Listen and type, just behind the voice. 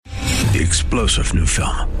The explosive new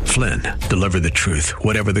film, Flynn, deliver the truth,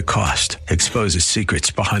 whatever the cost, exposes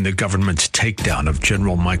secrets behind the government's takedown of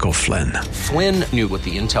General Michael Flynn. Flynn knew what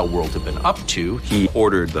the intel world had been up to. He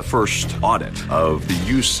ordered the first audit of the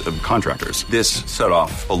use of contractors. This set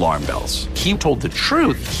off alarm bells. He told the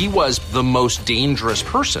truth. He was the most dangerous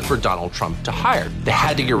person for Donald Trump to hire. They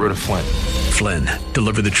had to get rid of Flynn. Flynn,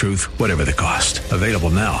 deliver the truth, whatever the cost. Available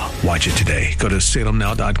now. Watch it today. Go to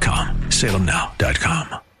salemnow.com.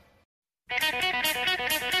 salemnow.com.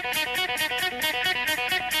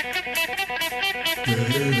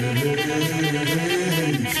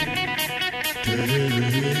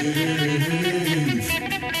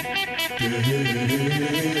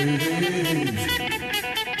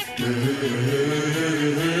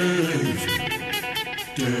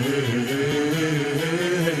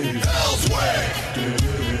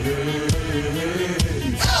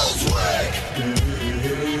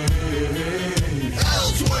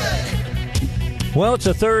 Well, it's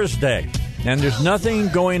a Thursday, and there's nothing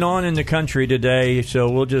going on in the country today,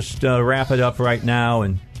 so we'll just wrap it up right now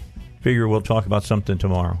and figure we'll talk about something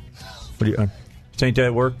tomorrow. What do you think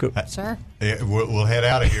that work? Sir? Yeah, we'll head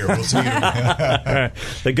out of here. We'll see you.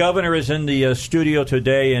 The governor is in the studio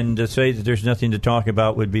today, and to say that there's nothing to talk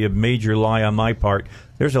about would be a major lie on my part.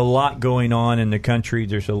 There's a lot going on in the country.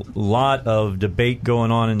 There's a lot of debate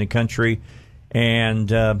going on in the country,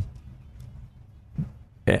 and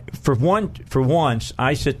for once,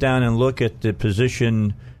 I sit down and look at the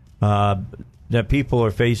position that people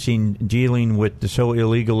are facing dealing with this whole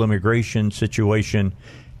illegal immigration situation,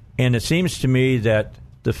 and it seems to me that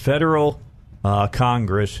the federal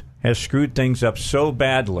Congress has screwed things up so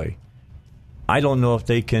badly, I don't know if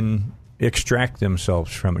they can extract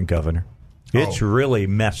themselves from it, Governor. It's really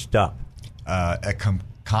messed up. A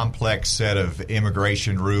complex set of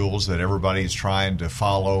immigration rules that everybody's trying to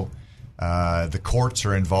follow. The courts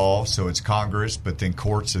are involved, so it's Congress, but then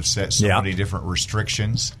courts have set so many different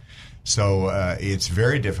restrictions. So it's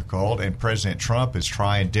very difficult, and President Trump is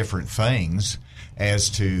trying different things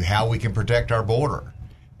as to how we can protect our border.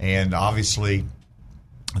 And obviously,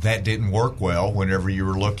 that didn't work well whenever you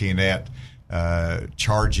were looking at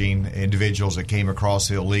charging individuals that came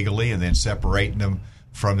across illegally and then separating them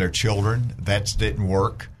from their children. That didn't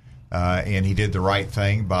work, and he did the right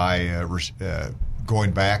thing by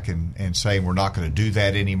going back and saying we're not going to do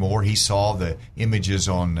that anymore. He saw the images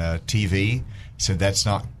on TV, said that's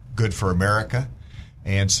not good for America,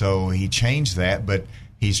 and so he changed that, but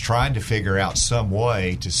he's trying to figure out some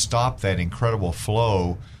way to stop that incredible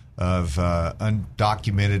flow of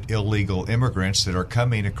undocumented illegal immigrants that are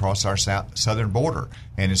coming across our southern border.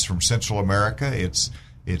 And it's from Central America.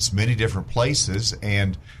 It's many different places,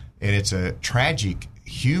 and it's a tragic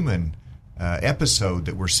human episode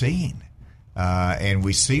that we're seeing. And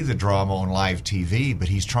we see the drama on live TV, but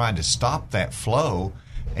he's trying to stop that flow,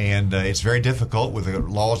 and it's very difficult with the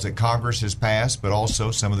laws that Congress has passed, but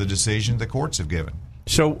also some of the decisions the courts have given.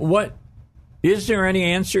 So is there any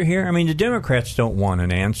answer here? I mean, the Democrats don't want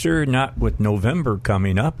an answer, not with November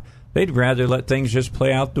coming up. They'd rather let things just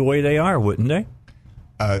play out the way they are, wouldn't they?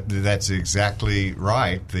 That's exactly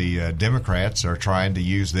right. The Democrats are trying to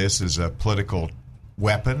use this as a political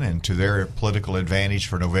weapon and to their political advantage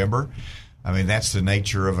for November. I mean, that's the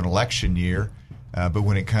nature of an election year. But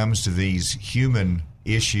when it comes to these human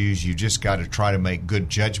issues, you just got to try to make good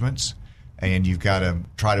judgments, and you've got to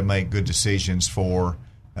try to make good decisions for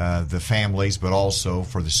the families, but also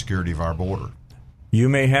for the security of our border. You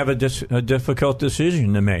may have a difficult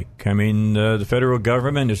decision to make. I mean, the federal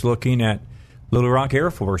government is looking at Little Rock Air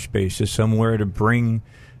Force Base as somewhere to bring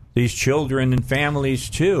these children and families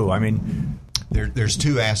to. I mean, there's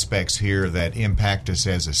two aspects here that impact us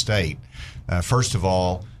as a state. First of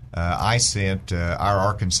all, I sent our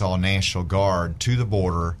Arkansas National Guard to the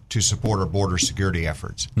border to support our border security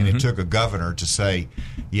efforts. And it took a governor to say,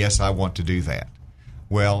 yes, I want to do that.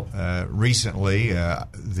 Well, recently,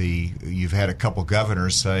 you've had a couple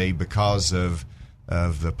governors say because of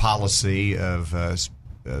the policy of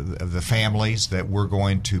the families that we're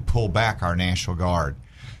going to pull back our National Guard.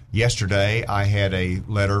 Yesterday, I had a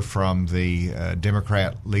letter from the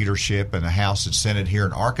Democrat leadership in the House and Senate here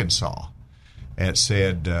in Arkansas. It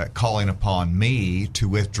said, calling upon me to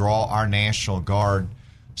withdraw our National Guard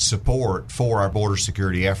support for our border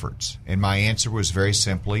security efforts. And my answer was very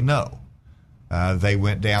simply no. They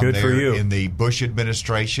went down Good there in the Bush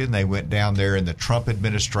administration. They went down there in the Trump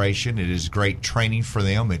administration. It is great training for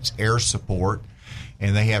them. It's air support.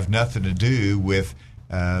 And they have nothing to do with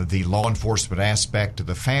the law enforcement aspect of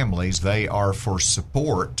the families. They are for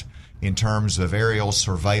support in terms of aerial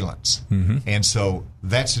surveillance. And so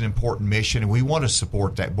that's an important mission, and we want to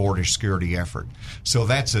support that border security effort. So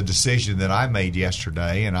that's a decision that I made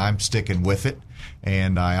yesterday, and I'm sticking with it.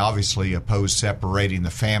 And I obviously oppose separating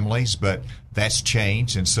the families, but that's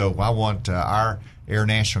changed. And so I want our Air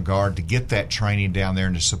National Guard to get that training down there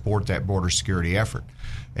and to support that border security effort.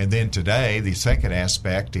 And then today, the second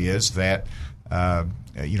aspect is that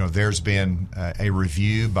there's been a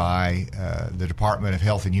review by the Department of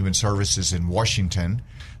Health and Human Services in Washington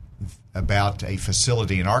about a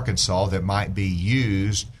facility in Arkansas that might be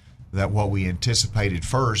used, that what we anticipated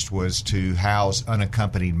first was to house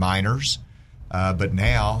unaccompanied minors. But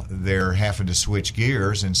now they're having to switch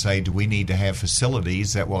gears and say, do we need to have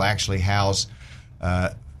facilities that will actually house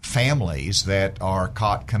families that are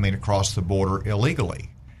caught coming across the border illegally?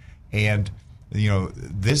 And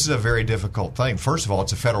this is a very difficult thing. First of all,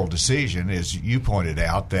 it's a federal decision, as you pointed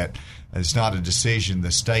out, that it's not a decision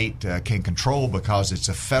the state can control because it's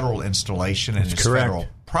a federal installation and it's federal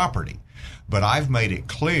property. But I've made it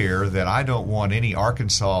clear that I don't want any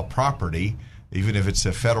Arkansas property, even if it's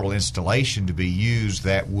a federal installation, to be used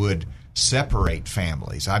that would separate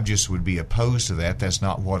families. I just would be opposed to that. That's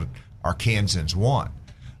not what Arkansans want.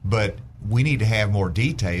 But we need to have more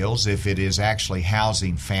details if it is actually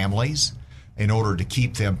housing families in order to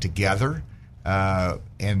keep them together.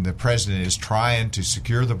 And the president is trying to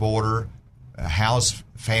secure the border, house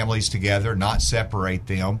families together, not separate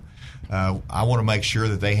them. I want to make sure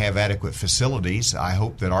that they have adequate facilities. I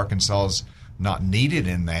hope that Arkansas is not needed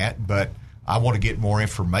in that, but I want to get more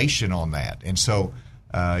information on that. And so,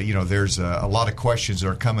 there's a lot of questions that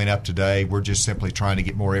are coming up today. We're just simply trying to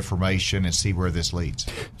get more information and see where this leads.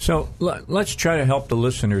 So let's try to help the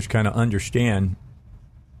listeners kind of understand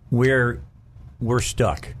where we're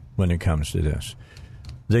stuck when it comes to this.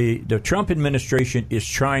 The Trump administration is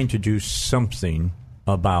trying to do something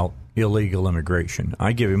about illegal immigration.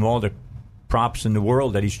 I give him all the props in the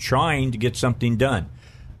world that he's trying to get something done.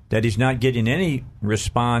 That he's not getting any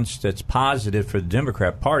response that's positive for the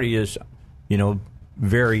Democrat Party is,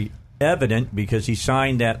 very evident, because he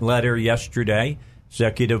signed that letter yesterday,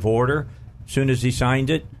 executive order. As soon as he signed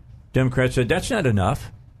it, Democrats said, that's not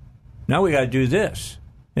enough. Now we got to do this.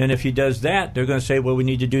 And if he does that, they're going to say, well, we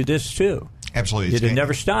need to do this too. Absolutely. It'll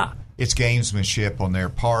never stop. It's gamesmanship on their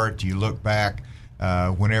part. You look back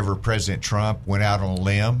whenever President Trump went out on a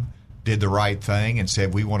limb, did the right thing, and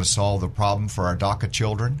said, we want to solve the problem for our DACA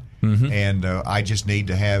children. And I just need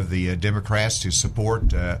to have the Democrats to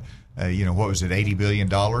support, what was it, $80 billion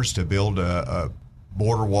to build a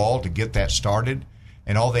border wall to get that started.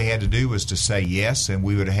 And all they had to do was to say yes, and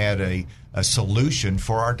we would have had a solution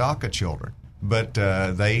for our DACA children. But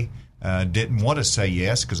they didn't want to say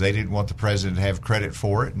yes because they didn't want the president to have credit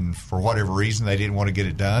for it. And for whatever reason, they didn't want to get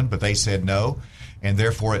it done. But they said no. And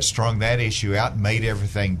therefore, it strung that issue out and made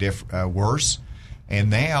everything worse.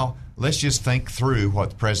 And now, let's just think through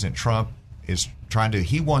what President Trump is trying to do.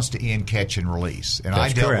 He wants to end catch and release. And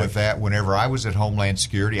I dealt with that whenever I was at Homeland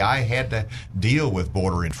Security. I had to deal with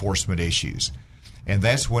border enforcement issues. And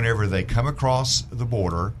that's whenever they come across the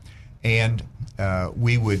border, and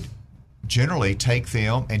we would generally take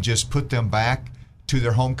them and just put them back to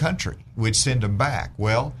their home country. We'd send them back.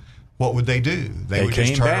 Well, what would they do? They would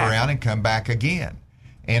just turn around and come back again.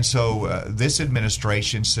 And so this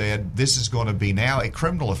administration said this is going to be now a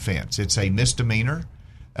criminal offense. It's a misdemeanor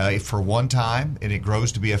for one time, and it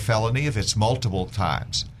grows to be a felony if it's multiple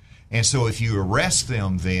times. And so if you arrest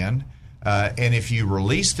them then, and if you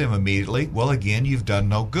release them immediately, well, again, you've done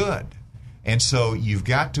no good. And so you've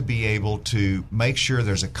got to be able to make sure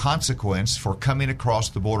there's a consequence for coming across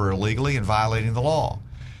the border illegally and violating the law.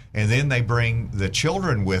 And then they bring the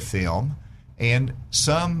children with them, and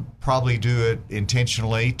some probably do it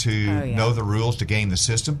intentionally to know the rules to game the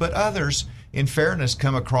system, but others, in fairness,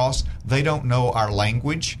 come across, they don't know our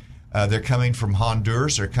language. They're coming from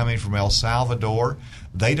Honduras, they're coming from El Salvador.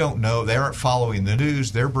 They don't know, they aren't following the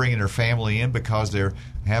news. They're bringing their family in because they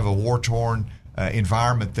have a war-torn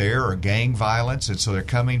environment there, or gang violence, and so they're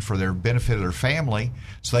coming for their benefit of their family,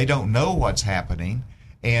 so they don't know what's happening.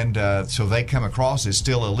 And so they come across as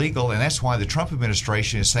still illegal, and that's why the Trump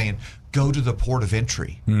administration is saying, go to the port of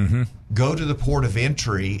entry. Go to the port of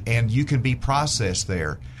entry, and you can be processed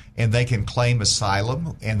there. And they can claim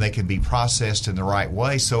asylum, and they can be processed in the right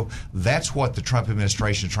way. So that's what the Trump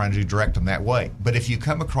administration is trying to do, direct them that way. But if you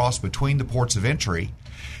come across between the ports of entry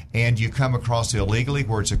and you come across illegally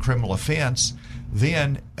where it's a criminal offense,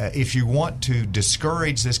 then if you want to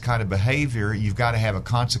discourage this kind of behavior, you've got to have a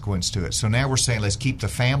consequence to it. So now we're saying let's keep the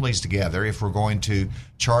families together if we're going to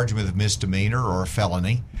charge them with a misdemeanor or a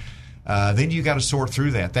felony. Then you got to sort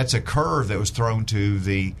through that. That's a curve that was thrown to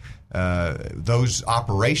the those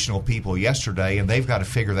operational people yesterday, and they've got to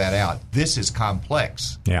figure that out. This is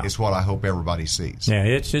complex. Yeah. It's what I hope everybody sees. Yeah,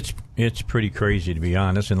 it's pretty crazy, to be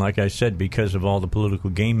honest. And like I said, because of all the political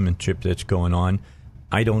gamemanship that's going on,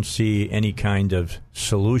 I don't see any kind of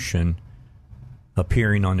solution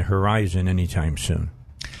appearing on the horizon anytime soon.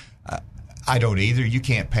 I don't either. You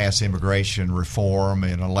can't pass immigration reform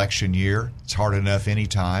in an election year. It's hard enough any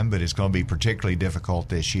time, but it's going to be particularly difficult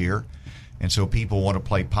this year. And so people want to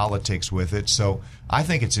play politics with it. So I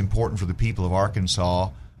think it's important for the people of Arkansas,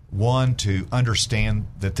 one, to understand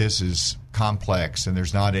that this is complex and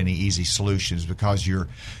there's not any easy solutions, because you're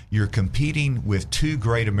competing with two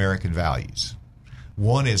great American values.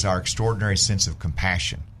 One is our extraordinary sense of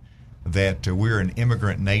compassion, that we're an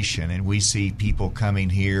immigrant nation and we see people coming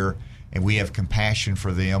here and we have compassion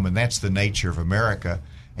for them, and that's the nature of America.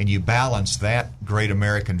 And you balance that great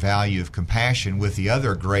American value of compassion with the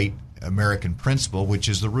other great American principle, which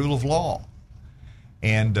is the rule of law,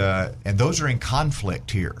 and those are in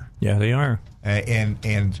conflict here. Yeah, they are.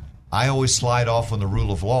 And I always slide off on the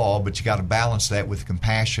rule of law, but you got to balance that with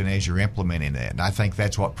compassion as you're implementing it. And I think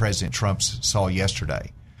that's what President Trump saw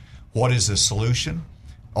yesterday. What is the solution?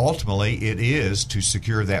 Ultimately, it is to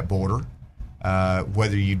secure that border.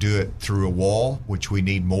 Whether you do it through a wall, which we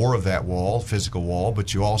need more of that wall, physical wall,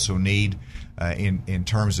 but you also need, in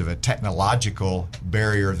terms of a technological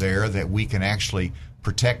barrier there, that we can actually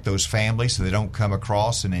protect those families so they don't come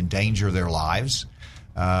across and endanger their lives.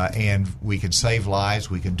 And we can save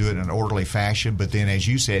lives. We can do it in an orderly fashion. But then, as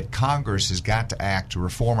you said, Congress has got to act to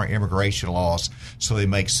reform our immigration laws so they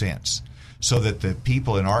make sense, so that the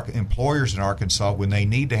people in our employers in Arkansas, when they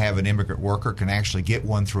need to have an immigrant worker, can actually get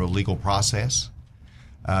one through a legal process,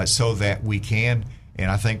 so that we can.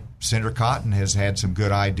 And I think Senator Cotton has had some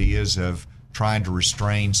good ideas of trying to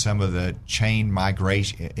restrain some of the chain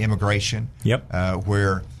immigration. Yep.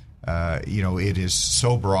 Where it is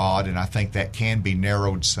so broad, and I think that can be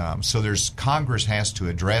narrowed some. So Congress has to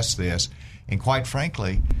address this, and quite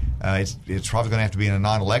frankly, it's probably going to have to be in a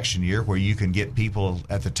non-election year where you can get people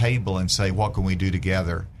at the table and say, what can we do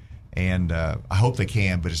together? And I hope they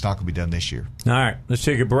can, but it's not going to be done this year. All right, let's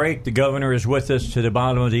take a break. The governor is with us to the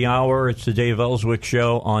bottom of the hour. It's the Dave Elswick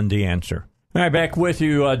Show on The Answer. All right, back with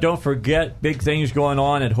you. Don't forget, big things going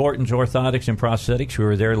on at Horton's Orthotics and Prosthetics. We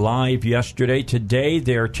were there live yesterday. Today,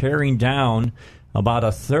 they're tearing down about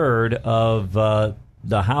a third of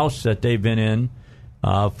the house that they've been in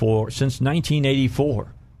since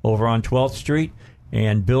 1984 over on 12th Street,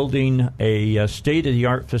 and building a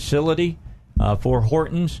state-of-the-art facility for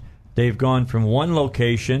Horton's. They've gone from one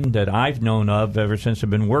location that I've known of ever since I've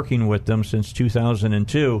been working with them since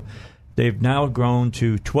 2002. They've now grown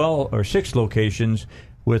to 12 or 6 locations,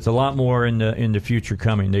 with a lot more in the future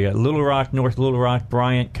coming. They got Little Rock, North Little Rock,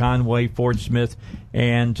 Bryant, Conway, Fort Smith,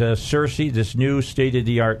 and Searcy. This new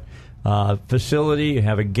state-of-the-art facility. You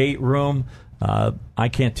have a gate room. I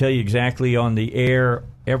can't tell you exactly on the air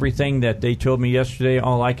everything that they told me yesterday.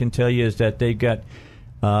 All I can tell you is that they got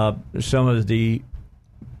some of the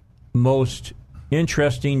most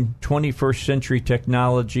interesting 21st century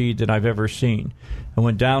technology that I've ever seen. I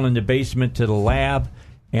went down in the basement to the lab,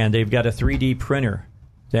 and they've got a 3D printer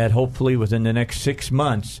that hopefully within the next 6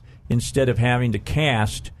 months, instead of having to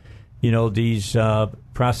cast, these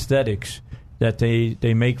prosthetics that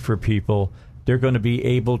they make for people, they're going to be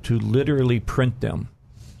able to literally print them,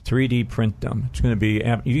 3D print them. It's going to be,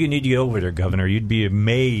 you need to get over there, Governor. You'd be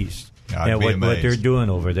amazed at what they're doing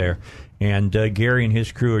over there. And Gary and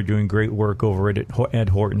his crew are doing great work over at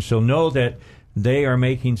Horton. So know that they are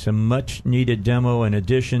making some much-needed demo and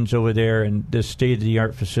additions over there, and this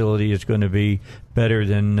state-of-the-art facility is going to be better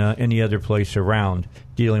than any other place around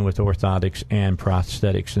dealing with orthotics and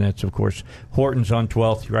prosthetics. And that's, of course, Horton's on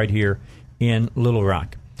 12th right here in Little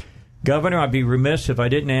Rock. Governor, I'd be remiss if I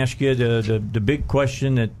didn't ask you the big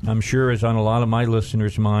question that I'm sure is on a lot of my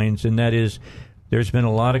listeners' minds, and that is, there's been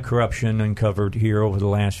a lot of corruption uncovered here over the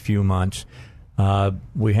last few months.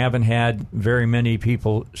 We haven't had very many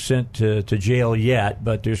people sent to jail yet,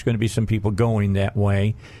 but there's going to be some people going that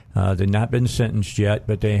way. They've not been sentenced yet,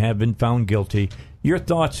 but they have been found guilty. Your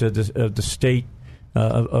thoughts of the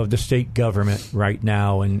state government right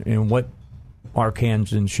now, and what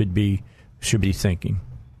Arkansans should be thinking?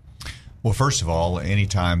 Well, first of all,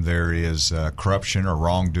 anytime there is corruption or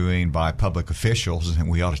wrongdoing by public officials, then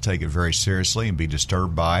we ought to take it very seriously and be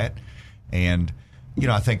disturbed by it. And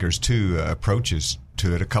I think there's two approaches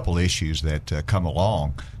to it, a couple issues that come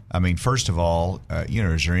along. I mean, first of all,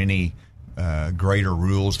 is there any greater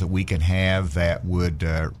rules that we can have that would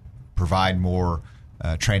provide more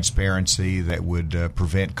transparency, that would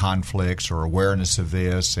prevent conflicts or awareness of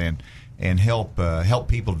this? And and help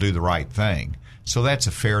people do the right thing. So that's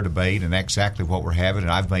a fair debate, and that's exactly what we're having,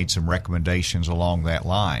 and I've made some recommendations along that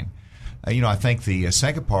line. I think the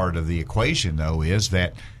second part of the equation, though, is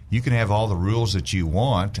that you can have all the rules that you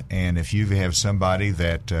want, and if you have somebody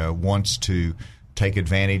that wants to take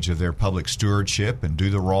advantage of their public stewardship and do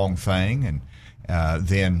the wrong thing, and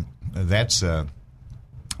then that's the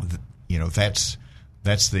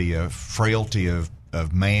frailty of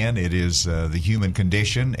man. It is the human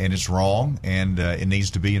condition, and it's wrong, and it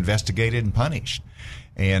needs to be investigated and punished.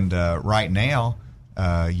 And right now,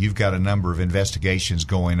 you've got a number of investigations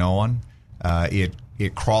going on.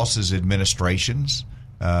 It crosses administrations.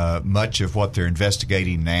 Much of what they're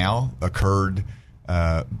investigating now occurred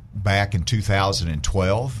back in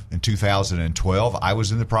 2012. In 2012, I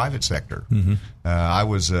was in the private sector. Mm-hmm. I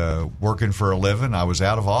was working for a living. I was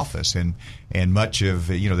out of office, and much of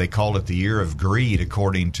they called it the year of greed,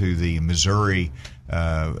 according to the Missouri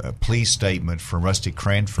police statement from Rusty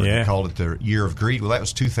Cranford. Yeah. They called it the year of greed. Well, that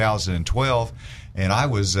was 2012, and I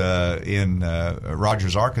was in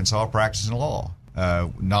Rogers, Arkansas, practicing law,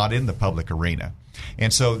 not in the public arena.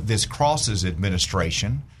 And so this crosses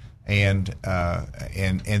administration. And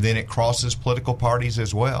then it crosses political parties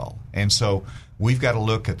as well. And so we've got to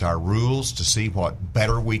look at our rules to see what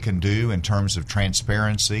better we can do in terms of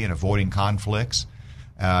transparency and avoiding conflicts.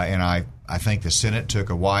 And I think the Senate took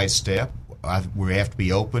a wise step. We have to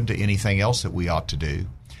be open to anything else that we ought to do.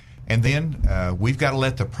 And then we've got to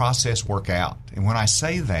let the process work out. And when I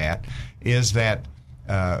say that is that,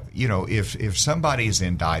 if somebody is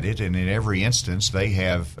indicted, and in every instance they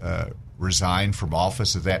have resigned from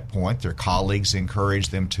office at that point, their colleagues encourage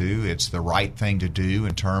them to. It's the right thing to do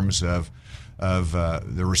in terms of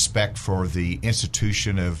the respect for the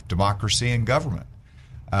institution of democracy and government.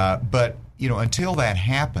 But until that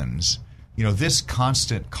happens, this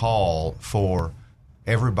constant call for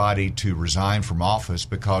everybody to resign from office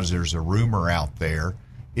because there's a rumor out there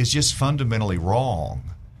is just fundamentally wrong.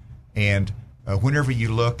 And whenever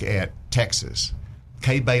you look at Texas,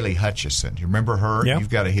 Kay Bailey Hutchison, you remember her? Yep. You've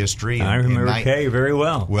got a history. I remember Kay very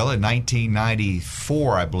well. Well, in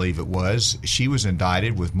 1994, I believe it was, she was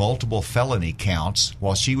indicted with multiple felony counts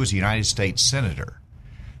while she was a United States Senator.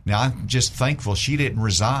 Now, I'm just thankful she didn't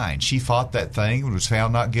resign. She fought that thing and was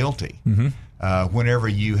found not guilty. Mm-hmm. Whenever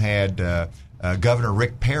you had Governor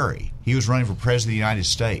Rick Perry, he was running for President of the United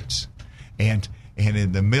States. And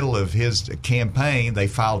in the middle of his campaign, they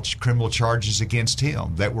filed criminal charges against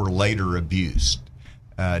him that were later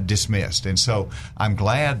dismissed. And so I'm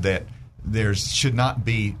glad that there should not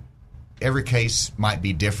be, every case might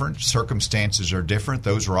be different. Circumstances are different.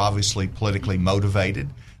 Those are obviously politically motivated.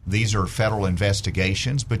 These are federal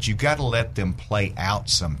investigations, but you've got to let them play out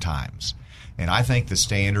sometimes. And I think the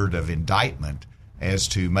standard of indictment as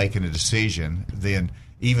to making a decision,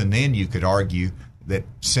 even then you could argue that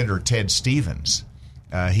Senator Ted Stevens,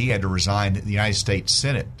 he had to resign the United States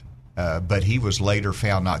Senate, but he was later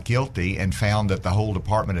found not guilty and found that the whole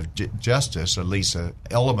Department of Justice, at least an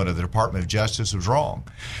element of the Department of Justice, was wrong.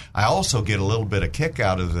 I also get a little bit of kick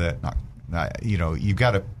out of that. You've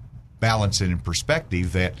got to balance it in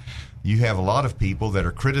perspective that you have a lot of people that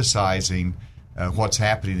are criticizing what's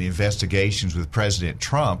happening in the investigations with President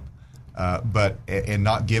Trump, and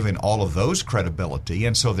not giving all of those credibility.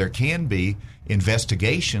 And so there can be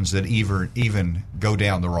investigations that even go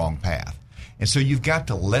down the wrong path. And so you've got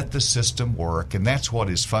to let the system work, and that's what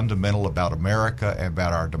is fundamental about America and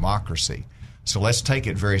about our democracy. So let's take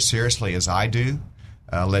it very seriously, as I do.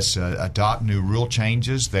 Let's adopt new rule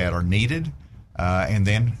changes that are needed, and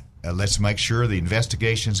then let's make sure the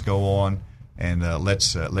investigations go on, and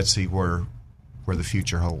let's see where the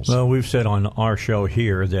future holds. Well, we've said on our show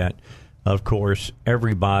here that, of course,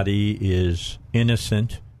 everybody is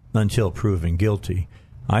innocent until proven guilty.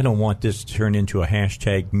 I don't want this to turn into a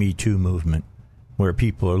hashtag Me Too movement where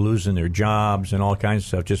people are losing their jobs and all kinds of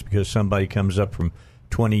stuff just because somebody comes up from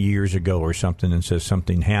 20 years ago or something and says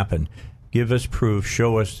something happened. Give us proof,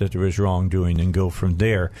 show us that there was wrongdoing, and go from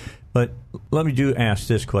there. But let me ask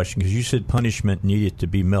this question, because you said punishment needed to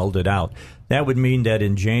be melded out. That would mean that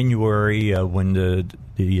in January, when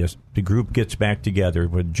the group gets back together,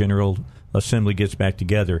 when the General Assembly gets back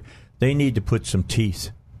together, they need to put some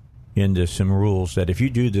teeth into some rules that if you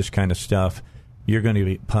do this kind of stuff, you're going to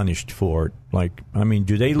be punished for it.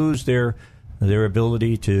 Do they lose their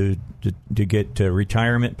ability to get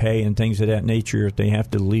retirement pay and things of that nature if they have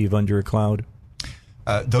to leave under a cloud?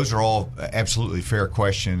 Those are all absolutely fair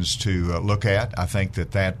questions to look at. I think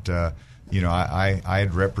that I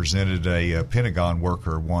had represented a Pentagon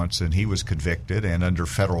worker once, and he was convicted, and under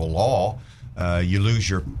federal law, you lose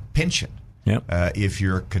your pension. Yep. If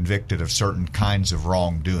you're convicted of certain kinds of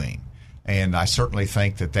wrongdoing. And I certainly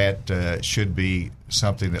think that should be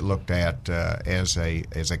something that looked at as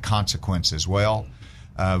a consequence as well.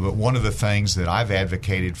 But one of the things that I've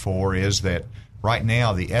advocated for is that right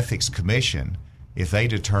now the Ethics Commission, if they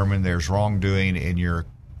determine there's wrongdoing in your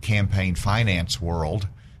campaign finance world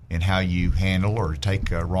in how you handle or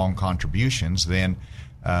take wrong contributions, then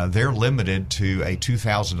they're limited to a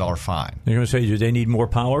 $2,000 fine. You're going to say, do they need more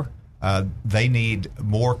power? They need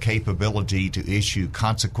more capability to issue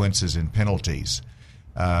consequences and penalties.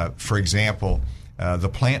 For example, the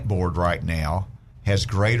plant board right now has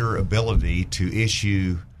greater ability to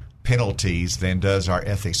issue penalties than does our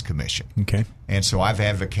ethics commission. Okay. And so I've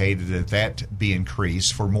advocated that be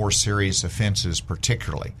increased for more serious offenses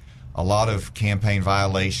particularly. A lot of campaign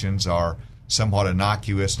violations are somewhat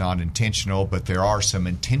innocuous, not intentional, but there are some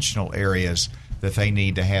intentional areas that they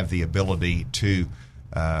need to have the ability to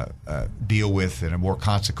deal with in a more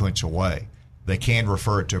consequential way. They can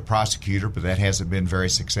refer it to a prosecutor, but that hasn't been very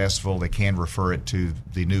successful. They can refer it to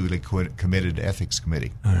the newly committed ethics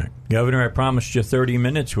committee. All right. Governor, I promised you 30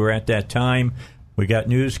 minutes. We're at that time. We got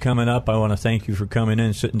news coming up. I want to thank you for coming in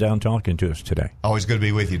and sitting down talking to us today. Always good to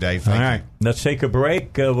be with you, Dave. Thank you. All right. Let's take a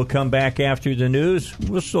break. We'll come back after the news.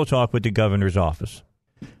 We'll still talk with the governor's office.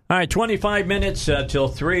 All right, 25 minutes till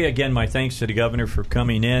 3. Again, my thanks to the governor for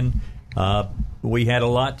coming in. We had a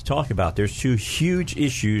lot to talk about. There's 2 huge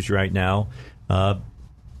issues right now.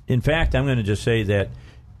 In fact, I'm going to just say that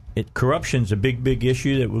corruption's a big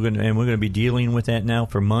issue that we're going to be dealing with that now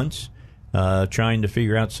for months, trying to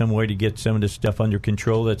figure out some way to get some of this stuff under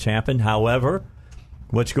control that's happened. However,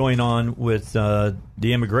 what's going on with the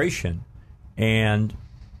immigration and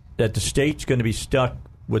that the state's going to be stuck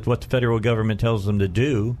with what the federal government tells them to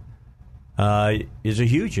do is a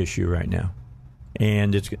huge issue right now.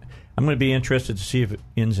 And I'm going to be interested to see if it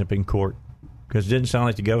ends up in court, because it didn't sound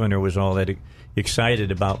like the governor was all that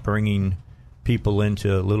excited about bringing people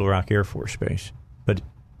into Little Rock Air Force Base. But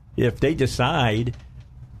if they decide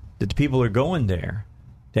that the people are going there,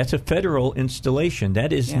 that's a federal installation.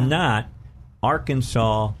 That is not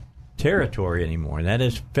Arkansas territory anymore. That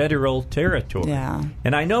is federal territory. Yeah.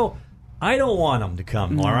 And I know I don't want them to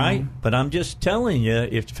come, all right? But I'm just telling you,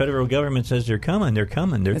 if the federal government says they're coming, they're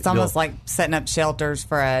coming. It's almost like setting up shelters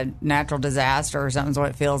for a natural disaster or something's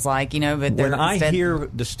what it feels like, But when I hear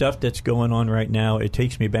the stuff that's going on right now, it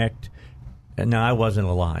takes me back. Now, I wasn't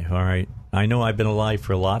alive, all right? I know I've been alive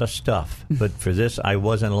for a lot of stuff, but for this, I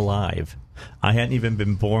wasn't alive. I hadn't even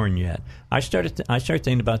been born yet. I started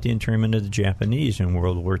thinking about the internment of the Japanese in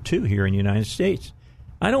World War II here in the United States.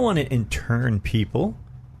 I don't want to intern people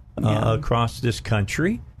across this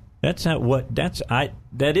country. That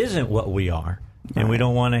isn't what we are, and we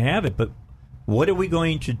don't want to have it. But what are we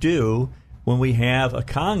going to do when we have a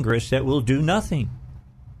Congress that will do nothing?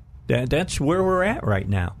 That's where we're at right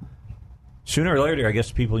now. Sooner or later, I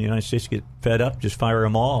guess people in the United States get fed up, just fire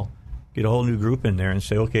them all, get a whole new group in there and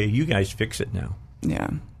say, okay, you guys fix it now. Yeah.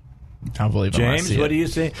 I believe James, what do you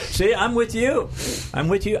say? See, I'm with you.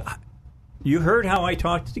 You heard how I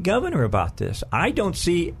talked to the governor about this. I don't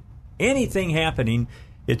see anything happening.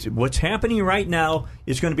 What's happening right now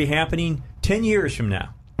is going to be happening 10 years from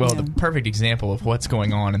now. Well, the perfect example of what's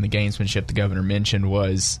going on in the gamesmanship the governor mentioned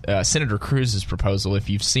was Senator Cruz's proposal. If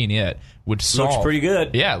you've seen it, would solve. Looks pretty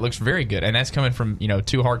good. Yeah, it looks very good, and that's coming from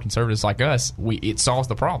 2 hard conservatives like us. It solves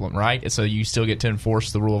the problem, right? So you still get to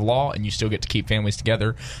enforce the rule of law, and you still get to keep families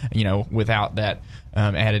together, without that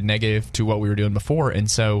added negative to what we were doing before. And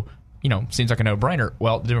so, seems like a no-brainer.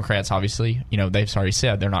 Well, the Democrats, obviously, they've already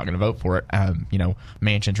said they're not going to vote for it.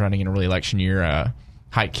 Manchin's running in a re-election year.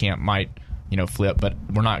 Heitkamp might flip, but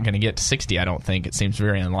we're not going to get to 60, I don't think. It seems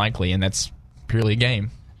very unlikely, and that's purely a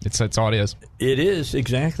game. That's all it is. It is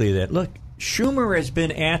exactly that. Look, Schumer has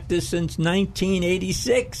been at this since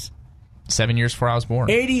 1986. 7 years before I was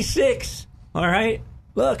born. 86. All right.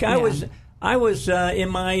 Look, I was in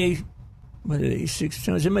my... I was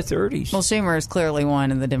in my 30s. Well, Schumer is clearly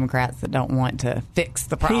one of the Democrats that don't want to fix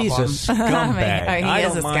the problem. He's a scumbag. He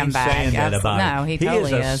is a scumbag. Saying that about him. No, he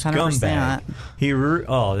totally is. 100%.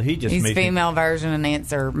 He's female version of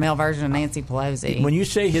Nancy, or male version of Nancy Pelosi. When you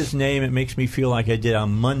say his name, it makes me feel like I did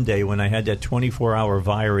on Monday when I had that 24-hour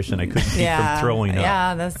virus and I couldn't keep from throwing up.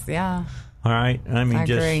 All right? I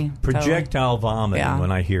just agree. Projectile vomiting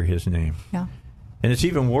when I hear his name. Yeah. And it's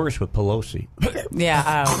even worse with Pelosi.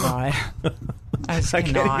 Yeah, oh, God. I can't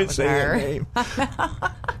even say her name.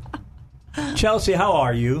 Chelsea, how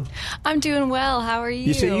are you? I'm doing well. How are you?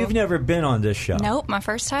 You say you've never been on this show. Nope, my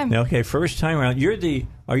first time. Okay, first time around.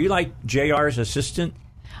 Are you like JR's assistant?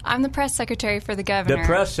 I'm the press secretary for the governor. The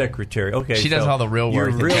press secretary. Okay, she does all the real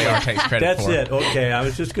work. JR takes credit That's for. That's it. Okay, I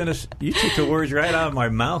was just going to. You took the words right out of my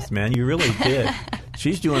mouth, man. You really did.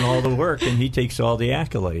 She's doing all the work, and he takes all the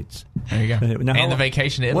accolades. There you go. Now, and the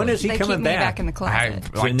vacation to Italy. When is he coming back? Back in the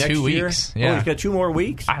closet. Like next 2 year? weeks. Yeah. Oh, he's got 2 more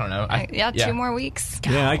weeks? I don't know. 2 more weeks.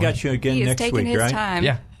 Yeah, I got you again next week, right? He is taking his time.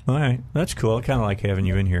 Yeah. All right, that's cool. I kind of like having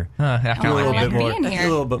you in here. I kind of like being here. A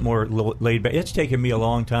little bit more laid back. It's taken me a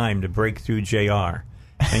long time to break through JR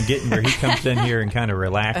and getting where he comes in here and kind of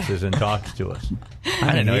relaxes and talks to us. I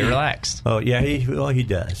didn't know he relaxed. Oh yeah, he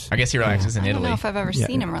does. I guess he relaxes in Italy. I don't know if I've ever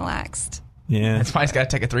seen him relaxed. Yeah, that's why he's got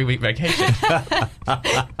to take a 3-week vacation.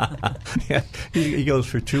 Yeah, he goes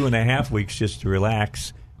for 2.5 weeks just to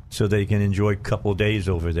relax, so they can enjoy a couple of days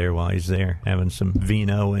over there while he's there, having some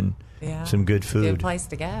vino and some good food. Good place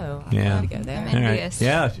to go. Yeah, to go there. Right.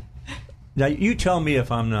 Yeah. Now you tell me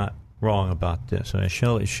if I'm not wrong about this.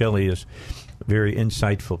 Shelley is a very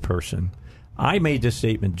insightful person. I made this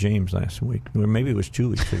statement to James last week, or maybe it was 2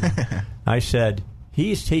 weeks ago. I said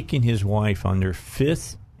he's taking his wife on their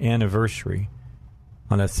 5th anniversary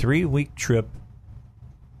on a 3-week trip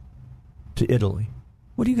to Italy.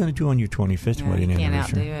 What are you going to do on your 25th wedding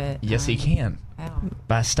anniversary? Can't outdo it. Yes, he can. Wow.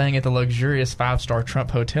 By staying at the luxurious 5-star Trump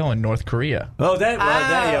Hotel in North Korea. Oh, we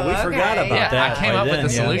forgot about that. I came up with the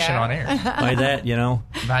solution on air. By that,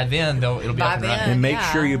 By then, it'll be up and running. And make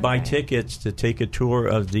sure you buy tickets to take a tour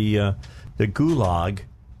of the Gulag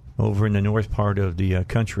over in the north part of the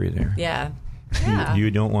country there. Yeah. You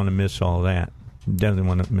don't want to miss all that. You definitely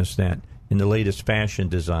want to miss that. In the latest fashion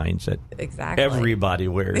designs that everybody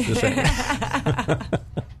wears.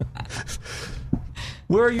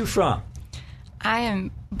 Where are you from? I am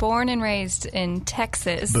born and raised in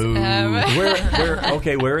Texas. Boo.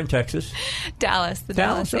 Where in Texas? Dallas, the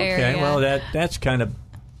Dallas area. Okay, well that's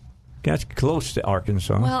close to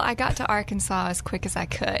Arkansas. Well, I got to Arkansas as quick as I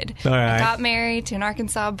could. All right. I got married to an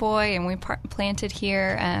Arkansas boy, and we planted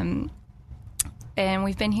here, and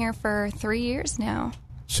we've been here for 3 years now.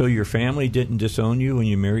 So your family didn't disown you when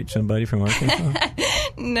you married somebody from Arkansas?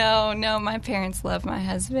 No, my parents love my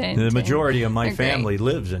husband. The majority of my family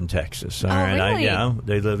lives in Texas. All right, really?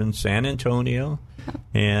 They live in San Antonio,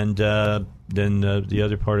 and then the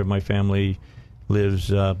other part of my family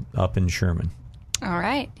lives up in Sherman. All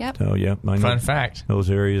right, yep. So, I know Fun fact. those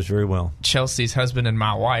areas very well. Chelsea's husband and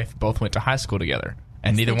my wife both went to high school together,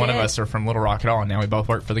 and neither one of us are from Little Rock at all, and now we both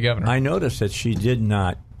work for the governor. I noticed that she did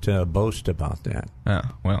not boast about that. Oh,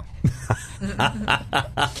 well.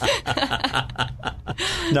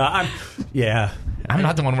 No, I'm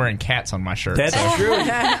not the one wearing cats on my shirt. That's true.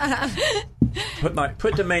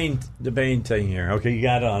 Put the main thing here. Okay, you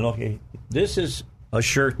got it on. Okay, this is a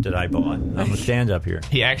shirt that I bought. I'm gonna stand up here.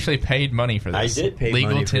 He actually paid money for this. I did pay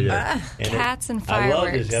legal money for that. Cats and fireworks. I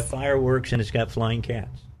love this. It's got fireworks and it's got flying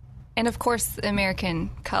cats. And, of course, American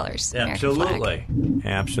colors. Absolutely. American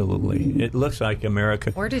flag. Absolutely. It looks like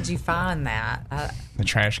America. Where did you find that? The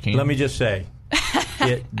trash can. Let me just say,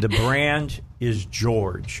 the brand is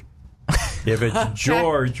George. If it's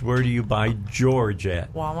George, where do you buy George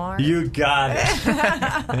at? Walmart? You got it.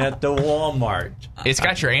 At the Walmart. It's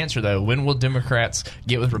got your answer, though. When will Democrats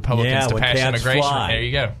get with Republicans to pass immigration? Fly. There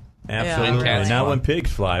you go. Absolutely. Yeah. Not when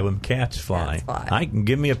pigs fly, when cats fly. I can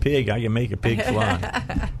give me a pig, I can make a pig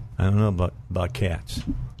fly. I don't know about cats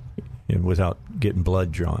without getting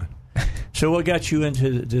blood drawn. So what got you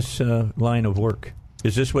into this line of work?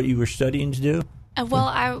 Is this what you were studying to do? Well,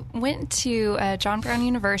 I went to John Brown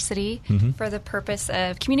University for the purpose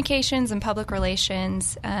of communications and public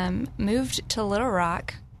relations, moved to Little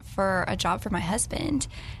Rock for a job for my husband,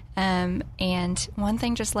 and one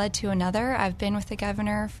thing just led to another. I've been with the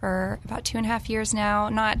governor for about 2.5 years now,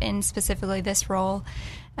 not in specifically this role,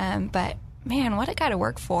 but man, what a guy to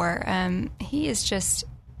work for. He is just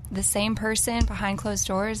the same person behind closed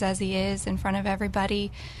doors as he is in front of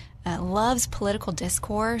everybody. Loves political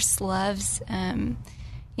discourse, loves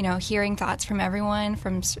hearing thoughts from everyone.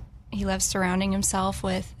 He loves surrounding himself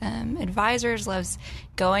with advisors, loves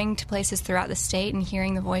going to places throughout the state and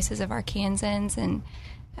hearing the voices of Arkansans. And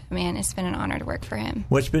man, it's been an honor to work for him.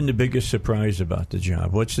 What's been the biggest surprise about the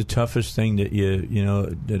job? What's the toughest thing that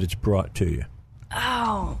that it's brought to you?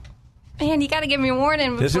 Oh, man, you got to give me a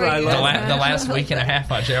warning before this is what I love. The last week and a half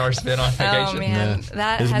while JR's been on vacation. Oh, man,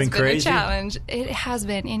 that has been crazy? a challenge. It has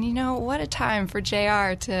been. And what a time for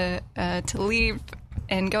JR to leave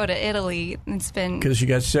and go to Italy. It's been because you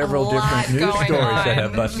got several different news stories that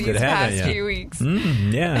have busted, haven't you? These past few weeks.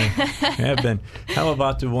 Yeah, have been. How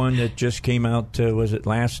about the one that just came out, was it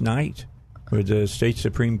last night, where the state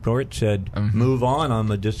Supreme Court said, move on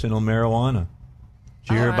medicinal marijuana?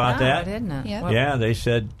 Did you hear about that? I didn't. Yeah. Yeah, they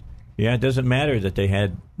said, Yeah, it doesn't matter that they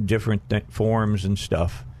had different forms and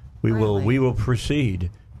stuff. We will proceed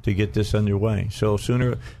to get this underway. So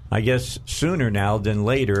sooner now than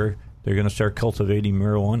later, they're going to start cultivating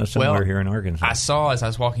marijuana somewhere here in Arkansas. I saw as I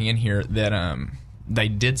was walking in here that they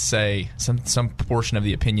did say some portion of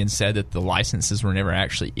the opinion said that the licenses were never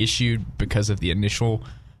actually issued because of the initial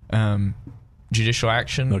judicial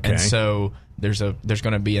action, and so there's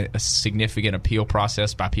going to be a significant appeal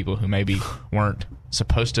process by people who maybe weren't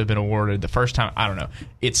supposed to have been awarded the first time. I don't know.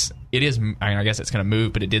 It is. I mean, I guess it's going to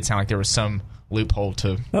move, but it did sound like there was some loophole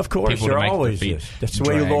to. Of course, there always is. That's the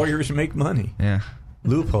way lawyers make money. Yeah,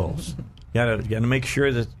 loopholes. Got to make sure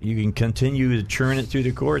that you can continue to churn it through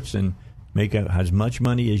the courts and make as much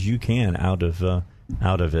money as you can out of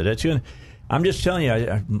it. It's gonna. I'm just telling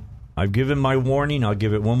you. I've given my warning. I'll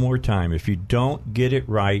give it one more time. If you don't get it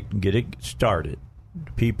right, get it started.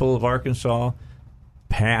 People of Arkansas,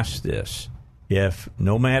 pass this.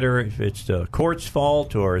 No matter if it's the court's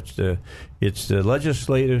fault or it's the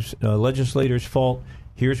legislators' fault,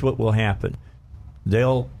 here's what will happen.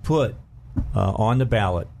 They'll put on the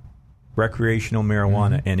ballot recreational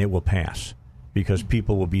marijuana, and it will pass because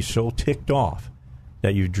people will be so ticked off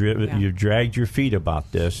that you've dragged your feet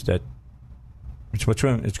about this that. It's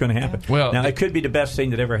going to happen. Well, now, it could be the best thing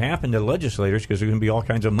that ever happened to the legislators because there's going to be all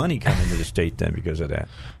kinds of money coming to the state then because of that.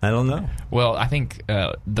 I don't know. Well, I think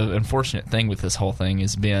the unfortunate thing with this whole thing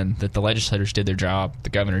has been that the legislators did their job, the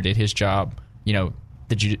governor did his job, the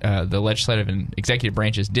legislative and executive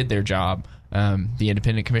branches did their job, the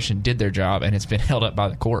independent commission did their job, and it's been held up by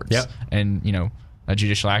the courts. Yep. And, a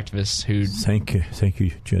judicial activist who... Thank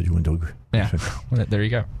you, Judge Windle. Yeah, well, there you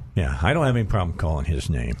go. Yeah, I don't have any problem calling his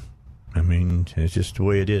name. I mean, it's just the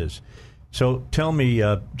way it is. So tell me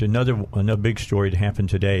another big story that happened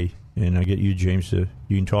today, and I get you, James, you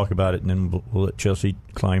can talk about it, and then we'll let Chelsea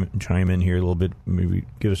chime in here a little bit, maybe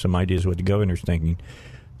give us some ideas of what the governor's thinking.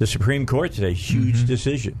 The Supreme Court today, huge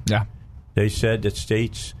decision. Yeah. They said that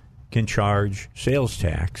states can charge sales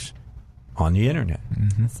tax on the Internet.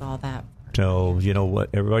 I saw that. So, you know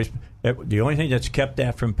what, the only thing that's kept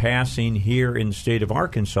that from passing here in the state of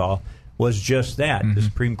Arkansas was just that. The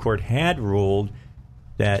Supreme Court had ruled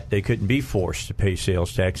that they couldn't be forced to pay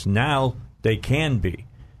sales tax. Now they can be.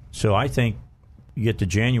 So I think you get to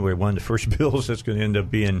January, one of the first bills that's going to end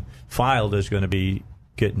up being filed is going to be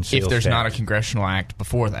getting sales tax. If there's not a congressional act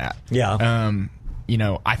before that. Yeah.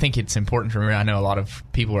 I think it's important to remember. I know a lot of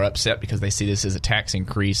people are upset because they see this as a tax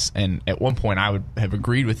increase. And at one point I would have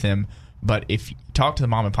agreed with them. But if you talk to the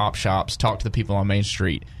mom and pop shops, talk to the people on Main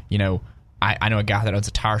Street, I know a guy that owns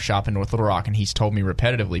a tire shop in North Little Rock, and he's told me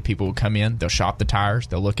repetitively people will come in, they'll shop the tires,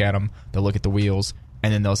 they'll look at them, they'll look at the wheels,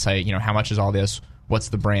 and then they'll say, how much is all this? What's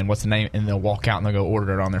the brand? What's the name? And they'll walk out and they'll go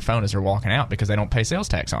order it on their phone as they're walking out because they don't pay sales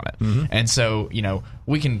tax on it. Mm-hmm. And so,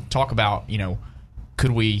 we can talk about,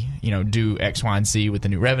 could we, do X, Y, and Z with the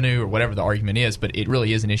new revenue or whatever the argument is, but it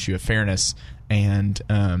really is an issue of fairness, and,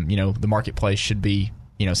 the marketplace should be,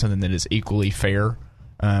 something that is equally fair.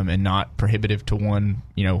 And not prohibitive to one,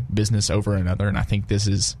 business over another. And I think this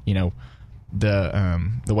is, the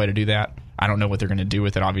way to do that. I don't know what they're going to do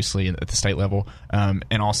with it, obviously, at the state level.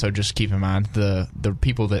 And also just keep in mind the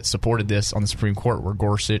people that supported this on the Supreme Court were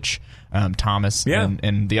Gorsuch, Thomas,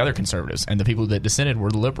 and the other conservatives. And the people that dissented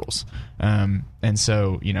were the liberals. And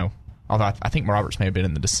so, although I think Roberts may have been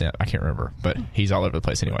in the dissent. I can't remember. But he's all over the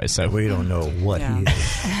place anyway. So we don't know what he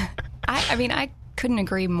is. I couldn't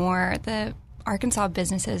agree more. The Arkansas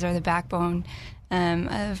businesses are the backbone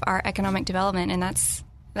of our economic development, and that's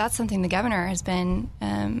something the governor has been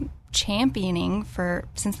championing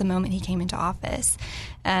since the moment he came into office.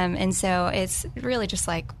 And so it's really just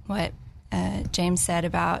like what James said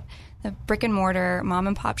about the brick and mortar mom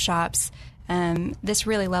and pop shops. This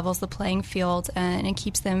really levels the playing field and it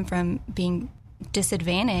keeps them from being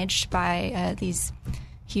disadvantaged by these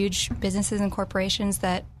huge businesses and corporations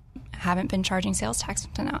that haven't been charging sales tax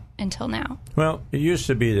until now. Well, it used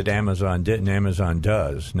to be that Amazon didn't. Amazon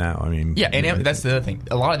does now. I mean, yeah, and that's the other thing.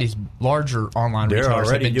 A lot of these larger online retailers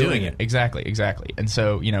have been doing it. Exactly. And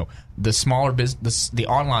so, the smaller the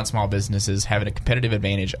online small businesses have a competitive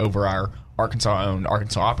advantage over our Arkansas-owned,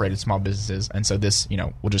 Arkansas-operated small businesses, and so this,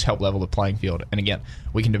 will just help level the playing field. And again,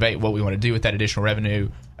 we can debate what we want to do with that additional revenue.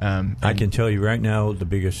 I can tell you right now, the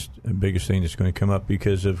biggest thing that's going to come up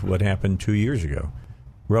because of what happened 2 years ago.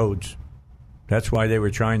 Roads. That's why they were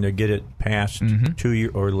trying to get it passed 2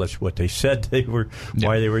 years, or less what they said they were. Yep.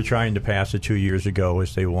 Why they were trying to pass it 2 years ago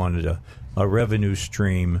is they wanted a revenue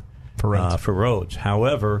stream for roads.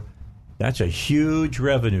 However, That's a huge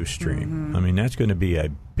revenue stream. Mm-hmm. I mean, that's going to be a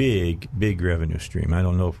big, big revenue stream. I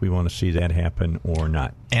don't know if we want to see that happen or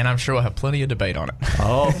not. And I'm sure we'll have plenty of debate on it.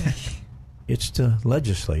 Oh, it's the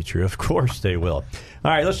legislature. Of course they will.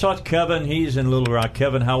 All right, let's talk to Kevin. He's in Little Rock.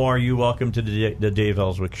 Kevin, how are you? Welcome to the Dave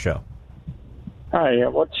Elswick Show. Hi.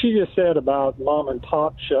 What she just said about mom and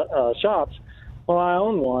pop shops, well, I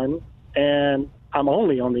own one, and I'm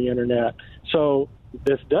only on the Internet. So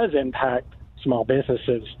this does impact small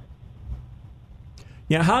businesses.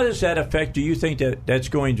 Yeah, how does that affect? Do you think that that's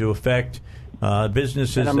going to affect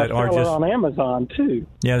businesses that are just on Amazon too?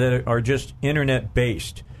 Yeah, that are just internet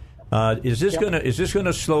based. Is this going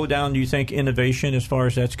to slow down? Do you think innovation as far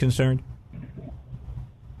as that's concerned?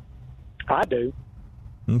 I do.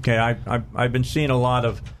 Okay, I've been seeing a lot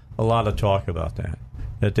of talk about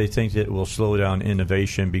that they think that it will slow down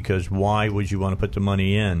innovation, because why would you want to put the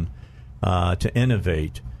money in to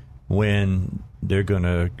innovate when they're going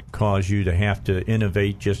to cause you to have to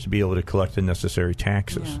innovate just to be able to collect the necessary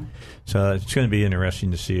taxes? Yeah. So it's going to be interesting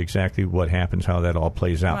to see exactly what happens, how that all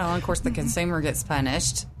plays out. Well, and of course, the consumer gets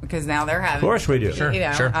punished because now they're having... Of course we do. Sure, you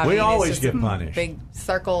know, sure. We always get punished. Big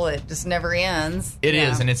circle, it just never ends. It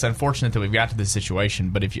is, and it's unfortunate that we've got to this situation.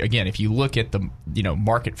 But if you look at the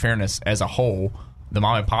market fairness as a whole, the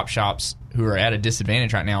mom and pop shops who are at a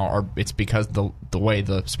disadvantage right now it's because the way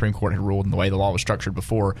the Supreme Court had ruled and the way the law was structured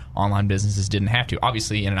before, online businesses didn't have to.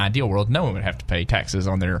 Obviously, in an ideal world, no one would have to pay taxes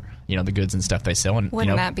on their the goods and stuff they sell. And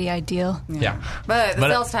wouldn't that be ideal? Yeah. But the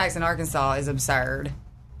sales tax in Arkansas is absurd.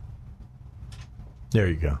 There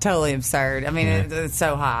you go. Totally absurd. I mean, it's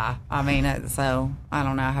so high. I mean, so I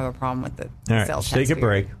don't know. I have a problem with it. All right, let's take a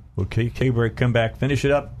break. We'll take a break, come back, finish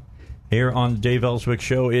it up. Here on the Dave Elswick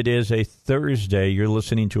Show, it is a Thursday. You're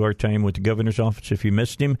listening to Our Time with the Governor's Office. If you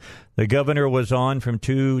missed him, the governor was on from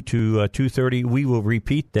 2 to 2:30. We will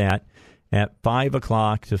repeat that at 5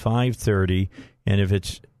 o'clock to 5:30. And if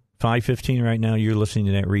it's 5:15 right now, you're listening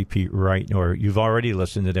to that repeat or you've already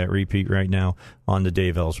listened to that repeat right now on the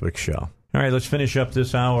Dave Elswick Show. All right, let's finish up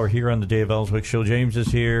this hour here on the Dave Elswick Show. James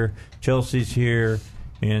is here. Chelsea's here.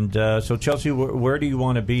 And so, Chelsea, where do you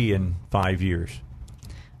want to be in 5 years?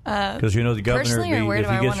 Because the governor. Personally, or where do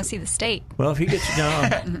I want to see the state? Well, if he gets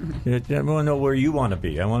I want to know where you want to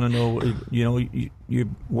be. I want to know. You're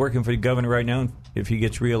working for the governor right now. If he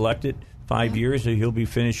gets reelected, 5 years, he'll be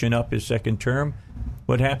finishing up his second term.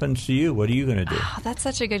 What happens to you? What are you going to do? Oh, that's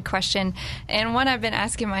such a good question, and one I've been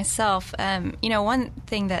asking myself. One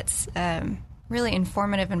thing that's really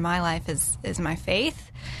informative in my life is my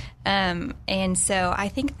faith, and so I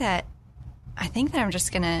think that I'm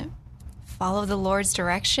just going to follow the Lord's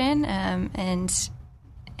direction and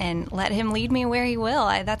let Him lead me where He will.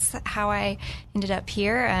 That's how I ended up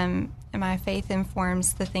here. And my faith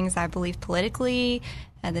informs the things I believe politically,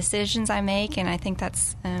 the decisions I make, and I think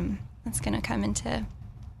that's going to come into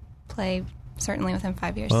play certainly within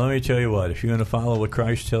 5 years. Well, let me tell you what. If you're going to follow what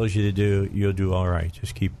Christ tells you to do, you'll do all right.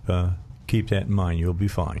 Just keep that in mind. You'll be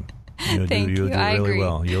fine. You'll do really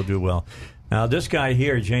well. You'll do well. Now, this guy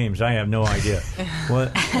here, James, I have no idea.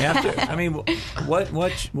 What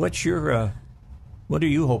are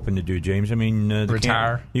you hoping to do, James? I mean,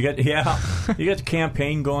 retire. You got the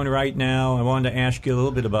campaign going right now. I wanted to ask you a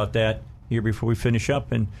little bit about that here before we finish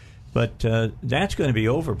up, but that's going to be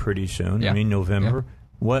over pretty soon. Yeah. I mean, November.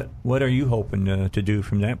 Yeah. What are you hoping to do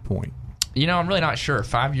from that point? I'm really not sure.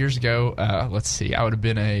 5 years ago, let's see, I would have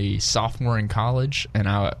been a sophomore in college, and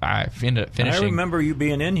I ended up finishing. I remember you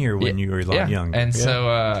being in here when you were young. And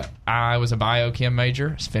so I was a biochem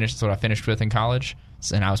major. That's what I finished with in college.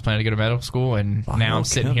 And I was planning to go to medical school, and now I'm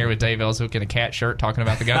sitting here with Dave Elswick in a cat shirt talking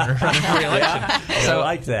about the governor running for re-election. So I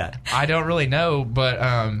like that. I don't really know, but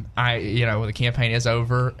the campaign is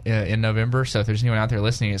over in November. So if there's anyone out there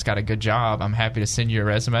listening that's got a good job, I'm happy to send you a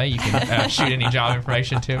resume. You can shoot any job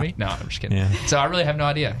information to me. No, I'm just kidding. Yeah. So I really have no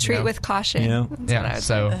idea. Treat with caution. Yeah.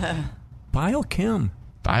 So biochem.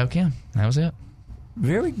 That was it.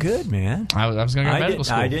 Very good, man. I was going to go to medical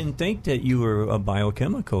school. I didn't think that you were a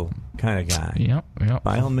biochemical kind of guy. Yep.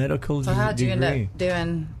 Biomedical. So how'd you end up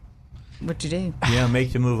doing what you do? Yeah,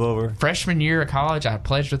 make the move over. Freshman year of college, I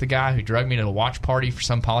pledged with a guy who drugged me to a watch party for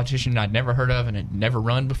some politician I'd never heard of and had never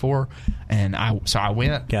run before. And I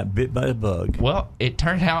went. Got bit by the bug. Well, it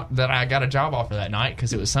turned out that I got a job offer that night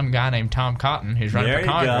because it was some guy named Tom Cotton who's running for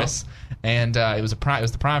Congress. And it was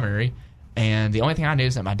the primary. And the only thing I knew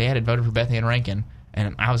is that my dad had voted for Beth Ann Rankin.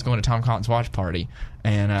 And I was going to Tom Cotton's watch party,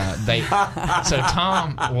 and so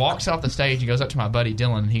Tom walks off the stage and goes up to my buddy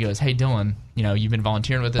Dylan, and he goes, "Hey Dylan, you've been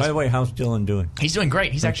volunteering with us." By the way, how's Dylan doing? He's doing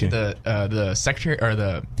great. He's actually the secretary or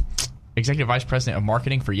the executive vice president of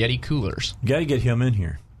marketing for Yeti Coolers. You got to get him in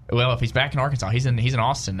here. Well, if he's back in Arkansas, he's in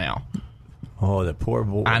Austin now. Oh, the poor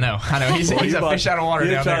boy. I know. He's a fish out of water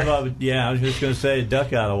down there. I was just going to say a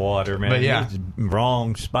duck out of water, man. But yeah. He's the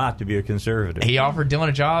wrong spot to be a conservative. He offered Dylan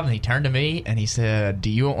a job, and he turned to me, and he said,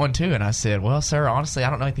 do you want one too? And I said, well, sir, honestly,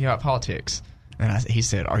 I don't know anything about politics. And he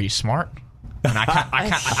said, are you smart? And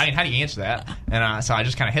I mean, how do you answer that? And so I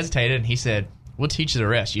just kind of hesitated, and he said, we'll teach you the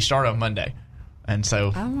rest. You start on Monday. And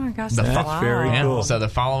so, oh my gosh, that's very cool. So the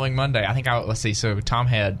following Monday, I think let's see. So Tom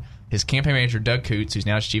had his campaign manager, Doug Coots, who's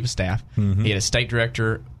now his chief of staff. Mm-hmm. He had a state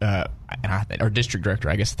director, or district director,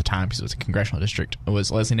 I guess at the time, because it was a congressional district. It was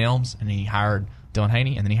Leslie Nelms, and he hired Dylan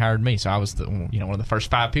Haney, and then he hired me. So I was one of the first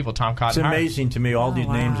 5 people Tom Cotton hired. It's amazing to me, all these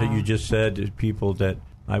names that you just said, is people that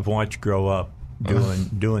I've watched grow up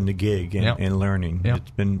doing the gig and learning. Yep.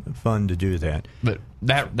 It's been fun to do that. But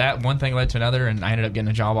that one thing led to another, and I ended up getting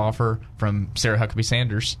a job offer from Sarah Huckabee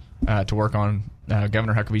Sanders to work on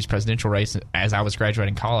Governor Huckabee's presidential race as I was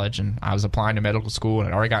graduating college, and I was applying to medical school, and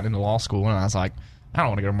I'd already gotten into law school, and I was like, I don't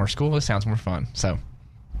want to go to more school. This sounds more fun. So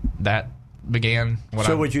that began what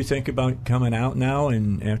So would you think about coming out now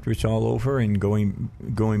and after it's all over and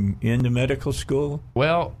going into medical school?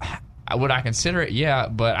 Well, would I consider it? Yeah,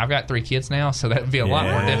 but I've got 3 kids now, so that would be a lot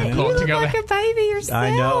more difficult to go like a baby yourself. I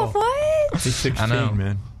know. What? He's 16,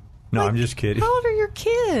 man. No, I'm just kidding. How old are your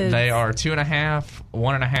kids? They are 2.5,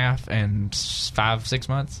 1.5, and 5-6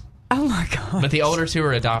 months. Oh my god! But the older 2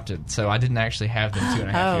 are adopted, so I didn't actually have them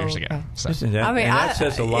 2.5 years ago. So. That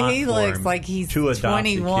says a lot. He looks like he's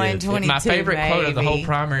 21, 22. My favorite quote of the whole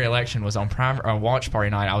primary election was on Watch Party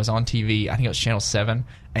night. I was on TV. I think it was Channel 7,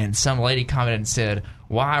 and some lady commented and said,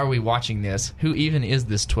 "Why are we watching this? Who even is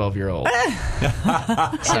this 12-year-old?"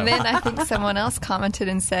 And then I think someone else commented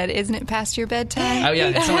and said, "Isn't it past your bedtime?" Oh yeah,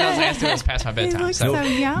 and someone else asked if it was past my bedtime. He looks so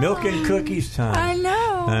young. Milk and cookies time. I know.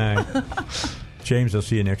 All right. James, I'll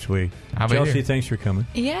see you next week. Chelsea, thanks for coming.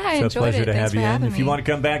 Yeah, I enjoyed it. It's a pleasure to have you in. If you want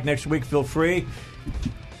to come back next week, feel free.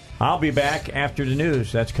 I'll be back after the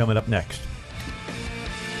news. That's coming up next.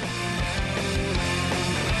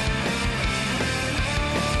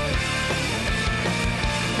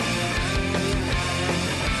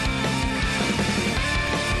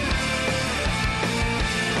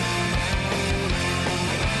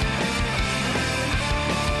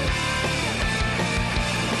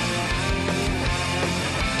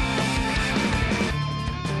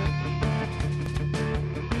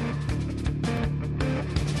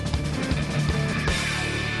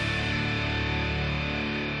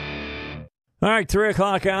 All right, 3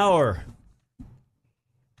 o'clock hour.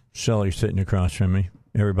 Sully's sitting across from me.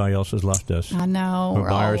 Everybody else has left us. I know. We're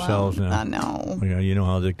by ourselves now. I know. Yeah, you know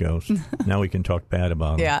how that goes. Now we can talk bad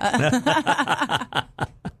about them. Yeah.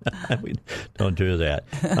 We don't do that.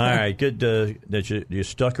 All right, good that you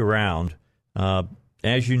stuck around.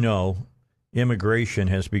 As you know, immigration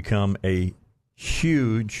has become a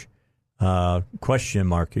huge question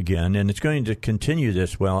mark again, and it's going to continue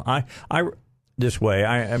this way.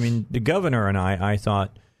 I mean, the governor and I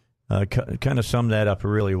thought kind of summed that up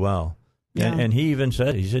really well. Yeah. And he even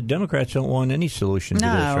said, Democrats don't want any solution to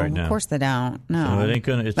this right now. No, of course they don't. No. So it ain't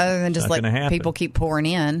gonna, other than just let people keep pouring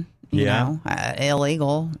in, you know,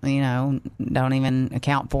 illegal, don't even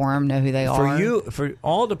account for them, know who they are. For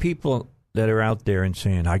all the people that are out there and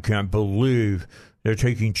saying, I can't believe they're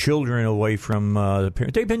taking children away from the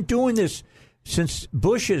parents. They've been doing this since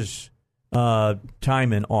Bush's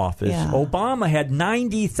time in office. Yeah. Obama had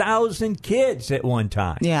 90,000 kids at one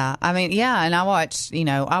time. Yeah, I mean, and I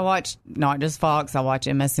watch not just Fox, I watch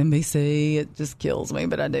MSNBC. It just kills me,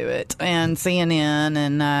 but I do it. And CNN,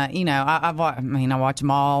 and I watch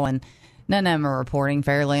them all, and none of them are reporting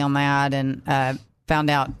fairly on that. And found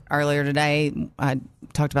out earlier today, I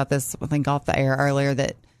talked about this, I think, off the air earlier,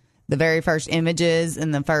 that the very first images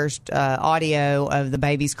and the first audio of the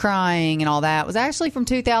babies crying and all that was actually from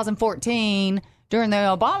 2014 during the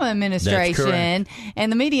Obama administration.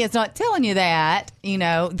 And the media is not telling you that.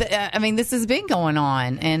 I mean, this has been going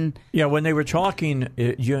on. And yeah, when they were talking,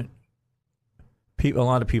 a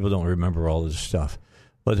lot of people don't remember all this stuff.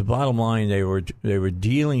 But the bottom line, they were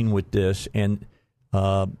dealing with this, and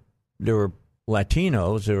there were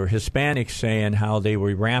Latinos or Hispanics saying how they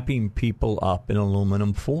were wrapping people up in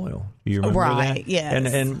aluminum foil. You remember that?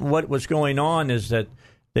 Yes. And what was going on is that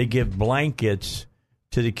they give blankets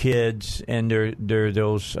to the kids, and they're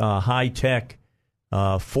those high-tech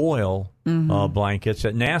foil blankets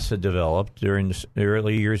that NASA developed during the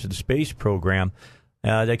early years of the space program.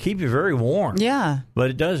 They keep you very warm. Yeah.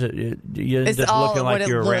 But it does. It's just all looking like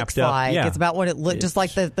you're wrapped up. Yeah. It's about what it looks just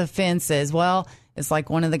like the fences. Well, it's like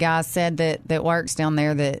one of the guys said that works down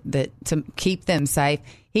there that to keep them safe.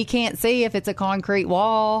 He can't see if it's a concrete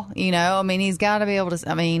wall. I mean, he's got to be able to.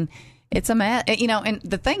 I mean, It's a mess, and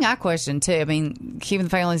the thing I question too, I mean, keeping the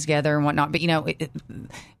families together and whatnot, but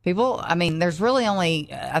people, I mean, there's really only,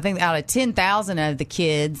 I think out of 10,000 of the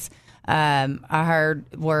kids, I heard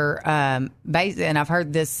were, and I've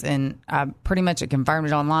heard this and I pretty much confirmed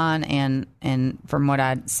it online and from what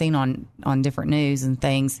I'd seen on different news and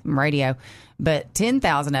things, radio, but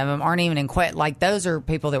 10,000 of them aren't even in like those are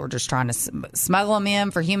people that were just trying to smuggle them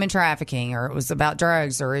in for human trafficking, or it was about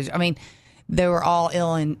drugs, or, I mean, they were all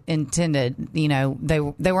ill-intended. They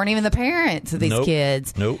weren't even the parents of these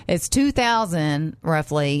kids. Nope. It's 2,000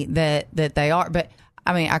 roughly that they are. But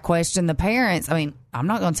I mean, I question the parents. I mean, I'm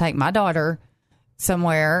not going to take my daughter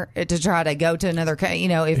somewhere to try to go to another. If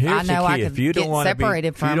Here's I know I if can you don't get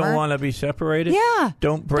separated from her. If you don't want to be separated,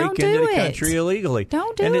 don't break into the country illegally.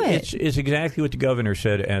 Don't do it. It's exactly what the governor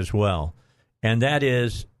said as well, and that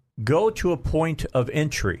is go to a point of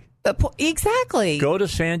entry. Exactly. Go to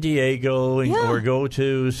San Diego or go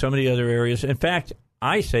to some of the other areas. In fact,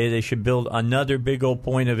 I say they should build another big old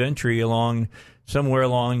point of entry somewhere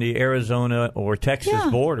along the Arizona or Texas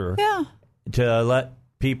border to let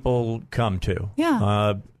people come to.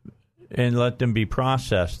 And let them be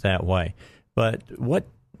processed that way. But what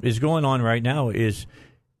is going on right now is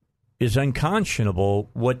unconscionable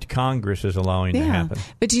what Congress is allowing to happen.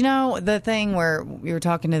 But the thing where we were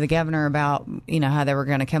talking to the governor about, how they were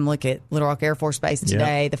going to come look at Little Rock Air Force Base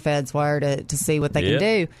today, the feds were to see what they can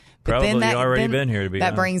do. But Probably been here, to be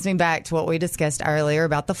honest. That brings me back to what we discussed earlier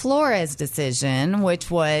about the Flores decision,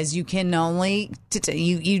 which was you can only,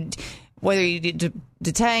 whether you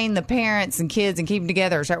detain the parents and kids and keep them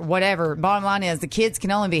together or whatever, bottom line is the kids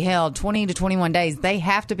can only be held 20 to 21 days. They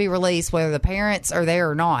have to be released whether the parents are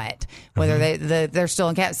there or not, whether they're still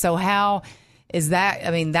in cap. So how is that?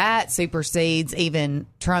 I mean, that supersedes even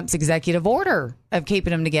Trump's executive order of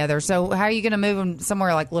keeping them together. So how are you going to move them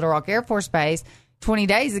somewhere like Little Rock Air Force Base? 20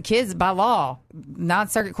 days, the kids, by law,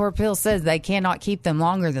 Ninth Circuit Court of Appeals says they cannot keep them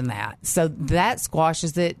longer than that. So that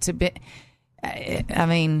squashes it to be. I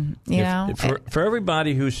mean, for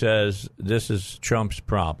everybody who says this is Trump's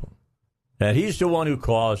problem, that he's the one who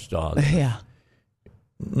caused all this. Yeah.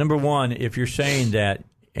 Number one, if you're saying that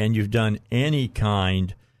and you've done any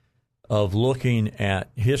kind of looking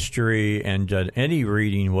at history and done any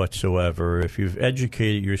reading whatsoever, if you've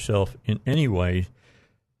educated yourself in any way,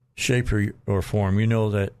 shape, or form, you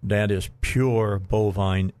know that is pure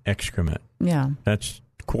bovine excrement. Yeah. That's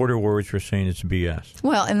quarter words for saying it's BS.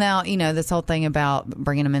 Well, and now, this whole thing about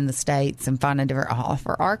bringing them in the states and finding a different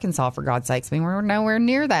for Arkansas, for God's sakes. I mean, we're nowhere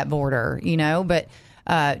near that border, but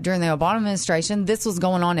during the Obama administration, this was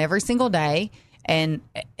going on every single day, and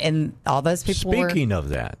all those people Speaking of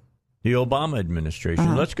that, the Obama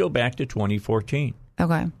administration, let's go back to 2014.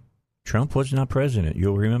 Okay. Trump was not president.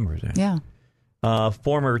 You'll remember that. Yeah.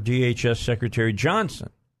 Former DHS Secretary Johnson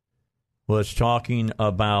was talking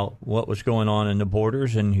about what was going on in the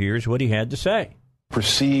borders, and here's what he had to say.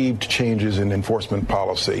 Perceived changes in enforcement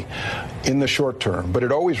policy in the short term, but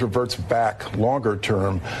it always reverts back longer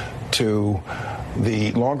term to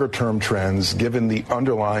the longer term trends given the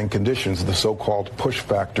underlying conditions, the so-called push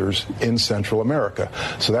factors in Central America.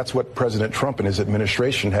 So that's what President Trump and his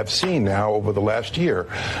administration have seen now over the last year.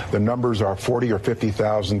 The numbers are 40 or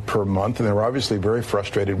 50,000 per month, and they're obviously very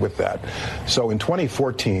frustrated with that. So in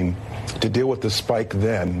 2014, to deal with the spike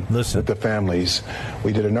then with the families,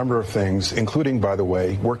 we did a number of things, including, by the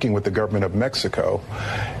way, working with the government of Mexico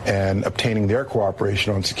and obtaining their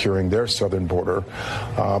cooperation on securing their southern border.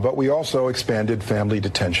 But we also expanded family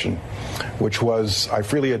detention, which was, I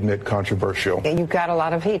freely admit, controversial. You got a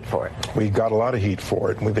lot of heat for it. We got a lot of heat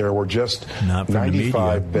for it. There were just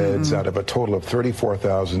 95 beds out of a total of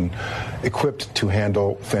 34,000 equipped to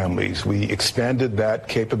handle families. We expanded that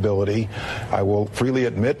capability. I will freely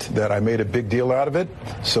admit that I made a big deal out of it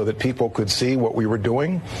so that people could see what we were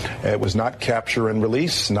doing. It was not capture and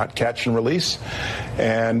release, not catch and release.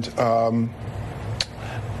 And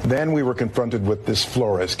then we were confronted with this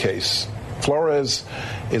Flores case. Flores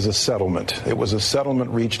is a settlement. It was a settlement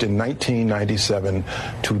reached in 1997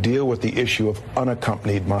 to deal with the issue of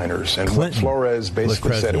unaccompanied minors. And what Flores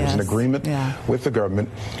basically said, it was an agreement with the government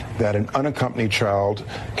that an unaccompanied child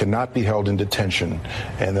cannot be held in detention,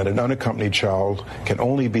 and that an unaccompanied child can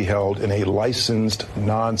only be held in a licensed,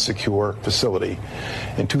 non-secure facility.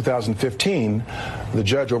 In 2015, the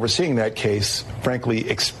judge overseeing that case, frankly,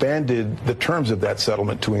 expanded the terms of that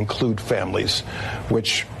settlement to include families,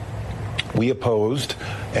 which we opposed,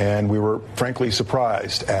 and we were frankly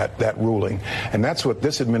surprised at that ruling. And that's what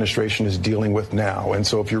this administration is dealing with now. And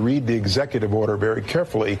so if you read the executive order very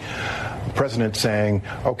carefully, The president saying,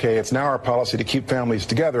 okay, it's now our policy to keep families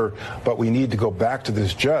together, but we need to go back to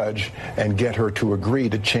this judge and get her to agree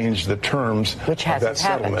to change the terms of that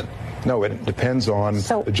settlement. No, it depends on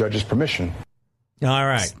the judge's permission. All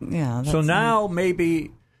right. Yeah. So now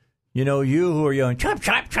maybe, you who are yelling, chomp,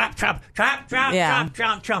 chomp, chomp, chomp, chomp, chomp, chomp,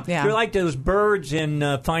 chomp, chomp. Yeah. You're like those birds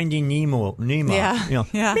in Finding Nemo. Yeah.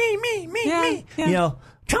 Yeah. Me. Yeah.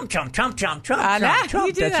 Chomp, chomp, chomp, chomp, chomp, I know. chomp.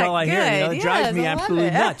 You do That's that all I hear. good. It drives me Yes, I love absolutely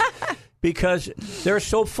it. nuts. Because they're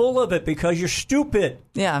so full of it because you're stupid.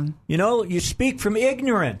 Yeah. You speak from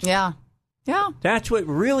ignorance. Yeah. Yeah. That's what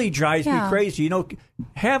really drives me crazy.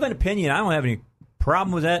 Have an opinion. I don't have any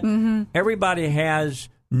problem with that. Mm-hmm. Everybody has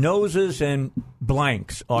noses and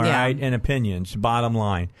blanks, all right, and opinions, bottom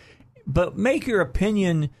line. But make your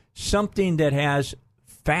opinion something that has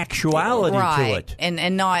factuality to it.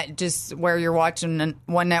 And not just where you're watching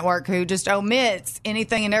one network who just omits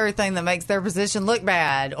anything and everything that makes their position look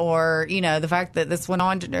bad, or the fact that this went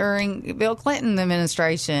on during Bill Clinton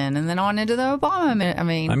administration and then on into the Obama. I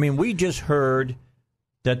mean, we just heard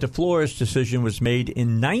that the Flores decision was made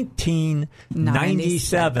in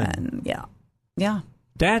 1997. Yeah.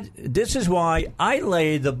 This is why I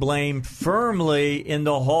lay the blame firmly in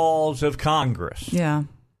the halls of Congress. Yeah.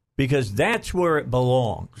 Because that's where it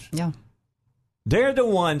belongs. Yeah. They're the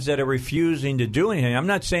ones that are refusing to do anything. I'm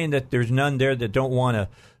not saying that there's none there that don't want to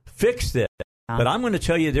fix this, but I'm going to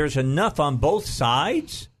tell you there's enough on both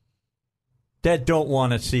sides that don't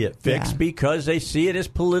want to see it fixed because they see it as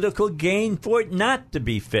political gain for it not to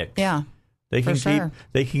be fixed. Yeah. They can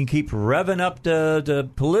keep revving up the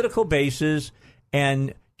political bases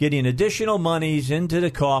and getting additional monies into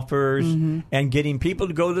the coffers and getting people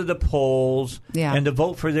to go to the polls and to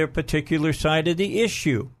vote for their particular side of the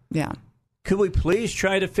issue. Yeah. Could we please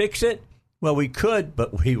try to fix it? Well, we could,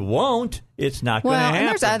 but we won't. It's not going to happen. And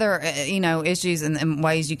there's other, issues and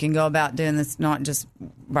ways you can go about doing this, not just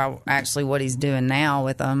by actually what he's doing now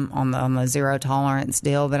with them on the zero tolerance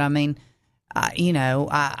deal. But I mean,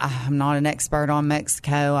 I'm not an expert on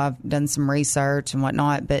Mexico. I've done some research and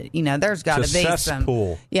whatnot, but there's got to be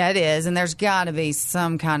cesspool. Yeah, it is, and there's got to be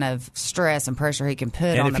some kind of stress and pressure he can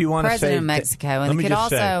put on the president of Mexico. And it could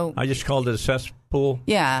also, I just called it a cesspool.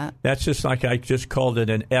 Yeah, that's just like I just called it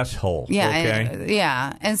an S-hole. Yeah, okay?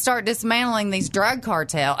 and start dismantling these drug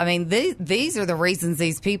cartels. I mean, these are the reasons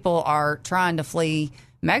these people are trying to flee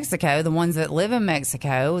Mexico. The ones that live in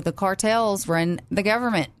Mexico, the cartels run the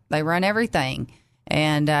government. They run everything,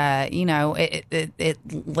 and it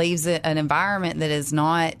leaves it an environment that is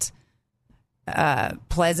not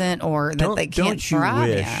pleasant or that they can't thrive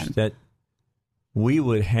in. Don't you wish that we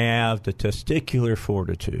would have the testicular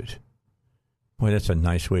fortitude? Boy, that's a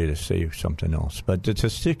nice way to say something else. But the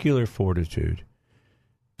testicular fortitude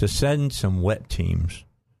to send some wet teams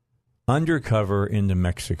undercover into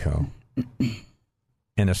Mexico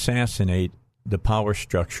and assassinate the power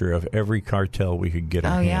structure of every cartel we could get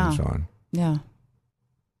our hands on. Yeah.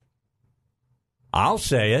 I'll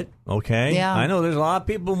say it, okay? Yeah. I know there's a lot of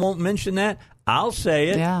people who won't mention that. I'll say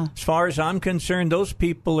it. Yeah. As far as I'm concerned, those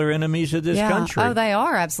people are enemies of this country. Oh, they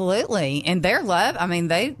are, absolutely. And their love, I mean,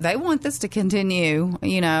 they want this to continue,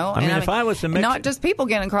 if I was to not just people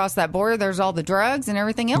getting across that border, there's all the drugs and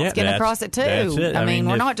everything else getting across it, too. That's it. I mean,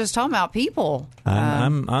 we're not just talking about people.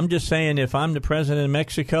 I'm just saying, if I'm the president of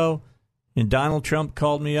Mexico and Donald Trump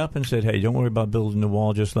called me up and said, hey, don't worry about building the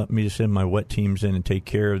wall, just let me send my wet teams in and take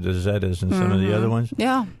care of the Zetas and some of the other ones.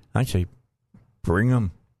 Yeah. I'd say, bring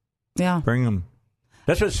them. Yeah. Bring them.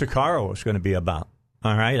 That's what Sicario is going to be about.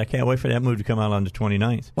 All right? I can't wait for that movie to come out on the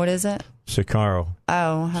 29th. What is it? Sicario.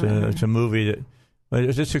 Oh. It's a movie that...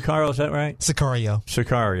 Is it Sicario? Is that right?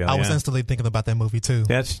 Sicario. I was instantly thinking about that movie, too.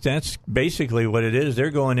 That's basically what it is. They're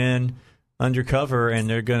going in undercover, and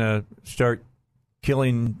they're going to start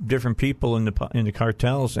killing different people in the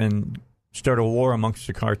cartels and start a war amongst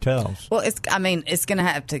the cartels. Well, it's going to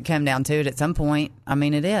have to come down to it at some point. I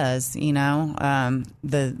mean, it is,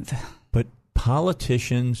 But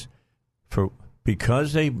politicians,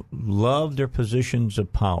 because they love their positions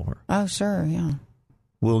of power. Oh, sure, yeah.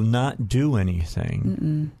 Will not do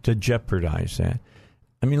anything to jeopardize that.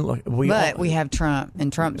 I mean, look, we have Trump,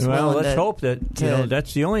 and Trump's let's hope that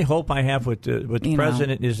that's the only hope I have with the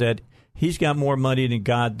president is that he's got more money than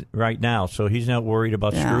God right now, so he's not worried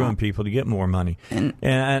about screwing people to get more money. And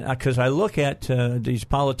because I look at these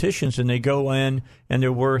politicians and they go in and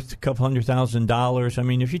they're worth a couple $100,000. I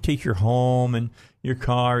mean, if you take your home and your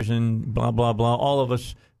cars and blah blah blah, all of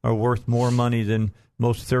us are worth more money than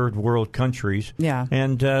most third world countries. Yeah,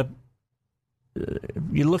 and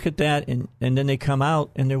you look at that, and then they come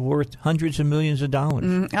out and they're worth hundreds of millions of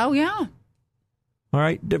dollars. Oh yeah. All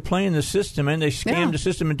right, they're playing the system, and they scam the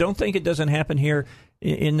system. And don't think it doesn't happen here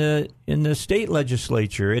in the state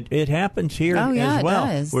legislature. It happens here as well. It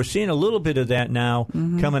does. We're seeing a little bit of that now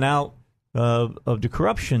coming out of the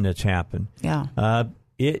corruption that's happened. Yeah.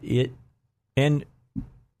 And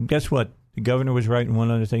guess what? The governor was right in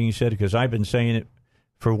one other thing he said, because I've been saying it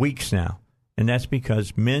for weeks now, and that's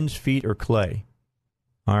because men's feet are clay.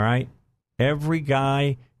 All right? Every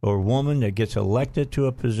guy or woman that gets elected to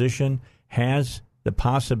a position has the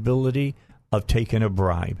possibility of taking a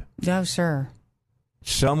bribe. Oh, sure.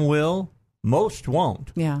 Some will, most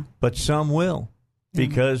won't. Yeah. But some will,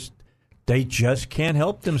 because they just can't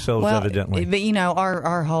help themselves, evidently. But,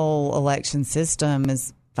 our whole election system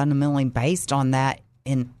is fundamentally based on that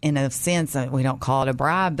in a sense. We don't call it a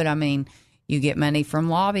bribe, but, I mean, you get money from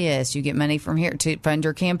lobbyists. You get money from here to fund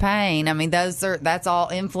your campaign. I mean, that's all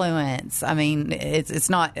influence. I mean, it's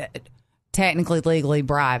not technically legally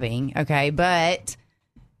bribing, okay, but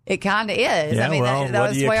it kind of is. Yeah, I mean,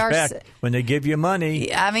 what do you expect when they give you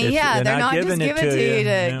money? I mean, they're not just giving it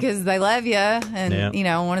to you because they love you and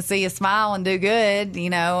want to see you smile and do good.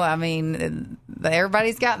 I mean,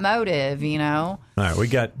 everybody's got motive. All right, we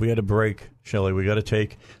got a break, Shelley. We got to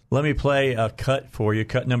take. Let me play a cut for you.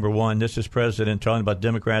 Cut number 1. This is President talking about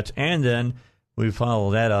Democrats, and then we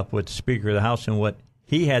follow that up with the Speaker of the House and what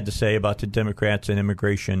he had to say about the Democrats and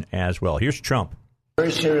immigration as well. Here's Trump.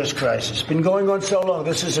 Very serious crisis. Been going on so long.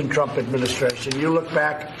 This isn't Trump administration. You look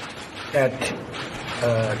back at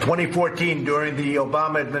 2014 during the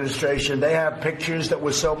Obama administration. They have pictures that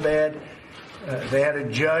were so bad. They had a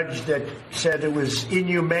judge that said it was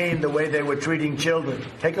inhumane the way they were treating children.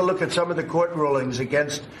 Take a look at some of the court rulings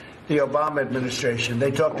against the Obama administration.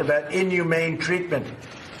 They talked about inhumane treatment.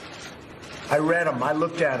 I read them. I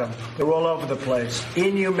looked at them. They're all over the place.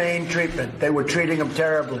 Inhumane treatment. They were treating them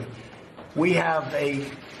terribly. We have a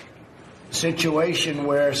situation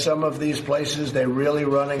where some of these places, they're really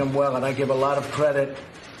running them well, and I give a lot of credit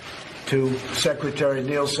to Secretary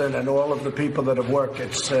Nielsen and all of the people that have worked.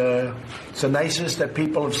 It's the nicest that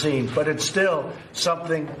people have seen, but it's still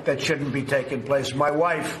something that shouldn't be taking place. My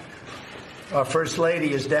wife, our First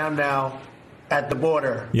Lady, is down now at the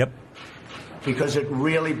border. Yep. Because it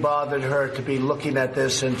really bothered her to be looking at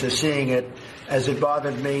this and to seeing it as it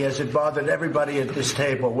bothered me, as it bothered everybody at this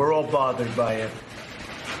table. We're all bothered by it.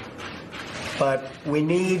 But we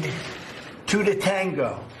need 2 to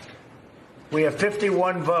tango. We have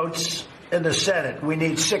 51 votes in the Senate. We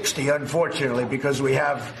need 60, unfortunately, because we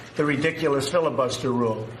have the ridiculous filibuster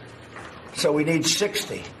rule. So we need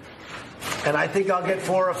 60. And I think I'll get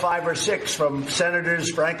 4 or 5 or 6 from senators,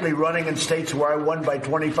 frankly, running in states where I won by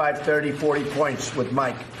 25, 30, 40 points with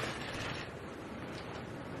Mike.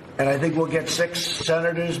 And I think we'll get 6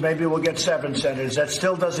 senators, maybe we'll get 7 senators. That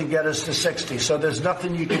still doesn't get us to 60. So there's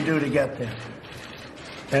nothing you can do to get there.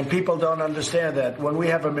 And people don't understand that. When we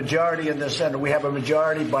have a majority in the Senate, we have a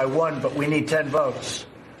majority by 1, but we need 10 votes.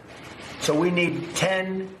 So we need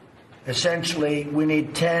 10, essentially, we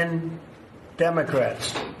need 10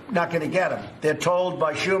 Democrats. Not going to get them. They're told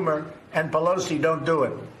by Schumer and Pelosi, don't do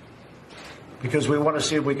it. Because we want to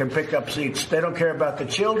see if we can pick up seats. They don't care about the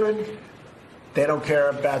children. They don't care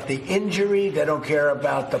about the injury. They don't care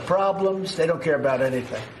about the problems. They don't care about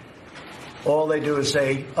anything. All they do is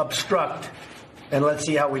say, obstruct, and let's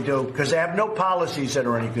see how we do. Because they have no policies that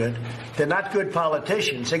are any good. They're not good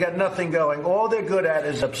politicians. They got nothing going. All they're good at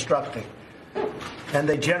is obstructing. And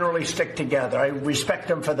they generally stick together. I respect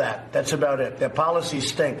them for that. That's about it. Their policies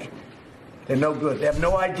stink. They're no good. They have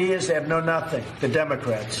no ideas. They have no nothing. The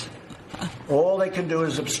Democrats. All they can do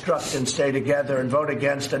is obstruct and stay together and vote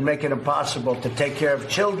against and make it impossible to take care of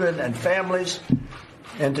children and families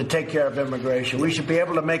and to take care of immigration. We should be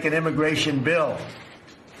able to make an immigration bill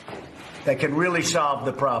that can really solve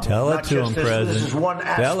the problem. Tell it to them, President. This is one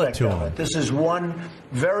aspect of it. This is one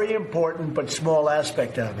very important but small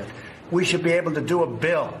aspect of it. We should be able to do a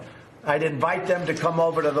bill. I'd invite them to come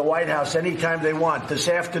over to the White House anytime they want. This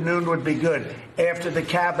afternoon would be good. After the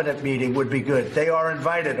cabinet meeting would be good. They are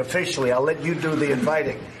invited officially. I'll let you do the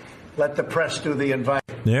inviting. Let the press do the inviting.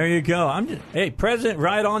 There you go. Hey, President,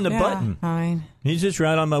 right on the button. Fine. He's just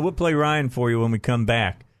right on we'll play Ryan for you when we come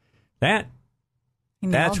back.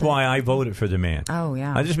 That's why I voted for the man. Oh,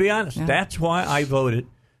 yeah. I'll just be honest. Yeah. That's why I voted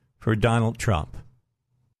for Donald Trump.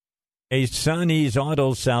 Hey, Sonny's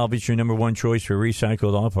Auto Salvage, your number 1 choice for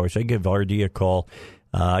recycled auto parts. I give RD a call.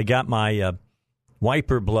 I got my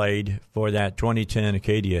wiper blade for that 2010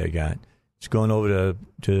 Acadia I got. It's going over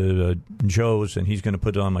to Joe's, and he's going to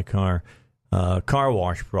put it on my car. Car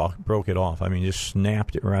wash broke it off. I mean, just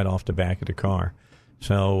snapped it right off the back of the car.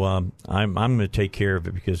 So I'm going to take care of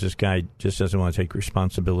it because this guy just doesn't want to take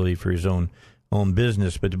responsibility for his own own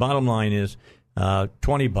business. But the bottom line is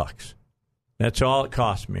 $20. That's all it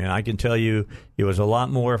cost me. And I can tell you it was a lot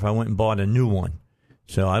more if I went and bought a new one.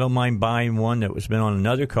 So I don't mind buying one that was been on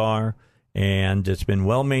another car and it's been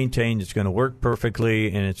well maintained. It's going to work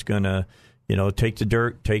perfectly, and it's going to, take the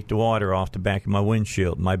dirt, take the water off the back of my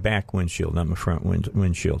windshield, my back windshield, not my front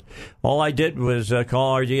windshield. All I did was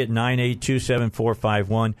call RD at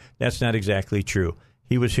 982-7451. That's not exactly true.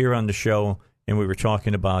 He was here on the show, and we were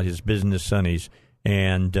talking about his business Sonny's,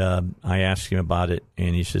 and I asked him about it,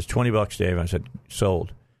 and he says, $20, Dave. I said,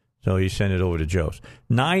 sold. So he sent it over to Joe's.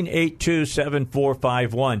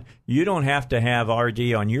 982-7451. You don't have to have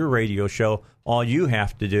RD on your radio show. All you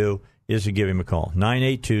have to do is to give him a call.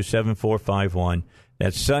 982-7451.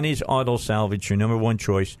 That's Sonny's Auto Salvage, your number one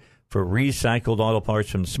choice for recycled auto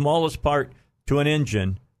parts, from the smallest part to an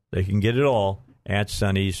engine. They can get it all at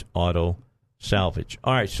Sonny's Auto Salvage.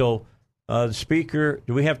 All right, so the speaker,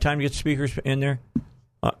 do we have time to get speakers in there?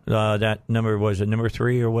 That number, was it number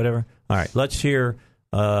 3 or whatever? All right, let's hear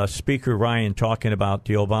Speaker Ryan talking about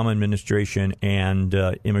the Obama administration and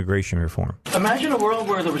immigration reform. Imagine a world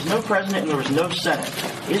where there was no president and there was no Senate.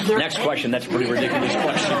 Is there Next question. That's a pretty ridiculous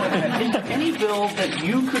question. Is there any bill that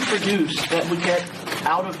you could produce that would get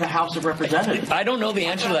out of the House of Representatives? I don't know the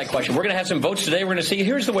answer to that question. We're going to have some votes today. We're going to see.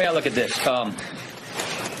 Here's the way I look at this.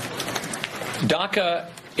 DACA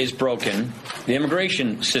is broken. The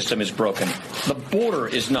immigration system is broken. The border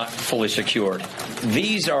is not fully secured.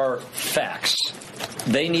 These are facts.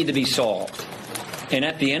 They need to be solved. And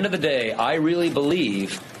at the end of the day, I really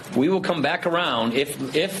believe we will come back around.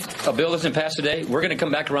 If a bill doesn't pass today, we're going to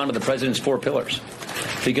come back around to the president's 4 pillars.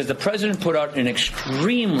 Because the president put out an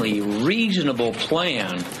extremely reasonable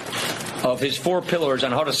plan of his 4 pillars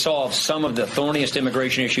on how to solve some of the thorniest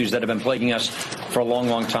immigration issues that have been plaguing us for a long,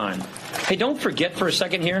 long time. Hey, don't forget for a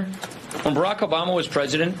second here, when Barack Obama was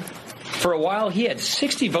president, for a while, he had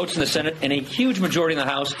 60 votes in the Senate and a huge majority in the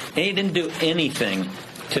House, and he didn't do anything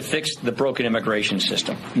to fix the broken immigration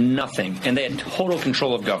system. Nothing. And they had total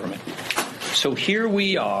control of government. So here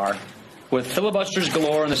we are with filibusters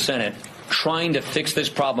galore in the Senate trying to fix this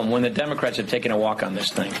problem when the Democrats have taken a walk on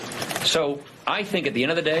this thing. So I think at the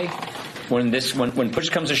end of the day, when push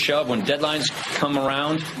comes to shove, when deadlines come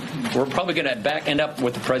around, we're probably going to end up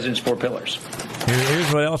with the president's 4 pillars.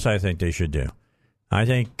 Here's what else I think they should do. I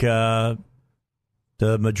think the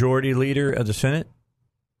majority leader of the Senate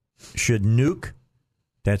should nuke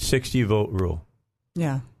that 60-vote rule.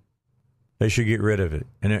 Yeah. They should get rid of it.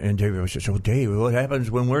 And David says, so Dave, what happens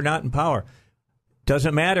when we're not in power?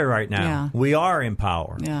 Doesn't matter right now. Yeah. We are in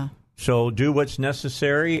power. Yeah. So do what's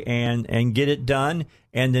necessary and get it done,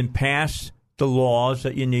 and then pass the laws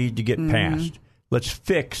that you need to get passed. Let's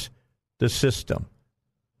fix the system.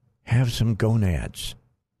 Have some gonads.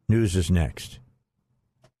 News is next.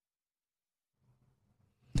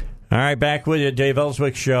 All right, back with you, Dave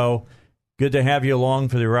Elswick Show. Good to have you along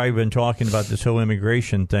for the ride. We've been talking about this whole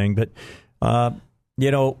immigration thing. But,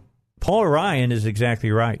 Paul Ryan is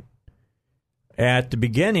exactly right. At the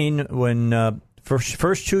beginning, when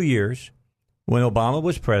first 2 years, when Obama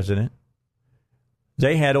was president,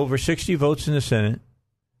 they had over 60 votes in the Senate,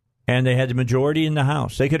 and they had the majority in the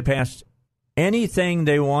House. They could have passed anything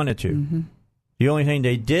they wanted to. Mm-hmm. The only thing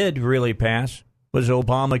they did really pass was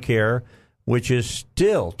Obamacare, which is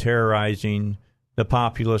still terrorizing the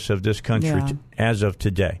populace of this country as of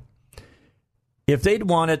today. If they'd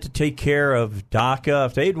wanted to take care of DACA,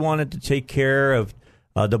 if they'd wanted to take care of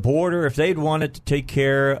the border, if they'd wanted to take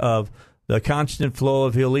care of the constant flow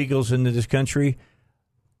of illegals into this country,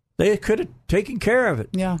 they could have taken care of it.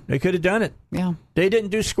 Yeah. They could have done it. Yeah. They didn't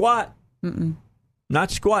do squat. Mm-mm.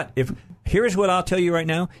 Not squat. Here's what I'll tell you right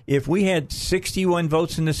now. If we had 61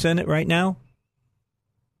 votes in the Senate right now,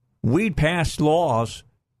 we'd pass laws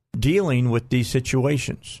dealing with these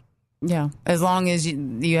situations. Yeah, as long as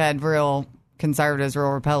you had real conservatives,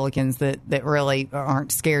 real Republicans that really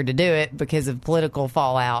aren't scared to do it because of political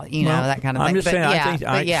fallout, that kind of thing. I'm just saying, I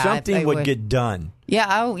think something would get done.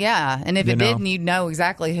 Yeah, oh, yeah. And if it didn't, you'd know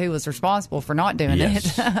exactly who was responsible for not doing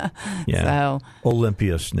it. Yeah. So,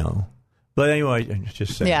 Olympia Snow. But anyway,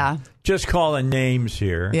 just saying. Yeah. Just calling names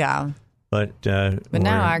here. Yeah. But no,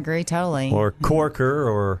 I agree totally. Or Corker,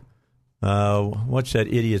 or what's that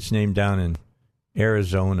idiot's name down in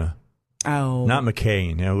Arizona? Oh, not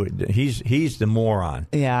McCain. He's the moron.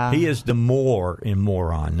 Yeah, he is the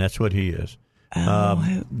moron. That's what he is.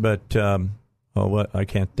 What I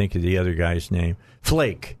can't think of the other guy's name.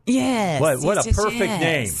 Flake. Yes. What a perfect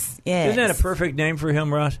name. Yes. Isn't that a perfect name for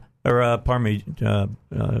him, Russ? Or pardon me,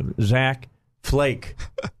 Zach Flake.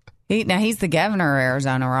 He's the governor of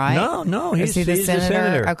Arizona, right? No, he's the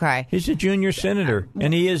senator. Okay. He's a junior senator,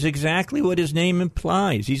 and he is exactly what his name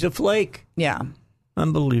implies. He's a flake. Yeah.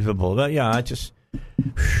 Unbelievable. But yeah,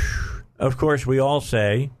 of course, we all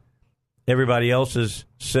say everybody else's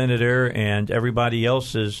senator and everybody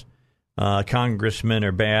else's congressman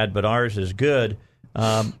are bad, but ours is good.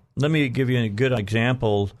 Let me give you a good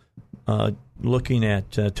example. Looking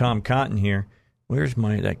at Tom Cotton here. Where's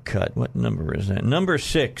that cut? What number is that? Number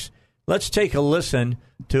 6. Let's take a listen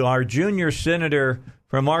to our junior senator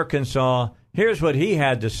from Arkansas. Here's what he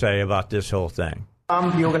had to say about this whole thing.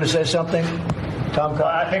 You were going to say something? Tom,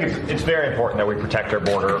 I think it's very important that we protect our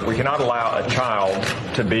border. We cannot allow a child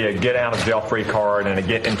to be a get-out-of-jail-free card and a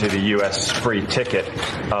get-into-the-U.S. free ticket.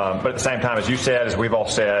 But at the same time, as you said, as we've all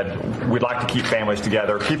said, we'd like to keep families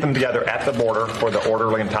together, keep them together at the border for the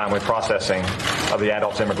orderly and timely processing of the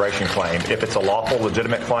adult's immigration claim. If it's a lawful,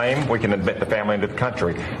 legitimate claim, we can admit the family into the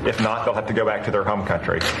country. If not, they'll have to go back to their home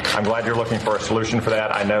country. I'm glad you're looking for a solution for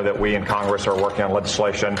that. I know that we in Congress are working on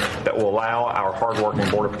legislation that will allow our hardworking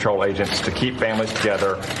Border Patrol agents to keep families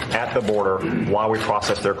together at the border while we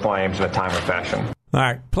process their claims in a timely fashion. All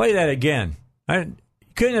right, play that again. I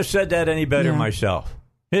couldn't have said that any better myself.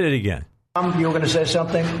 Hit it again. You were going to say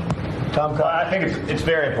something? Tom, I think it's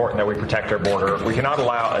very important that we protect our border. We cannot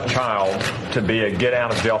allow a child to be a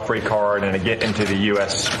get-out-of-jail-free card and a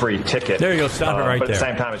get-into-the-U.S. free ticket. There you go. Stop it right but there. At the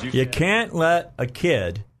same time, as you can't let a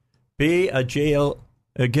kid be a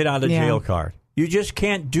get-out-of-jail card. You just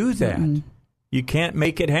can't do that. Mm-hmm. You can't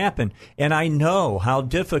make it happen. And I know how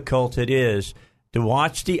difficult it is to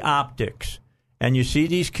watch the optics. And you see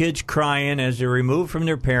these kids crying as they're removed from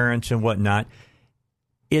their parents and whatnot.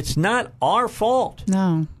 It's not our fault.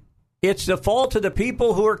 No. It's the fault of the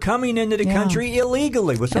people who are coming into the country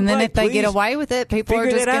illegally. And then if they get away with it, people are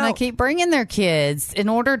just going to keep bringing their kids in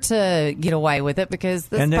order to get away with it because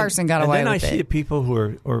this person got away with it. And then I see the people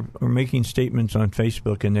who are making statements on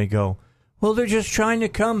Facebook and they go, well, they're just trying to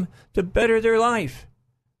come to better their life.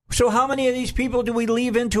 So how many of these people do we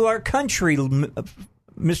leave into our country, Mr.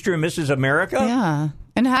 and Mrs. America? Yeah.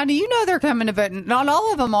 And how do you know they're coming to better? Not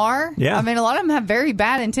all of them are. Yeah. I mean, a lot of them have very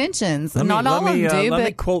bad intentions. Not all of them do. Let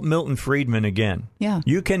me quote Milton Friedman again. Yeah.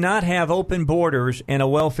 You cannot have open borders and a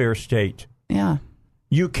welfare state. Yeah.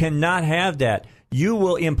 You cannot have that. You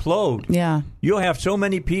will implode. Yeah. You'll have so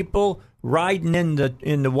many people riding in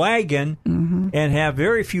the wagon and have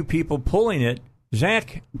very few people pulling it.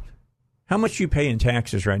 Zach, how much do you pay in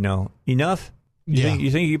taxes right now? Enough?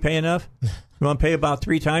 You think you pay enough? You want to pay about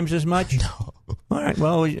 3 times as much? No. All right.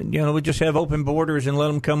 Well, we just have open borders and let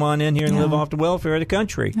them come on in here and live off the welfare of the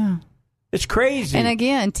country. Yeah. It's crazy. And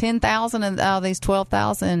again, 10,000 out of these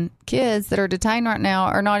 12,000 kids that are detained right now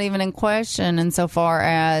are not even in question insofar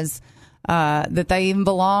as that they even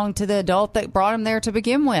belong to the adult that brought them there to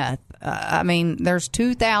begin with. I mean, there's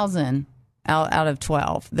 2,000 out of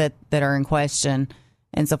 12 that are in question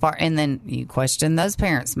insofar. And then you question those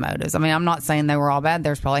parents' motives. I mean, I'm not saying they were all bad.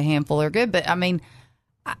 There's probably a handful that are good. But, I mean,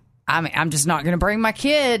 I'm just not going to bring my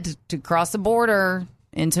kid to cross the border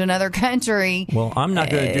into another country. Well, I'm not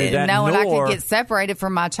going to do that. Knowing I could get separated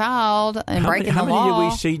from my child and breaking the law. How many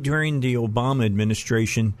did we see during the Obama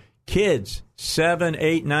administration? Kids, 7,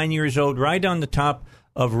 8, 9 years old, right on the top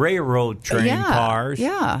of railroad train cars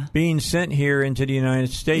being sent here into the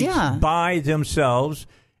United States by themselves.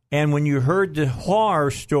 And when you heard the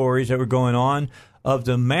horror stories that were going on of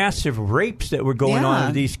the massive rapes that were going on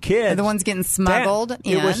with these kids. The ones getting smuggled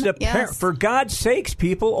in. It was for God's sakes,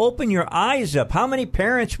 people, open your eyes up. How many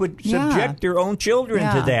parents would subject their own children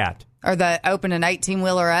to that? Or open an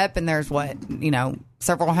 18-wheeler up and there's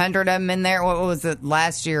several hundred of them in there. What was it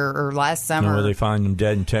last year or last summer? Where they find them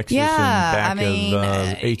dead in Texas in back of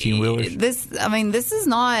 18-wheelers. This is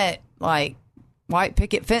not like white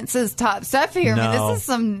picket fences type stuff here. No. I mean, this is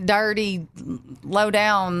some dirty, low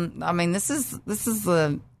down. I mean, this is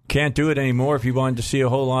the. Can't do it anymore. If you wanted to see a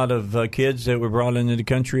whole lot of kids that were brought into the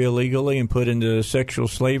country illegally and put into sexual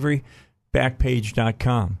slavery,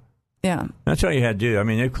 Backpage.com. Yeah. That's all you had to do. I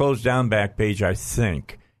mean, they closed down Backpage, I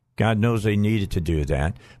think. God knows they needed to do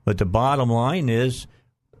that. But the bottom line is,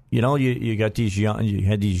 you got you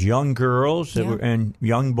had these young girls that were, and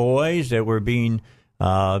young boys that were being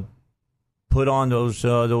put on those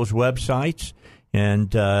websites,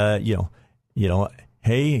 and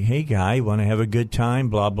hey guy, want to have a good time,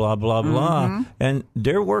 blah blah blah blah, and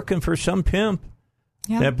they're working for some pimp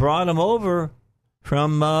that brought them over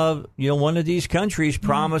from one of these countries,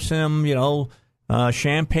 promising them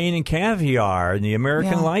champagne and caviar and the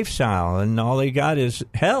American lifestyle, and all they got is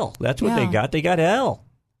hell. That's what they got. They got hell.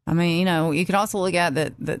 I mean, you could also look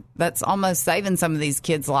at that's almost saving some of these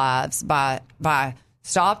kids' lives by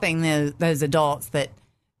stopping those adults that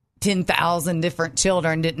 10,000 different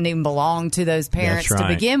children didn't even belong to those parents to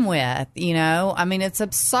begin with. I mean, it's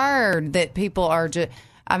absurd that people are just,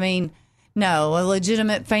 no, a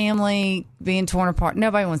legitimate family being torn apart.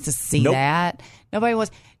 Nobody wants to see that. Nobody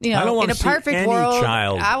wants, I don't want in a to see perfect any world,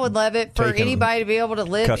 child I would love it for anybody to be able to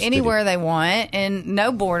live anywhere they want and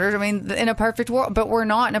no borders. I mean, in a perfect world, but we're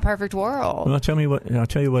not in a perfect world. Well, I'll tell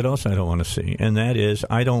you what else I don't want to see, and that is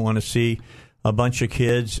I don't want to see a bunch of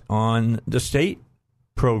kids on the state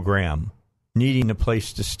program needing a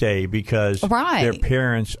place to stay because their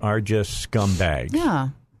parents are just scumbags. Yeah.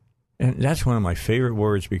 And that's one of my favorite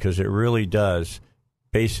words because it really does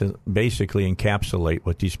basically encapsulate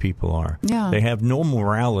what these people are. Yeah. They have no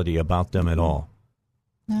morality about them at all.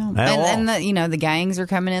 No. And the gangs are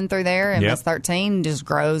coming in through there, and MS-13 just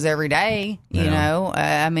grows every day, you know.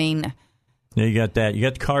 You got that. You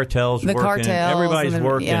got the cartels working. Everybody's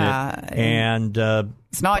working it. And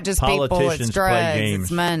it's not just people, it's drugs,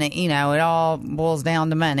 it's money. It all boils down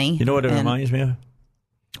to money. You know what it reminds me of?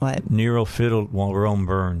 What? Nero fiddled while Rome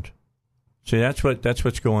burned. See, that's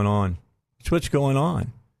what's going on. It's what's going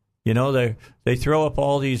on. They throw up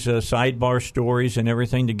all these sidebar stories and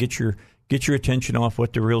everything to get your attention off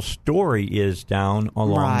what the real story is down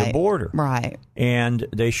along the border. Right. And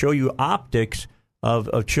they show you optics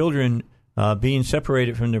of children being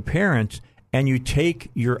separated from their parents, and you take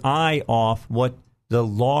your eye off what the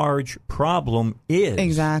large problem is.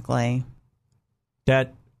 Exactly.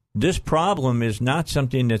 That this problem is not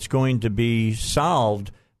something that's going to be solved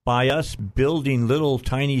by us building little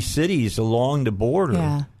tiny cities along the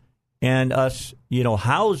border and us,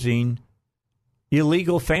 housing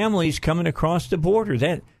illegal families coming across the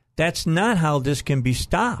border. That's not how this can be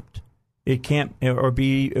stopped. It can't or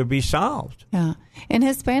be solved. Yeah. And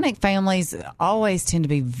Hispanic families always tend to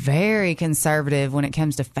be very conservative when it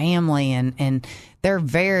comes to family, and they're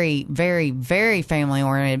very, very, very family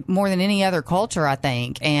oriented, more than any other culture, I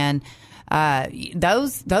think. And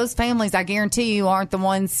those families, I guarantee you, aren't the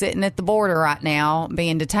ones sitting at the border right now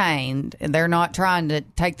being detained. They're not trying to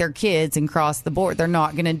take their kids and cross the border. They're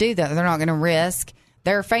not going to do that. They're not going to risk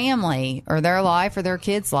their family or their life or their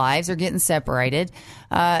kids' lives are getting separated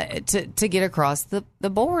to get across the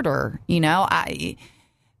border. The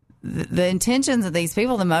intentions of these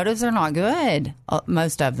people, the motives are not good,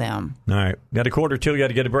 most of them. All right. Got a quarter till. Got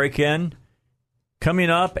to get a break in. Coming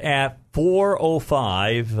up at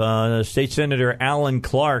 4:05, State Senator Alan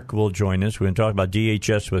Clark will join us. We're going to talk about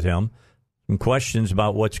DHS with him. Some questions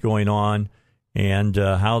about what's going on and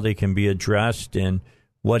how they can be addressed and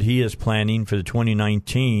what he is planning for the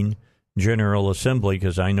 2019 General Assembly,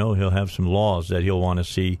 because I know he'll have some laws that he'll want to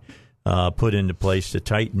see put into place to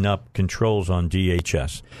tighten up controls on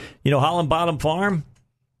DHS. Holland Bottom Farm,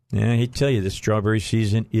 I hate to tell you, the strawberry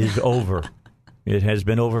season is over. It has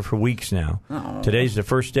been over for weeks now. Oh. Today's the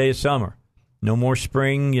first day of summer. No more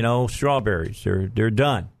spring, strawberries. They're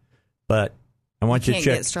done. But I want you to check.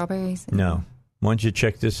 Can't get strawberries? No. I want you to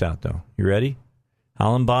check this out, though. You ready?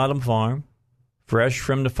 Holland Bottom Farm. Fresh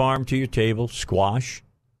from the farm to your table. Squash,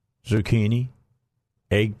 zucchini,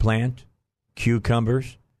 eggplant,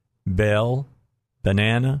 cucumbers, bell,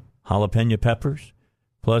 banana, jalapeno peppers.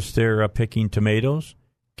 Plus they're picking tomatoes,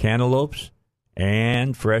 cantaloupes,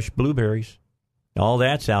 and fresh blueberries. All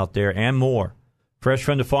that's out there and more. Fresh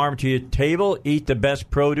from the farm to your table. Eat the best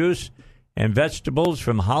produce and vegetables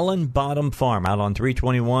from Holland Bottom Farm out on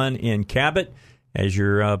 321 in Cabot. As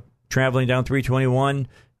you're traveling down 321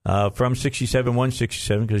 from 67,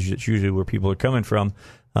 167, because it's usually where people are coming from,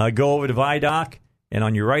 go over to Vidoc, and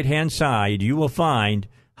on your right-hand side, you will find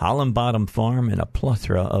Holland Bottom Farm and a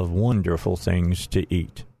plethora of wonderful things to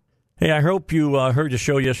eat. Hey, I hope you heard the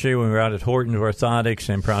show yesterday when we were out at Horton's Orthotics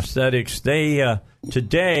and Prosthetics.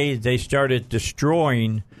 Today they started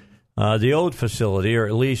destroying the old facility, or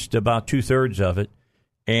at least about two-thirds of it,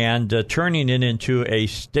 and turning it into a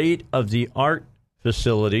state-of-the-art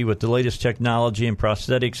facility with the latest technology in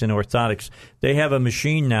prosthetics and orthotics. They have a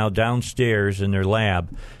machine now downstairs in their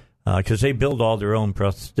lab because they build all their own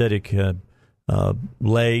prosthetic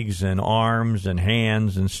legs and arms and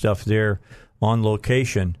hands and stuff there on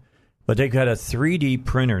location. But they've got a 3D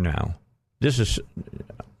printer now.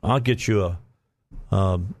 I'll get you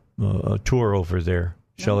a tour over there,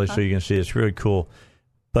 Shelley, so you can see. It's really cool.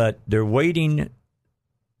 But they're waiting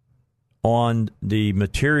on the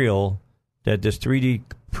material that this 3D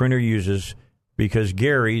printer uses because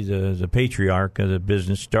Gary, the patriarch of the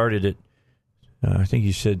business, started it, I think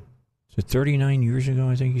he said 39 years ago,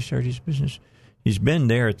 I think he started his business. He's been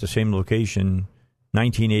there at the same location,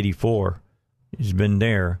 1984. He's been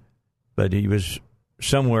there. But he was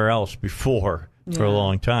somewhere else before for a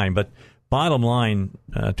long time. But bottom line,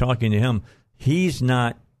 talking to him, he's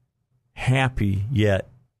not happy yet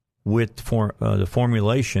with the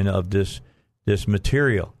formulation of this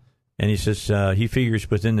material. And he says he figures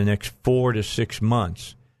within the next 4 to 6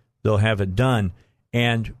 months they'll have it done.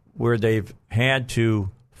 And where they've had to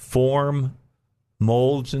form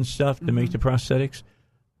molds and stuff to make the prosthetics,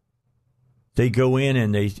 they go in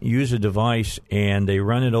and they use a device and they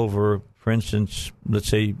run it over, for instance, let's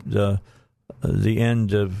say the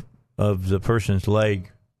end of the person's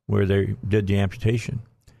leg where they did the amputation.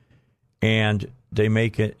 And they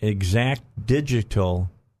make an exact digital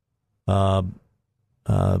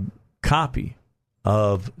copy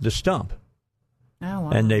of the stump. Oh,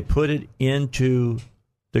 wow. And they put it into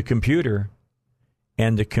the computer,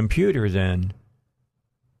 and the computer then,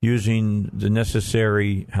 using the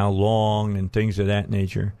necessary how long and things of that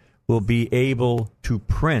nature, will be able to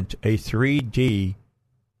print a 3D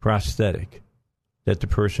prosthetic that the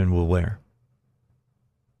person will wear.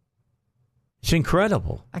 It's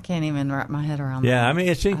incredible. I can't even wrap my head around that. Yeah, I mean,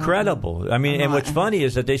 it's incredible. I mean, and what's funny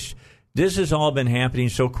is that this has all been happening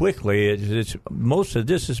so quickly. It's most of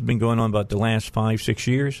this has been going on about the last 5-6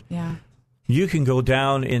 years. Yeah. You can go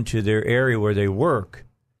down into their area where they work,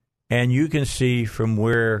 and you can see from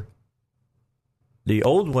where the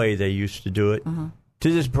old way they used to do it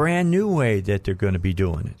to this brand new way that they're going to be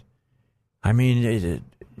doing it. I mean,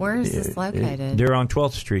 where is this located? They're on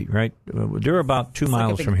 12th Street, right? They're about 2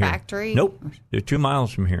 miles like a from big here. Factory? Nope, they're 2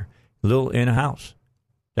 miles from here. In a house,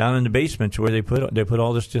 down in the basement, where they put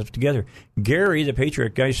all this stuff together. Gary, the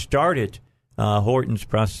Patriot guy, started Horton's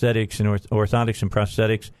Prosthetics and Orthotics and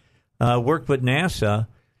Prosthetics. Worked with NASA,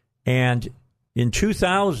 and in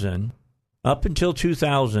 2000, up until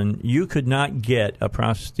 2000, you could not get a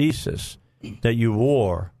prosthesis that you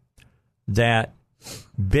wore that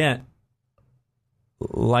bent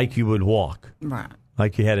like you would walk, right?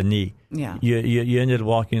 Like you had a knee. Yeah. You ended up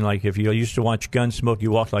walking like, if you used to watch Gunsmoke, you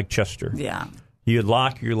walked like Chester. Yeah. You'd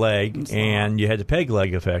lock your leg, and you had the peg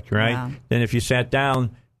leg effect, right? Yeah. Then if you sat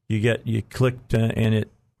down, you clicked and it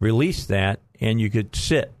released that, and you could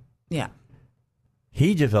sit. Yeah.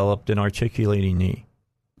 He developed an articulating knee.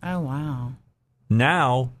 Oh, wow.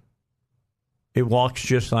 Now, it walks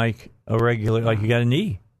just like a regular, like you got a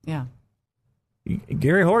knee. Yeah.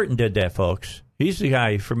 Gary Horton did that, folks. He's the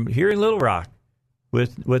guy from here in Little Rock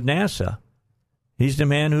with NASA. He's the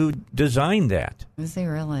man who designed that. Is he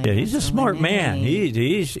really? Yeah, he's a smart man.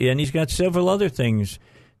 He's got several other things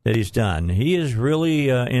that he's done. He is really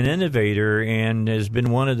an innovator and has been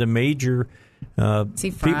one of the major is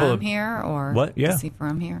he from here or what? Yeah, is he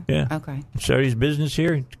from here? Yeah. Okay. Started his business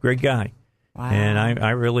here. Great guy. Wow. And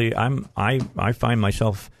I find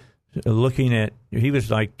myself looking at. He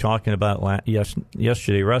was like talking about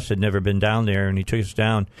yesterday. Russ had never been down there, and he took us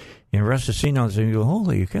down. And Russ has seen all this, and he goes,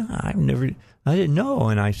 "Holy God! I didn't know."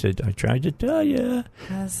 And I said, "I tried to tell you."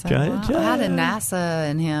 How did NASA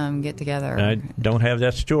and him get together? I don't have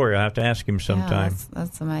that story. I have to ask him sometime. Yeah,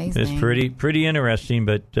 that's amazing. It's pretty interesting.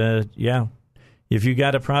 But yeah, if you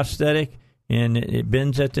got a prosthetic and it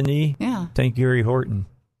bends at the knee, thank Gary Horton.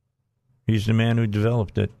 He's the man who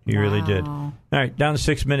developed it. He really did. All right, down to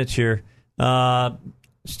 6 minutes here.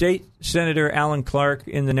 State Senator Alan Clark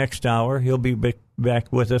in the next hour. He'll be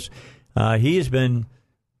back with us. He has been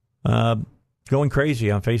going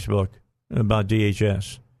crazy on Facebook about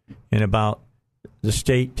DHS and about the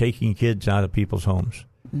state taking kids out of people's homes.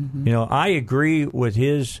 Mm-hmm. You know, I agree with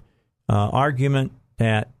his argument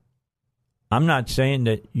that I'm not saying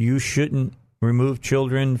that you shouldn't remove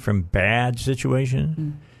children from bad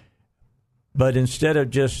situations, but instead of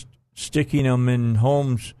just sticking them in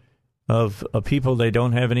homes of people they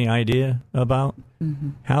don't have any idea about,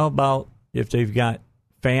 how about if they've got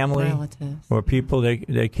family relatives or people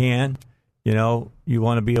they can, you know, you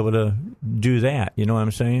want to be able to do that. You know what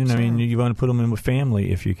I'm saying? Sure. I mean, you want to put them in with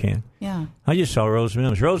family if you can. Yeah. I just saw Rose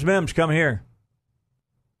Mims. Rose Mims, come here.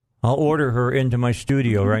 I'll order her into my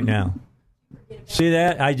studio right now. See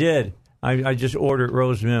that? I did. I just ordered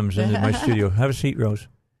Rose Mims into my studio. Have a seat, Rose.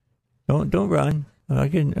 Don't run. I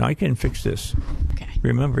can fix this. Okay.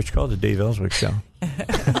 Remember, it's called the Dave Elswick Show.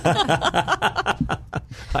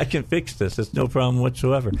 I can fix this. It's no problem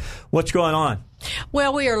whatsoever. What's going on?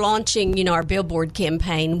 Well, we are launching, our billboard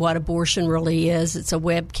campaign, What Abortion Really Is. It's a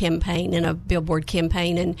web campaign and a billboard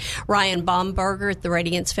campaign. And Ryan Baumberger at the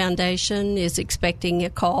Radiance Foundation is expecting a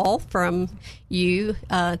call from you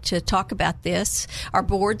to talk about this. Our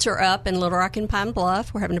boards are up in Little Rock and Pine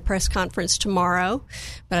Bluff. We're having a press conference tomorrow,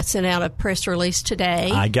 but I sent out a press release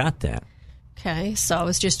today. I got that. Okay, so I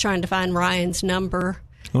was just trying to find Ryan's number.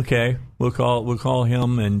 Okay, we'll call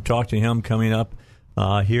him and talk to him coming up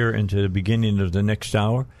here into the beginning of the next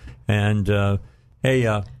hour, And,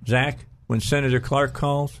 hey, Zach, when Senator Clark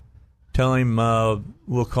calls, tell him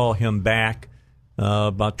we'll call him back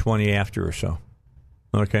about 20 after or so,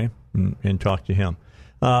 okay, and talk to him.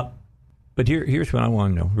 But here's what I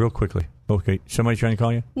want to know real quickly. Okay, somebody trying to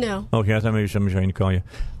call you? No. Okay, I thought maybe somebody trying to call you.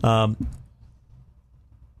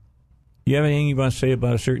 You have anything you want to say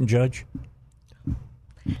about a certain judge?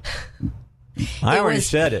 I already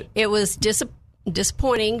said it. It was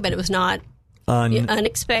disappointing, but it was not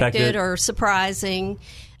unexpected or surprising.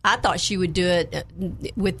 I thought she would do it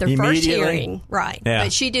with their first hearing. Right. Yeah.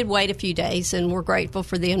 But she did wait a few days, and we're grateful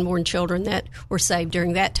for the unborn children that were saved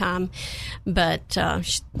during that time. But,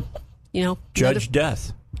 Judge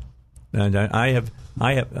Death. And I have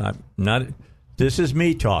not, this is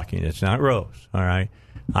me talking. It's not Rose. All right.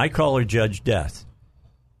 I call her Judge Death.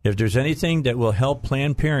 If there's anything that will help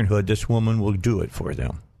Planned Parenthood, this woman will do it for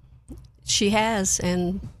them. She has,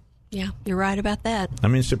 and yeah, you're right about that. I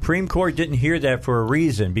mean, Supreme Court didn't hear that for a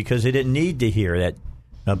reason, because they didn't need to hear that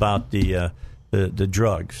about the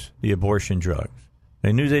drugs, the abortion drugs.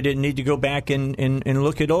 They knew they didn't need to go back and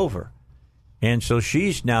look it over. And so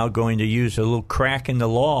she's now going to use a little crack in the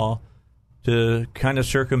law to kind of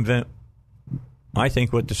circumvent, I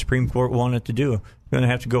think, what the Supreme Court wanted to do. We're going to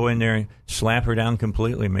have to go in there and slap her down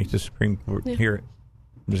completely, make the Supreme Court hear it.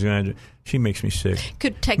 She makes me sick.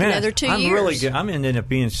 Could take another 2 years. Really good. I'm ending up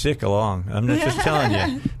being sick along. I'm just telling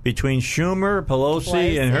you. Between Schumer,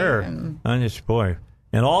 Pelosi, and her, I'm just, boy.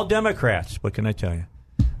 And all Democrats. What can I tell you?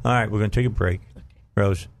 All right, we're going to take a break.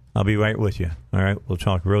 Rose, I'll be right with you. All right, we'll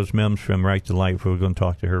talk. Rose Mims from Right to Life. We're going to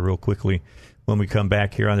talk to her real quickly when we come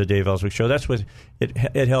back here on the Dave Elswick Show. That's what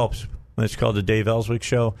it helps when it's called the Dave Elswick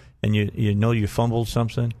Show, and you know you fumbled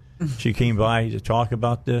something. She came by to talk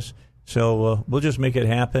about this. So we'll just make it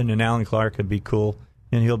happen, and Alan Clark would be cool,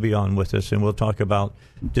 and he'll be on with us, and we'll talk about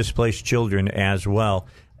displaced children as well.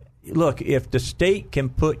 Look, if the state can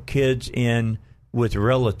put kids in with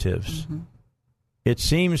relatives, it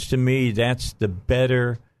seems to me that's the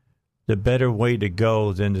better way to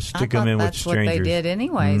go than to stick them in with strangers. That's what they did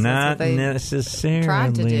anyways. Not that's what they necessarily.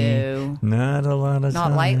 Tried to do. Not a lot of Not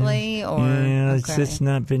time. lately? Or, yeah, it's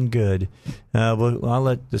not been good. Well, I'll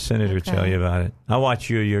let the senator tell you about it. I'll watch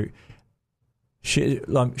you.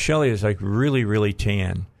 Shelley is like really, really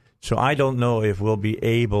tan. So I don't know if we'll be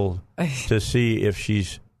able to see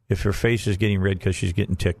if her face is getting red because she's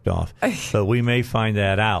getting ticked off. But we may find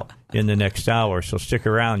that out in the next hour. So stick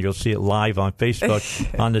around. You'll see it live on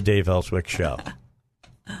Facebook on the Dave Elswick Show.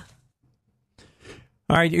 All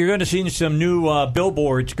right, you're going to see some new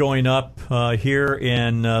billboards going up here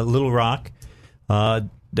in Little Rock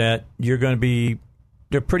that you're going to be,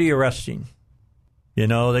 they're pretty arresting. You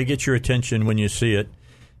know, they get your attention when you see it.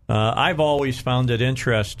 I've always found it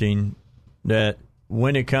interesting that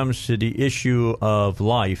when it comes to the issue of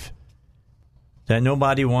life, that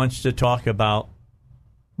nobody wants to talk about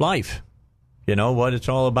life. You know, what it's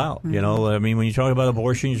all about. You know, I mean, when you talk about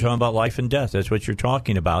abortion, you're talking about life and death. That's what you're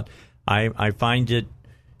talking about. I find it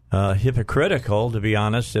hypocritical, to be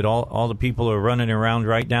honest, that all the people are running around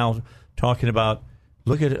right now talking about,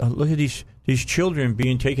 look at these children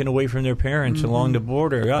being taken away from their parents along the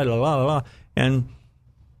border, and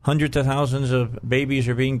hundreds of thousands of babies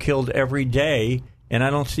are being killed every day, and I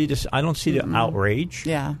don't see this. I don't see the outrage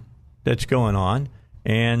that's going on,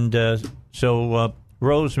 and so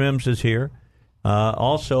Rose Mims is here.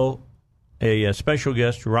 Also, a special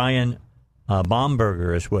guest, Ryan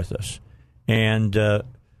Baumberger, is with us, and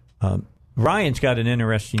Ryan's got an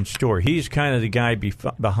interesting story. He's kind of the guy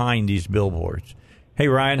behind these billboards. Hey,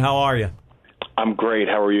 Ryan, how are you? I'm great.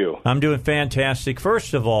 How are you? I'm doing fantastic.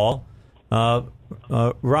 First of all,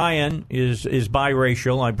 Ryan is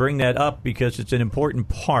biracial. I bring that up because it's an important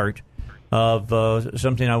part of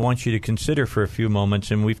something I want you to consider for a few moments.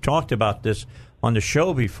 And we've talked about this on the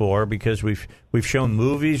show before because we've shown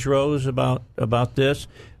movies, Rose, about this.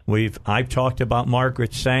 I've talked about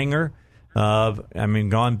Margaret Sanger.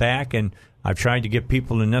 Gone back and I've tried to give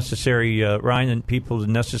people the necessary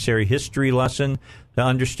history lesson to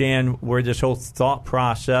understand where this whole thought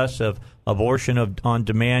process of abortion on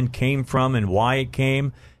demand came from and why it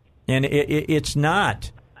came. And it's not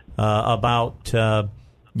about,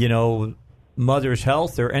 mother's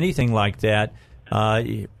health or anything like that.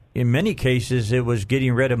 In many cases, it was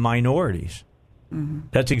getting rid of minorities.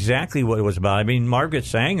 That's exactly what it was about. I mean, Margaret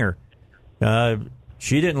Sanger,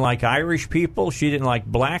 she didn't like Irish people. She didn't like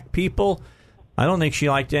black people. I don't think she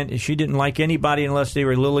didn't like anybody unless they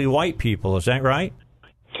were lily white people. Is that right?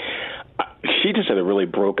 She just had a really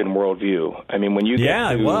broken worldview. I mean, when you get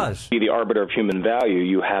to be the arbiter of human value,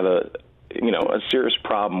 you have a serious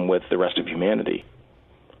problem with the rest of humanity.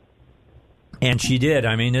 And she did.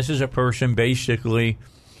 I mean, this is a person basically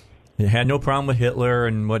had no problem with Hitler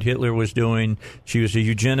and what Hitler was doing. She was a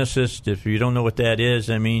eugenicist. If you don't know what that is,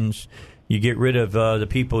 that means you get rid of the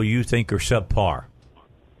people you think are subpar.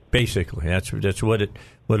 Basically, that's what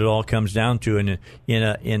it all comes down to. And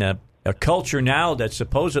in a culture now that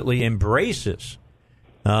supposedly embraces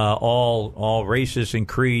all races and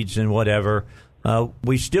creeds and whatever,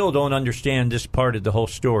 we still don't understand this part of the whole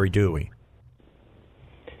story, do we?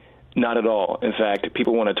 Not at all. In fact,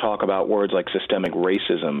 people want to talk about words like systemic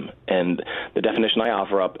racism, and the definition I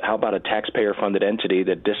offer up, how about a taxpayer-funded entity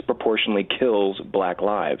that disproportionately kills black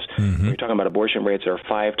lives? Mm-hmm. You're talking about abortion rates that are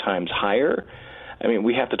 5 times higher. I mean,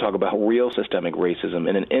 we have to talk about real systemic racism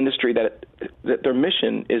in an industry that their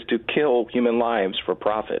mission is to kill human lives for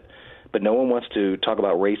profit. But no one wants to talk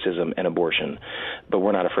about racism and abortion, but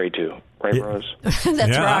we're not afraid to. Right, Rose? That's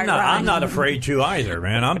right, I'm not afraid to either,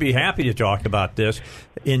 man. I'll be happy to talk about this.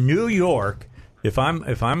 In New York, if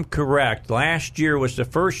I'm correct, last year was the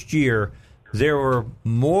first year there were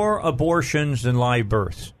more abortions than live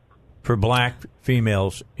births for black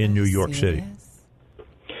females in New York City.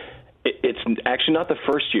 It's actually not the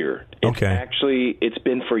first year. Okay. It's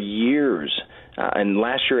been for years. And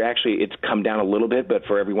last year, actually, it's come down a little bit, but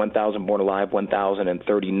for every 1,000 born alive,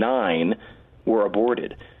 1,039 were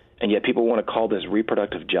aborted. And yet people want to call this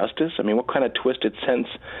reproductive justice? I mean, what kind of twisted sense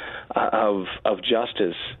of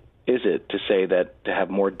justice is it to say that to have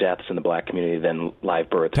more deaths in the black community than live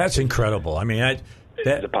births? That's incredible. I mean,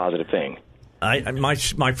 that's a positive thing.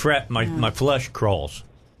 My flesh crawls.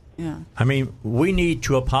 Yeah. I mean, we need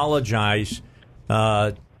to apologize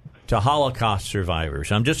to Holocaust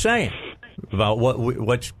survivors. I'm just saying about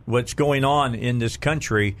what's going on in this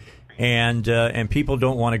country, and people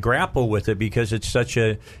don't want to grapple with it because it's such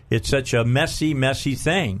a messy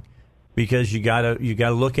thing. Because you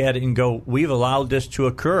gotta look at it and go, we've allowed this to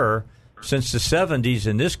occur since the 70s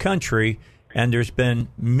in this country, and there's been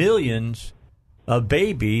millions of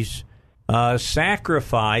babies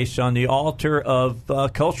sacrificed on the altar of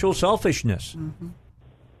cultural selfishness. Mm-hmm.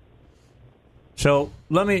 So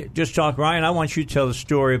let me just talk, Ryan. I want you to tell the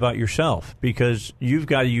story about yourself because you've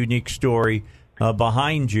got a unique story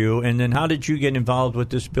behind you. And then how did you get involved with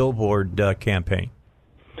this billboard campaign?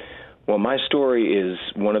 Well, my story is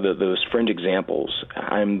one of those fringe examples.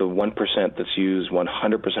 I'm the 1% that's used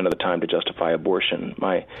 100% of the time to justify abortion.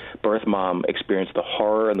 My birth mom experienced the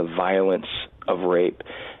horror and the violence of rape.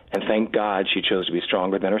 And thank God she chose to be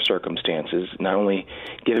stronger than her circumstances, not only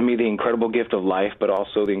giving me the incredible gift of life, but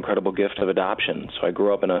also the incredible gift of adoption. So I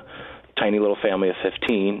grew up in a tiny little family of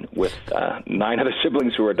 15 with 9 other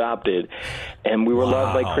siblings who were adopted, and we were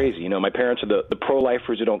loved like crazy. You know, my parents are the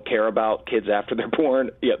pro-lifers who don't care about kids after they're born.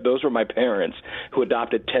 Yeah, those were my parents who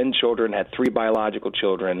adopted 10 children, had 3 biological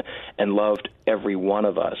children, and loved every one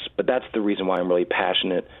of us. But that's the reason why I'm really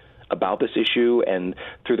passionate about this issue, and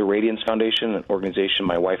through the Radiance Foundation, an organization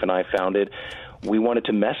my wife and I founded, we wanted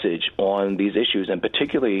to message on these issues, and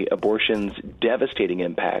particularly abortion's devastating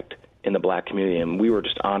impact in the black community. And we were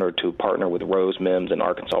just honored to partner with Rose Mims and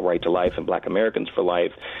Arkansas Right to Life and Black Americans for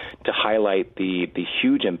Life to highlight the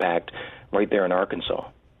huge impact right there in Arkansas.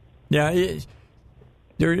 Yeah,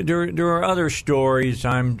 there are other stories.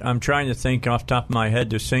 I'm trying to think off the top of my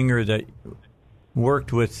head, the singer that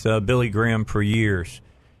worked with Billy Graham for years.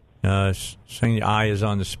 Sing "The Eye Is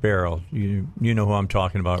on the Sparrow." You know who I'm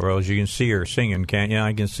talking about, Rose. You can see her singing, can't you?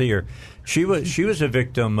 I can see her. She was a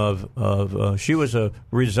victim of she was a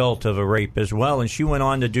result of a rape as well, and she went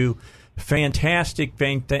on to do fantastic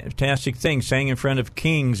things. Sang in front of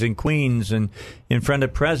kings and queens and in front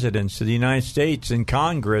of presidents of the United States and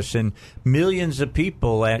Congress and millions of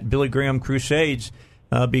people at Billy Graham crusades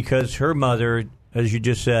because her mother, as you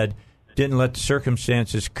just said, didn't let the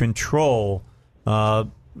circumstances control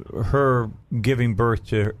her giving birth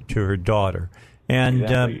to her daughter. And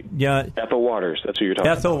exactly. Ethel Waters, that's who you're talking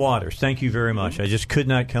about. Ethel Waters, thank you very much. I just could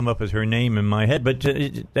not come up with her name in my head, but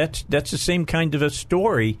that's the same kind of a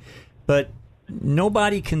story, but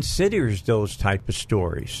nobody considers those type of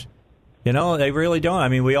stories. You know, they really don't. I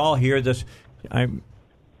mean, we all hear this.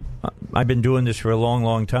 I've been doing this for a long,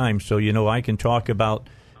 long time, so I can talk about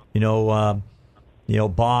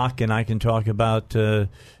Bach, and I can talk about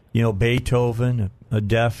Beethoven, a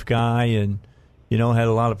deaf guy, and had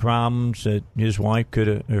a lot of problems that his wife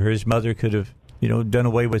his mother could have done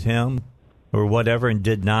away with him or whatever, and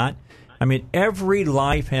did not. I mean, every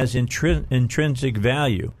life has intrinsic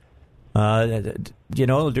value.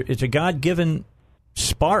 It's a God-given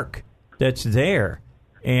spark that's there,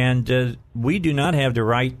 and we do not have the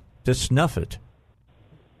right to snuff it.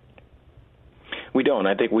 We don't.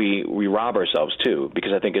 I think we rob ourselves, too,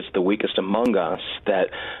 because I think it's the weakest among us that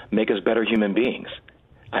make us better human beings.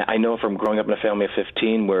 I know from growing up in a family of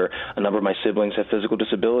 15 where a number of my siblings have physical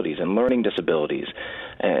disabilities and learning disabilities,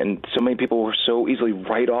 and so many people will so easily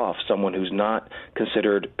write off someone who's not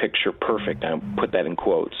considered picture perfect. I put that in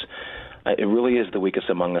quotes. It really is the weakest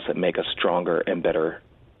among us that make us stronger and better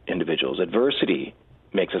individuals. Adversity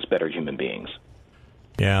makes us better human beings.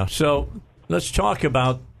 Yeah, so let's talk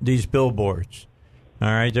about these billboards. All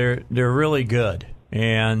right, they're really good.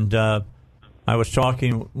 And I was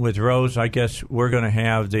talking with Rose. I guess we're going to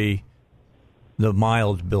have the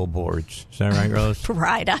mild billboards. Is that right, Rose?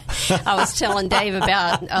 Right. I was telling Dave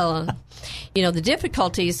about the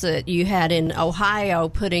difficulties that you had in Ohio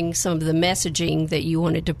putting some of the messaging that you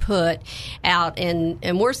wanted to put out, and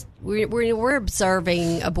we're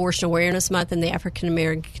observing Abortion Awareness Month in the African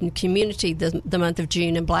American community the month of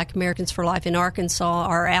June, and Black Americans for Life in Arkansas.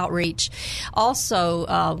 Our outreach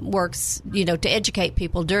also works, to educate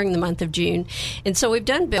people during the month of June, and so we've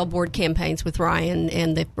done billboard campaigns with Ryan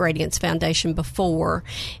and the Radiance Foundation before.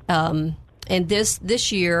 And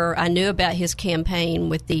this year, I knew about his campaign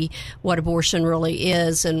with the What Abortion Really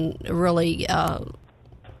Is, and really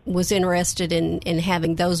was interested in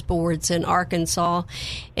having those boards in Arkansas,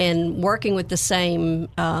 and working with the same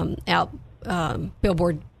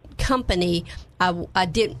billboard company. I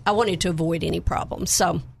wanted to avoid any problems.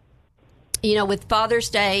 So, with Father's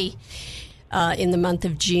Day in the month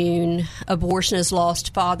of June, abortion has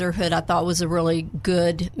lost fatherhood. I thought was a really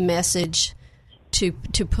good message to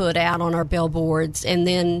put out on our billboards. And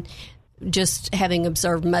then just having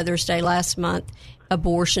observed Mother's Day last month,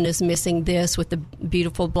 abortion is missing this, with the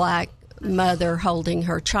beautiful Black mother holding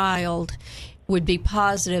her child, would be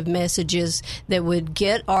positive messages that would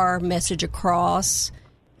get our message across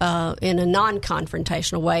in a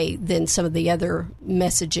non-confrontational way than some of the other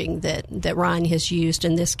messaging that Ryan has used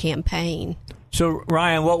in this campaign. So,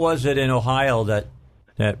 Ryan, what was it in Ohio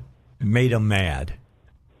that made him mad?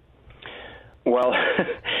 Well,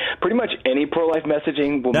 pretty much any pro-life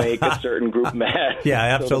messaging will make a certain group mad. Yeah,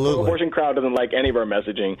 absolutely. So the abortion crowd doesn't like any of our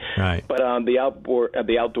messaging. Right. But the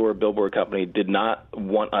outdoor billboard company did not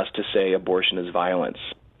want us to say abortion is violence,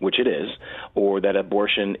 which it is, or that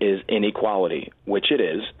abortion is inequality, which it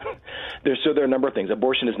is. There are a number of things.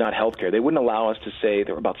 Abortion is not health care. They wouldn't allow us to say.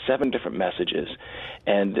 There were about 7 different messages,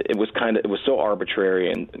 and it was so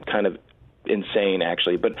arbitrary and kind of insane,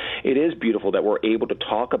 actually. But it is beautiful that we're able to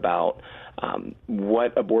talk about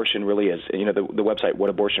what abortion really is. The website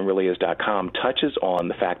whatabortionreallyis.com touches on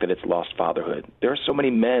the fact that it's lost fatherhood. There are so many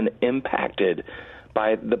men impacted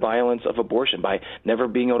by the violence of abortion, by never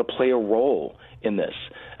being able to play a role in this.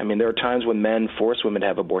 I mean, there are times when men force women to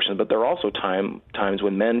have abortions, but there are also times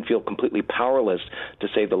when men feel completely powerless to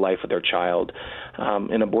save the life of their child.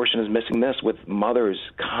 And abortion is missing this, with mothers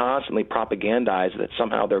constantly propagandize that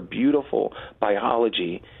somehow their beautiful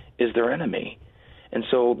biology is their enemy. And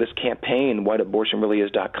so this campaign,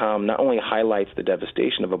 whatabortionreallyis.com, not only highlights the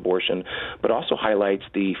devastation of abortion, but also highlights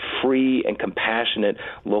the free and compassionate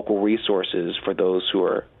local resources for those who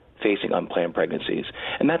are facing unplanned pregnancies.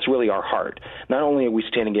 And that's really our heart. Not only are we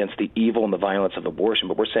standing against the evil and the violence of abortion,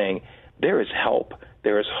 but we're saying there is help.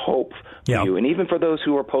 There is hope for you. And even for those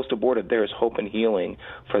who are post-aborted, there is hope and healing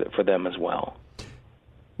for them as well.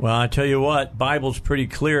 Well, I tell you what, Bible's pretty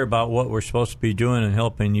clear about what we're supposed to be doing and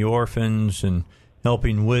helping the orphans and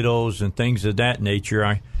helping widows and things of that nature.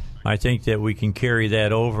 I think that we can carry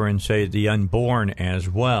that over and say the unborn as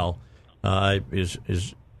well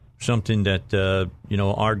is something that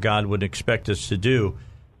our God would expect us to do.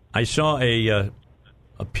 I saw a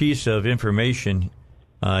piece of information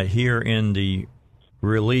here in the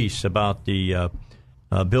release about the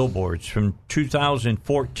billboards from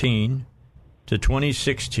 2014 to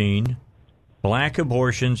 2016. Black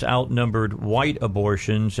abortions outnumbered white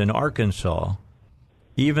abortions in Arkansas,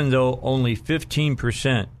 even though only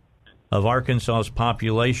 15% of Arkansas's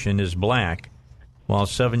population is black, while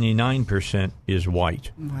 79% is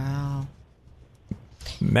white. Wow.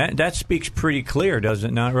 That speaks pretty clear, does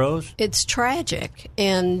it not, Rose? It's tragic.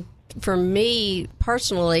 And for me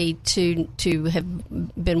personally, to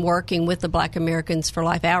have been working with the Black Americans for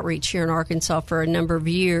Life outreach here in Arkansas for a number of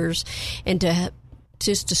years, and to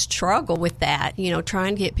struggle with that,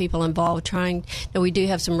 trying to get people involved, we do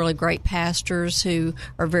have some really great pastors who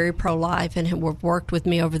are very pro-life and have worked with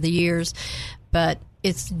me over the years, but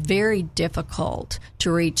it's very difficult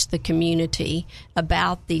to reach the community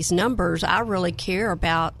about these numbers. I really care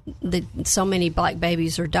about so many black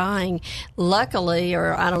babies are dying. Luckily,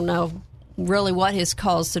 or I don't know really what has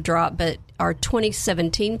caused the drop, but our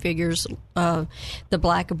 2017 figures, the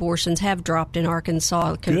black abortions have dropped in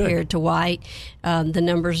Arkansas compared to white. The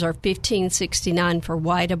numbers are 1,569 for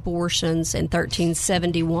white abortions and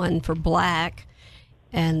 1,371 for black,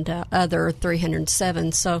 and other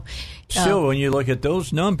 307. So, still, when you look at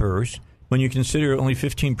those numbers, when you consider only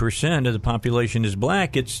 15% of the population is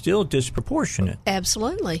black, it's still disproportionate.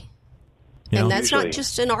 Absolutely. You know? And that's not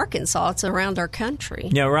just in Arkansas, it's around our country.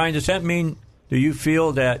 Yeah, Ryan, does that mean, do you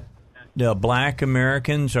feel that the black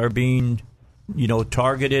Americans are being,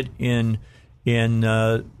 targeted in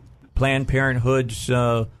Planned Parenthood's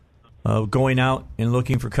going out and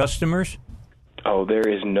looking for customers? Oh, there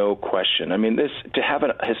is no question. I mean, to have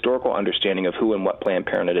a historical understanding of who and what Planned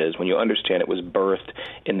Parenthood is, when you understand it was birthed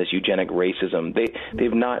in this eugenic racism,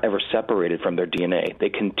 they've not ever separated from their DNA. They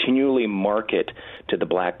continually market to the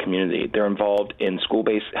black community. They're involved in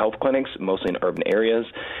school-based health clinics, mostly in urban areas.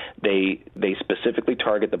 They specifically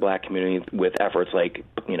target the black community with efforts like,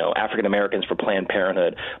 African Americans for Planned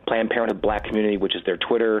Parenthood Black Community, which is their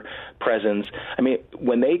Twitter presence. I mean,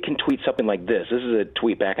 when they can tweet something like this is a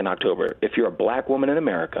tweet back in October. If you're a black woman in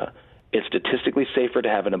America, it's statistically safer to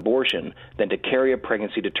have an abortion than to carry a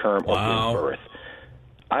pregnancy to term or give birth.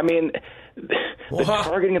 I mean, the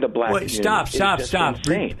targeting of the black community is just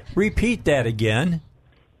insane. Repeat that again.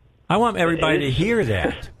 I want everybody to hear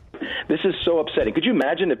that. This is so upsetting. Could you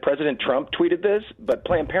imagine if President Trump tweeted this? But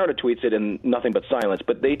Planned Parenthood tweets it in nothing but silence.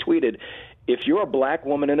 But they tweeted, if you're a black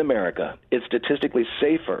woman in America, it's statistically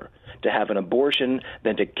safer to have an abortion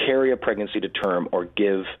than to carry a pregnancy to term or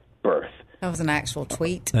give birth. That was an actual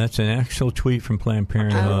tweet. That's an actual tweet from Planned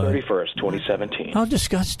Parenthood. 31st, 2017. How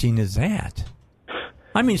disgusting is that?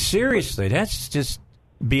 I mean, seriously, that's just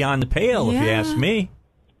beyond the pale, if you ask me.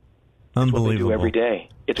 Unbelievable. It's what they do every day.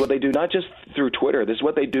 It's what they do not just through Twitter. This is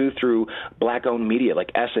what they do through black-owned media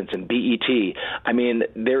like Essence and BET. I mean,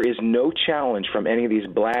 there is no challenge from any of these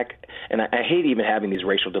black, and I hate even having these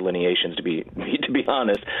racial delineations to be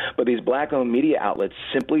honest, but these black-owned media outlets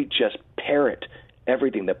simply just parrot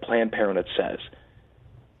everything that Planned Parenthood says.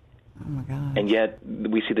 Oh my God. And yet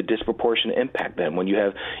we see the disproportionate impact then when you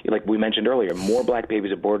have, like we mentioned earlier, more black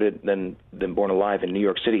babies aborted than born alive in New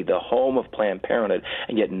York City, the home of Planned Parenthood,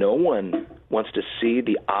 and yet no one wants to see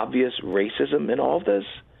the obvious racism in all of this?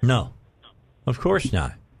 No. Of course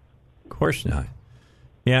not. Of course not.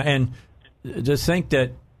 Yeah, and to think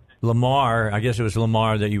that Lamar, I guess it was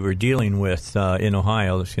Lamar that you were dealing with in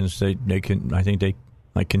Ohio, since they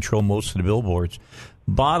control most of the billboards.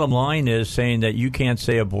 Bottom line is saying that you can't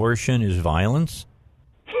say abortion is violence.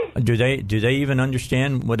 Do they even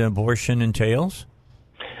understand what an abortion entails?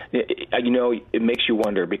 It makes you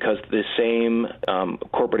wonder, because the same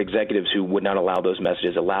corporate executives who would not allow those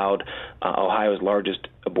messages allowed Ohio's largest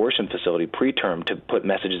abortion facility, preterm, to put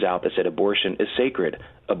messages out that said abortion is sacred,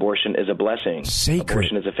 abortion is a blessing,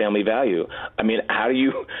 abortion is a family value. I mean, how do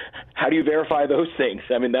you verify those things?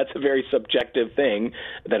 I mean, that's a very subjective thing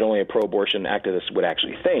that only a pro-abortion activist would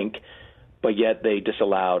actually think, but yet they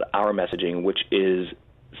disallowed our messaging, which is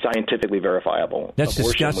scientifically verifiable. That's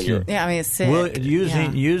disgusting. Yeah, I mean, it's sick. Well,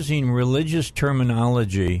 using religious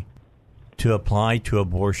terminology to apply to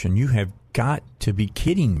abortion, you have got to be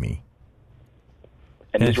kidding me.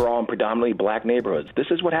 And these are all in predominantly black neighborhoods. This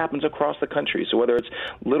is what happens across the country. So whether it's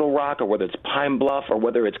Little Rock or whether it's Pine Bluff or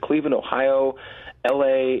whether it's Cleveland, Ohio,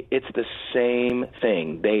 L.A., it's the same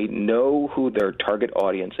thing. They know who their target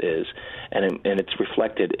audience is, and it's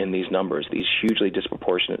reflected in these numbers, these hugely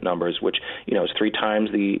disproportionate numbers, which, is 3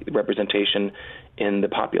 times the representation in the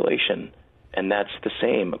population. And that's the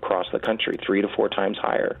same across the country, 3 to 4 times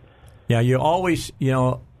higher. Yeah, you always,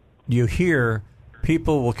 you hear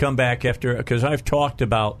people will come back after, because I've talked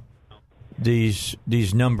about these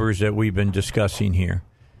numbers that we've been discussing here.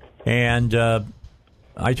 And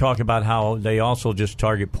I talk about how they also just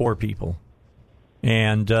target poor people.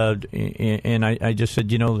 And I just said,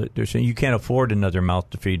 they're saying you can't afford another mouth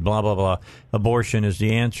to feed, blah, blah, blah. Abortion is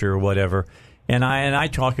the answer or whatever. And I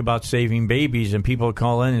talk about saving babies, and people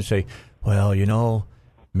call in and say, well,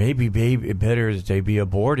 maybe better that they be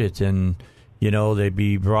aborted than, they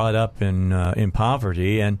be brought up in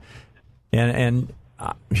poverty. And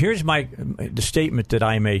here's the statement that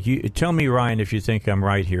I make. You tell me, Ryan, if you think I'm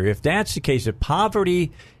right here. If that's the case, if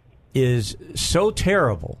poverty is so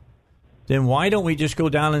terrible, then why don't we just go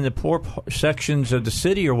down in the poor sections of the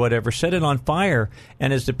city or whatever, set it on fire,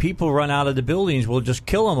 and as the people run out of the buildings, we'll just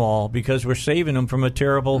kill them all because we're saving them from a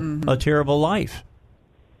terrible life.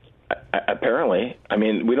 Apparently. I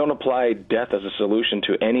mean, we don't apply death as a solution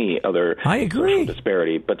to any other social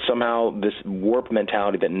disparity, but somehow this warped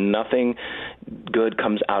mentality that nothing good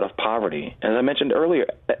comes out of poverty. As I mentioned earlier,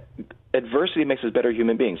 adversity makes us better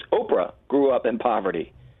human beings. Oprah grew up in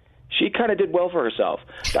poverty. She kind of did well for herself.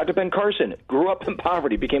 Dr. Ben Carson grew up in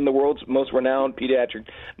poverty, became the world's most renowned pediatric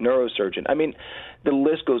neurosurgeon. I mean, the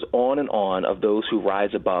list goes on and on of those who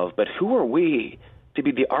rise above. But who are we to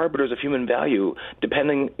be the arbiters of human value,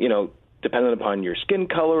 dependent upon your skin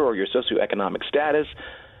color or your socioeconomic status?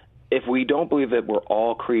 If we don't believe that we're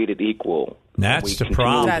all created equal, that's the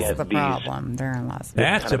problem. That's the problem. Therein lies.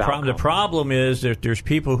 That's the problem. The problem is that there's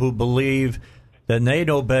people who believe that they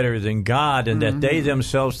know better than God and that they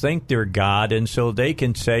themselves think they're God, and so they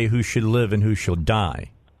can say who should live and who should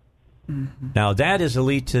die. Now that is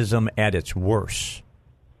elitism at its worst,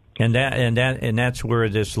 and that's where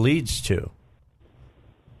this leads to.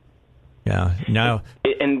 Yeah. Now,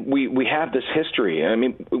 and we have this history. I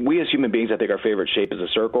mean, we as human beings, I think our favorite shape is a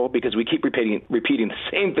circle because we keep repeating the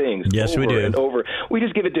same things. Yes, over we do. And over. We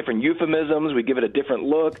just give it different euphemisms. We give it a different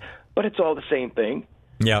look, but it's all the same thing.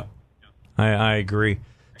 Yeah. I agree.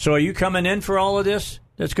 So are you coming in for all of this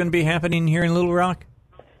that's going to be happening here in Little Rock?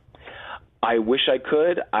 I wish I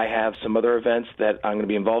could. I have some other events that I'm going to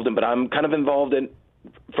be involved in, but I'm kind of involved in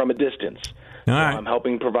from a distance. All right. I'm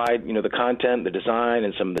helping provide, the content, the design,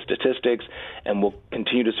 and some of the statistics, and we'll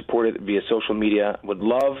continue to support it via social media. Would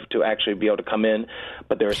love to actually be able to come in,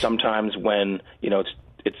 but there are some times when,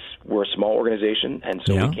 we're a small organization, and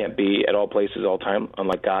so we can't be at all places all the time.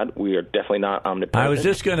 Unlike God, we are definitely not omnipresent. I was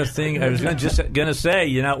just going to say,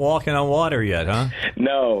 you're not walking on water yet, huh?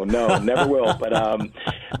 No, never will.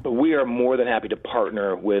 But we are more than happy to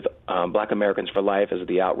partner with Black Americans for Life as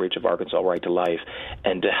the outreach of Arkansas Right to Life,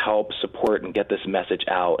 and to help support and get this message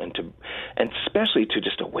out, and especially to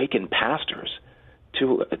just awaken pastors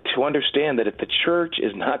to understand that if the church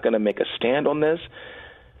is not going to make a stand on this,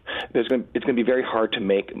 it's going to be very hard to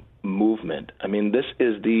make movement. I mean, this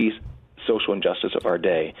is the social injustice of our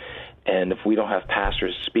day. And if we don't have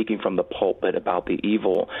pastors speaking from the pulpit about the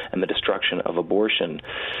evil and the destruction of abortion,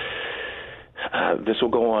 this will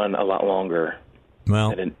go on a lot longer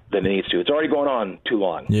than it needs to. It's already going on too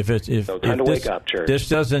long. So time to wake up, church. This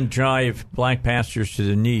doesn't drive black pastors to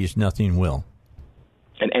the knees, nothing will.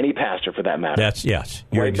 And any pastor, for that matter. Yes.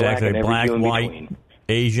 You're exactly right. Black, white,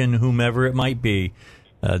 Asian, whomever it might be.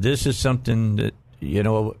 This is something that,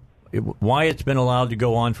 why it's been allowed to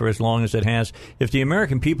go on for as long as it has. If the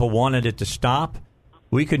American people wanted it to stop,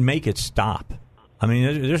 we could make it stop. I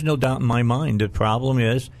mean, there's no doubt in my mind. The problem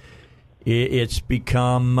is it's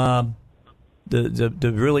become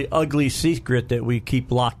the really ugly secret that we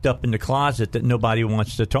keep locked up in the closet that nobody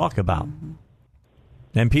wants to talk about.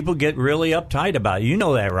 And people get really uptight about it. You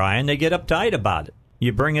know that, Ryan. They get uptight about it.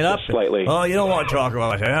 You bring it up. Slightly. Oh, you don't want to talk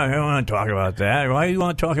about that. I don't want to talk about that. Why do you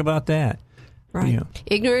want to talk about that? Right.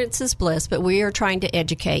 Ignorance is bliss, but we are trying to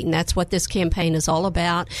educate, and that's what this campaign is all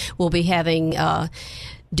about. We'll be having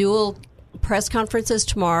dual press conferences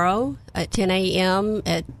tomorrow at 10 a.m.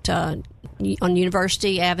 on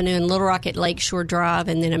University Avenue in Little Rock at Lakeshore Drive,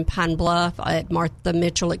 and then in Pine Bluff at Martha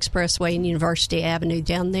Mitchell Expressway and University Avenue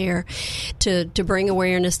down there to bring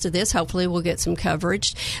awareness to this. Hopefully we'll get some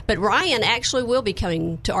coverage. But Ryan actually will be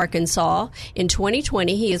coming to Arkansas in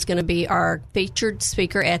 2020. He is going to be our featured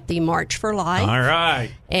speaker at the March for Life. All right.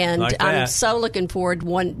 And like I'm so looking forward,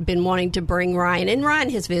 been wanting to bring Ryan. And Ryan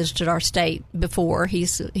has visited our state before.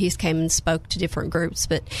 He's came and spoke to different groups,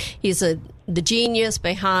 but he's the genius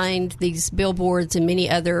behind these billboards and many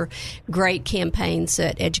other great campaigns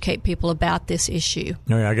that educate people about this issue.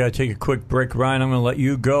 All right, I got to take a quick break. Ryan, I'm going to let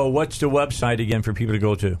you go. What's the website again for people to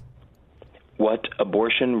go to?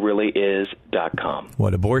 WhatAbortionReallyIs.com.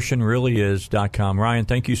 WhatAbortionReallyIs.com. Ryan,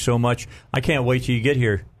 thank you so much. I can't wait till you get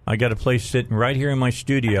here. I got a place sitting right here in my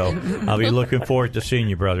studio. I'll be looking forward to seeing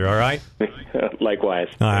you, brother. All right? Likewise.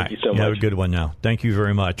 All right. Thank you so much. Have a good one now. Thank you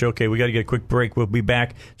very much. Okay, we got to get a quick break. We'll be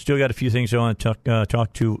back. Still got a few things I want to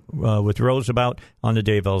talk to with Rose about on the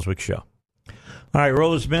Dave Elswick Show. All right,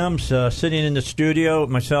 Rose Mims sitting in the studio with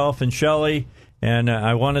myself and Shelley, and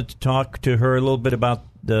I wanted to talk to her a little bit about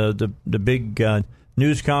the big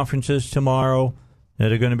news conferences tomorrow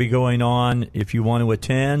that are going to be going on. If you want to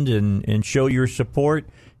attend and show your support,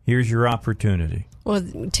 here's your opportunity. Well,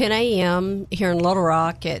 10 a.m. here in Little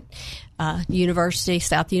Rock at South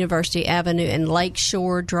University Avenue and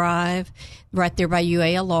Lakeshore Drive, right there by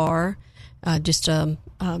UALR.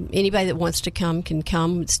 Anybody that wants to come can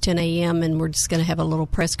come. It's 10 a.m. and we're just going to have a little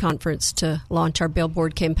press conference to launch our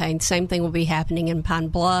billboard campaign. Same thing will be happening in Pine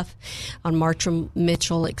Bluff on Martha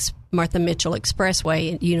Mitchell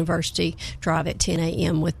Expressway at University Drive at 10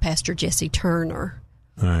 a.m. with Pastor Jesse Turner.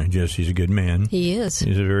 All right, Jesse's a good man. He is.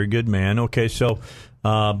 He's a very good man. Okay, so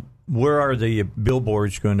where are the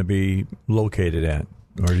billboards going to be located at?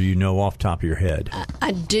 Or do you know off the top of your head?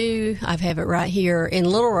 I do. I have it right here. In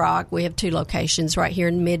Little Rock, we have 2 locations, right here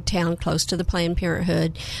in Midtown, close to the Planned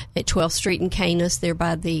Parenthood, at 12th Street and Canis, there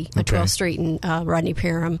by the 12th Street and Rodney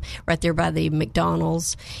Parham, right there by the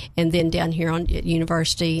McDonald's, and then down here on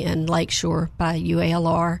University and Lakeshore by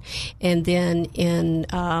UALR, and then in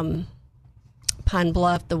Pine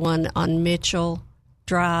Bluff, the one on Mitchell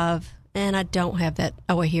Drive. And I don't have that.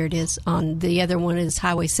 Oh, here it is. On the other one is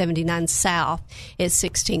Highway 79 South at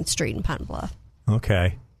 16th Street in Pine Bluff.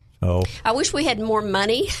 Okay. So I wish we had more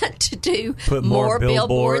money to do put more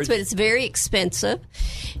billboards, but it's very expensive.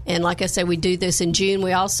 And like I said, we do this in June.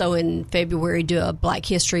 We also in February do a Black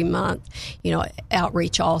History Month,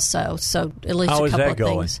 outreach also. So at least How a couple is that of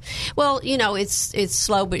going? things. Well, it's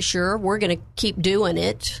slow but sure. We're going to keep doing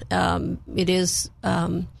it. It is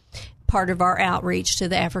part of our outreach to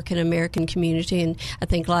the African American community, and I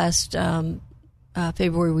think last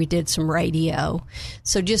February we did some radio.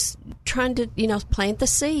 So just trying to plant the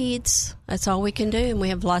seeds. That's all we can do, and we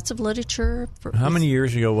have lots of literature. How many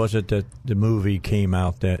years ago was it that the movie came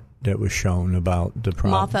out that was shown about the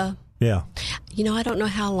problem? Martha. Yeah. I don't know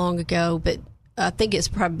how long ago, but I think it's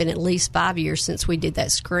probably been at least 5 years since we did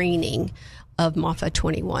that screening of Martha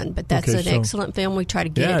 21, but that's an excellent film. We try to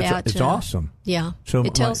get it out. It's awesome. Yeah, so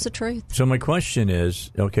it tells the truth. So my question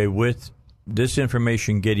is, okay, with this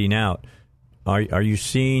information getting out, are you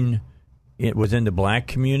seeing it within the Black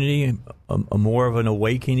community a more of an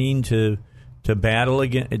awakening to battle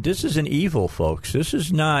against? This is an evil, folks. This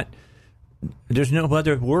is not. There's no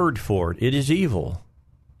other word for it. It is evil.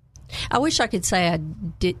 I wish I could say I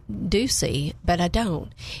do see, but I don't.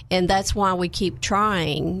 And that's why we keep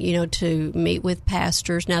trying, to meet with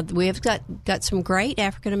pastors. Now, we have got some great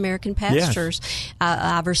African-American pastors, yes.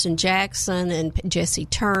 Iverson Jackson and Jesse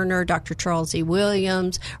Turner, Dr. Charles E.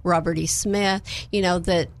 Williams, Robert E. Smith,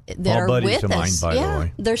 that all are buddies with of mine, us. by the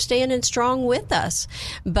way. They're standing strong with us.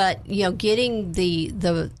 But, getting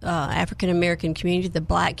the African-American community, the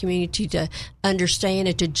Black community to understand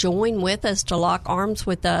and to join with us, to lock arms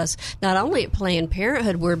with us, not only at Planned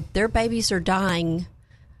Parenthood, where their babies are dying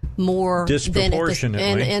more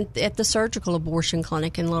disproportionately, and at the surgical abortion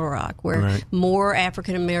clinic in Little Rock, where more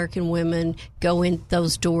African American women go in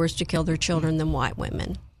those doors to kill their children than white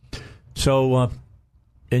women. So,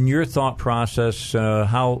 in your thought process,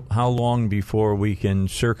 how long before we can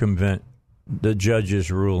circumvent the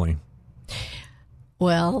judge's ruling?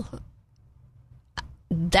 Well,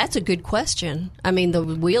 that's a good question. I mean, the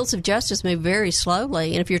wheels of justice move very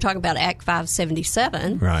slowly. And if you're talking about Act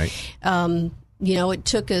 577, right? It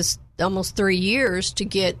took us almost 3 years to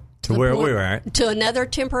get to where we were at, to another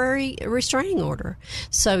temporary restraining order.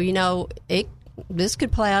 So, this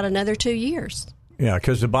could play out another 2 years. Yeah,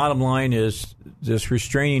 because the bottom line is this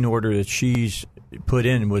restraining order that she's put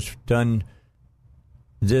in was done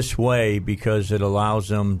this way because it allows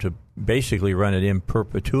them to basically run it in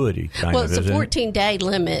perpetuity. It's a 14-day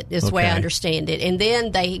limit is the way I understand it. And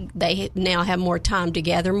then they now have more time to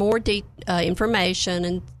gather more information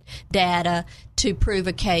and data to prove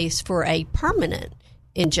a case for a permanent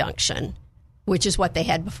injunction, which is what they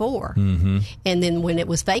had before. Mm-hmm. And then when it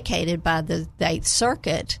was vacated by the 8th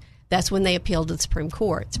Circuit, that's when they appealed to the Supreme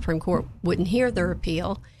Court. The Supreme Court wouldn't hear their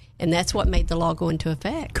appeal, and that's what made the law go into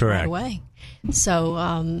effect right away.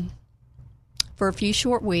 So for a few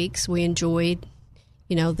short weeks, we enjoyed,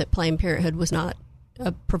 that Planned Parenthood was not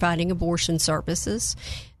providing abortion services.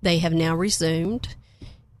 They have now resumed,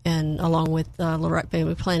 and along with Little Rock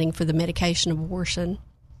Family Planning for the medication abortion.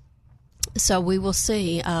 So we will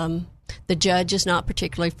see. The judge is not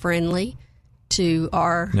particularly friendly to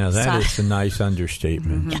our Now, that side. is a nice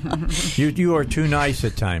understatement. You are too nice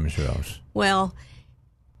at times, Rose. Well,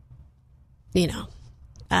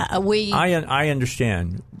 I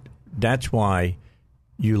understand. That's why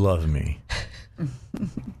you love me.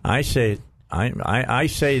 I say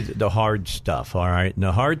the hard stuff. All right, and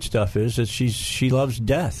the hard stuff is that she loves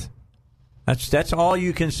death. That's all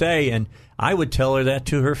you can say, and I would tell her that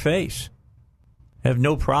to her face. I have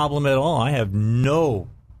no problem at all. I have no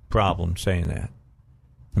problem saying that.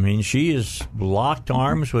 I mean, she is locked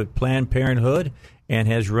arms with Planned Parenthood and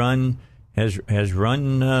has run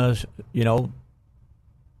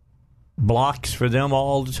blocks for them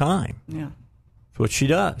all the time. Yeah, that's what she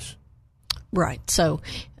does. Right. So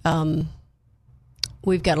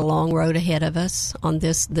we've got a long road ahead of us on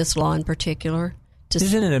this law in particular.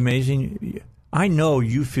 Isn't it amazing? I know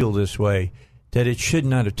you feel this way, that it should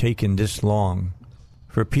not have taken this long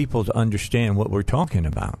for people to understand what we're talking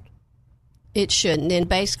about. It shouldn't. And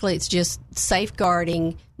basically it's just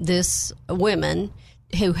safeguarding this women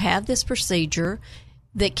who have this procedure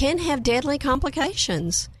that can have deadly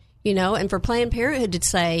complications. And for Planned Parenthood to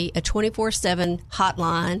say a 24/7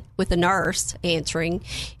 hotline with a nurse answering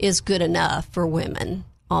is good enough for women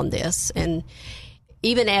on this. And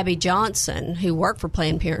even Abby Johnson, who worked for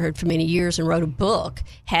Planned Parenthood for many years and wrote a book,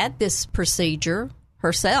 had this procedure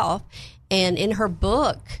herself, and in her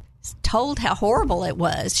book told how horrible it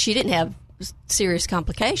was. She didn't have serious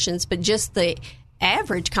complications, but just the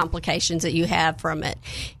average complications that you have from it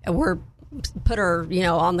were put her,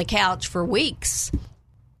 on the couch for weeks.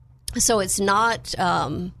 So it's not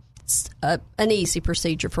an easy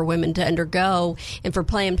procedure for women to undergo, and for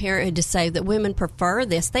Planned Parenthood to say that women prefer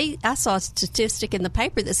this. I saw a statistic in the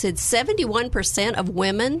paper that said 71% of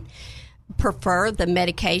women prefer the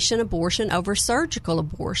medication abortion over surgical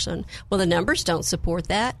abortion. Well, the numbers don't support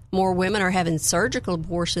that. More women are having surgical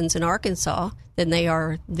abortions in Arkansas than they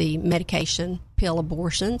are the medication pill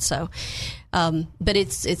abortion. So, but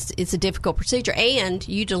it's a difficult procedure, and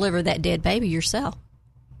you deliver that dead baby yourself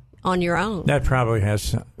on your own. That probably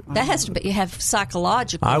has. That has to have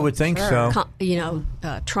psychological. I would think so.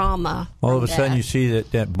 Trauma. All of a sudden, you see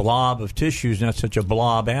that blob of tissue is not such a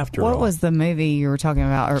blob after all. What was the movie you were talking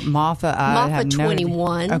about? Or Moffat? Moffat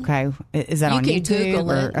 21. Okay, is that on YouTube? You can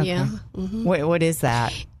Google it. Okay. Yeah. Mm-hmm. What is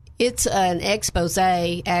that? It's an expose,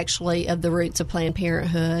 actually, of the roots of Planned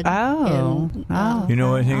Parenthood. You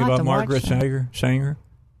know anything about Margaret Sanger?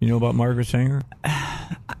 You know about Margaret Sanger?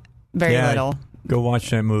 Very little. Go watch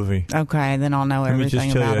that movie. Okay, then I'll know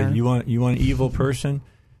everything about her. Let me just tell you, you want an evil person?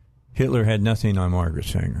 Hitler had nothing on Margaret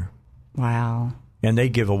Sanger. Wow. And they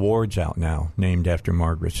give awards out now named after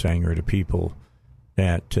Margaret Sanger to people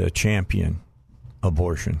that champion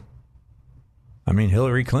abortion. I mean,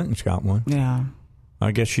 Hillary Clinton's got one. Yeah.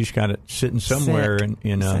 I guess she's got it sitting somewhere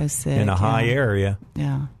in a high area.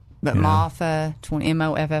 Yeah. But Moffa,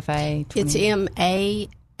 M-O-F-F-A. It's M-A-A-F-A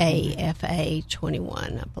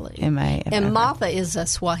 21, I believe. M-A-F-F-A. And Moffa is a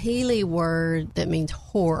Swahili word that means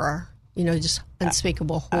horror. Just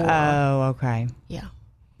unspeakable horror. Oh, okay. Yeah.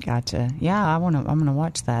 Gotcha. Yeah, I'm gonna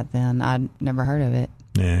watch that then. I'd never heard of it.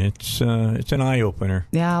 Yeah, it's an eye opener.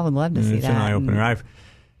 Yeah, I would love to see that. It's an eye opener.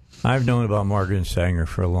 I've known about Margaret Sanger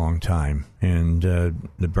for a long time, and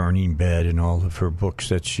The Burning Bed and all of her books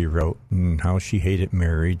that she wrote, and how she hated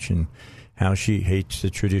marriage, and how she hates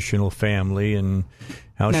the traditional family, and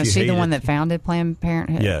how she hated... the one that founded Planned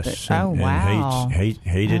Parenthood? Yes. Wow. And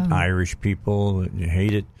hated Irish people,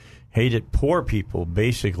 hated poor people,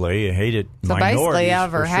 basically. Hated minorities. So basically, out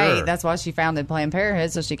of her hate, sure. that's why she founded Planned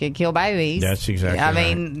Parenthood, so she could kill babies. That's exactly I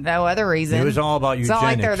mean, no other reason. It was all about eugenics. It's not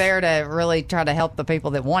like they're there to really try to help the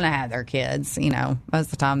people that want to have their kids. Most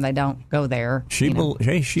of the time they don't go there. She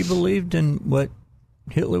believed in what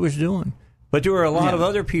Hitler was doing. But there were a lot of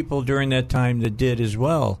other people during that time that did as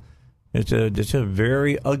well. It's a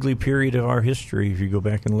very ugly period of our history if you go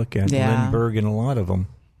back and look at Lindbergh and a lot of them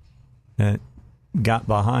that got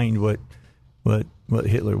behind what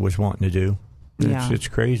Hitler was wanting to do. It's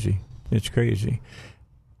crazy. It's crazy.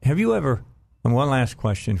 Have you ever? And one last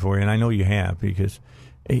question for you, and I know you have, because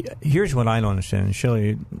here's what I don't understand. And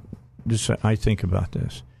Shelley, I think about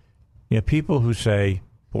this. People who say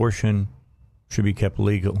abortion should be kept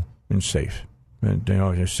legal and safe,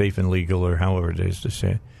 safe and legal, or however it is to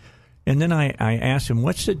say it. And then I ask him,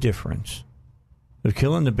 what's the difference of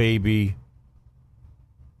killing the baby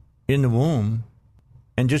in the womb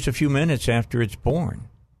and just a few minutes after it's born?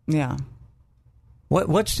 Yeah.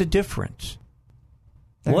 What's the difference?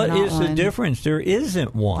 What is the difference? There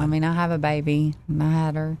isn't one. I mean, I have a baby, and I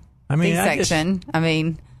had her C-section.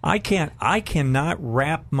 I cannot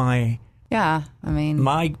wrap my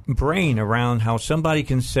my brain around how somebody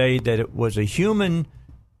can say that it was a human.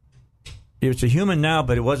 It's a human now,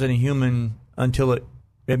 but it wasn't a human until it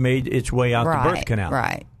made its way out the birth canal.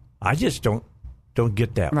 Right. I just don't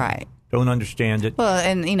get that. Right. Don't understand it. Well,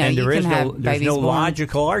 and there's no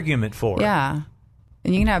logical argument for it. Yeah.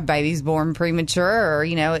 And you can have babies born premature, or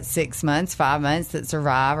at 6 months, 5 months that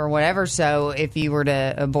survive, or whatever. So if you were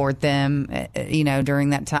to abort them, during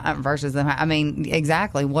that time versus them,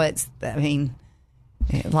 exactly. Life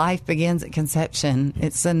begins at conception.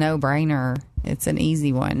 It's a no-brainer. It's an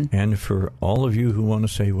easy one. And for all of you who want to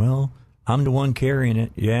say, well, I'm the one carrying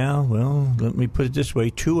it. Yeah, well, let me put it this way.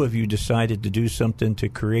 2 of you decided to do something to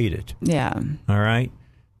create it. Yeah. All right?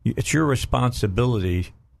 It's your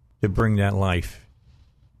responsibility to bring that life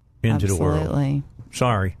into the world. Absolutely.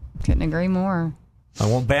 Sorry. Couldn't agree more. I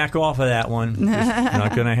won't back off of that one. It's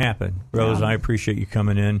not going to happen. Rose, I appreciate you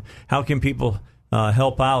coming in. How can people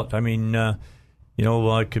help out? I mean,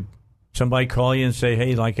 could somebody call you and say,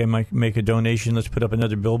 hey, I might make a donation, let's put up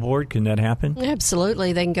another billboard? Can that happen?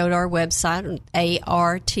 Absolutely. They can go to our website,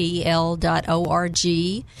 artl.org,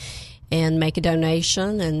 and make a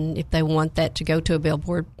donation. And if they want that to go to a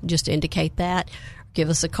billboard, just indicate that. Give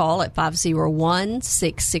us a call at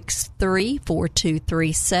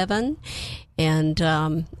 501-663-4237 and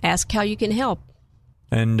ask how you can help.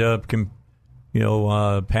 And can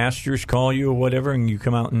pastors call you or whatever, and you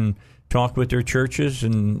come out and talk with their churches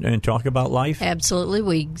and talk about life? Absolutely.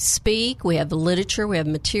 We speak. We have the literature. We have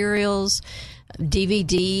materials,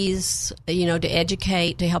 DVDs,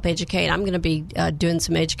 to help educate. I'm going to be doing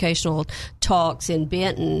some educational talks in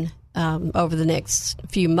Benton over the next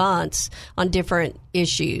few months on different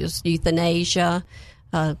issues: euthanasia,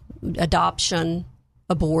 adoption,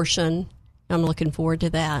 abortion. I'm looking forward to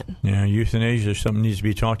that. Yeah, euthanasia is something that needs to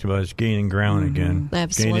be talked about. It's gaining ground again.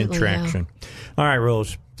 Absolutely. Gaining traction. Yeah. All right,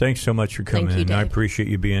 Rose. Thanks so much for coming in. I appreciate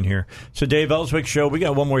you being here. So, Dave Elswick Show, we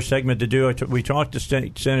got one more segment to do. We talked to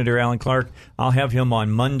Senator Alan Clark. I'll have him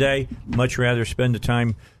on Monday. Much rather spend the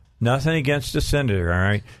time, nothing against the senator, all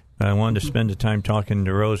right? I wanted to spend the time talking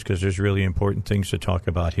to Rose because there's really important things to talk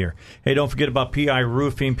about here. Hey, don't forget about PI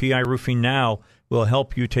Roofing. PI Roofing now will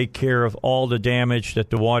help you take care of all the damage that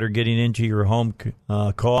the water getting into your home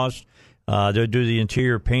caused. They'll do the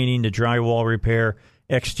interior painting, the drywall repair,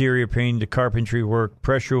 exterior painting, the carpentry work,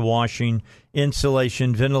 pressure washing,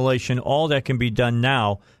 insulation, ventilation. All that can be done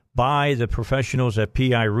now by the professionals at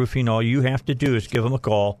PI Roofing. All you have to do is give them a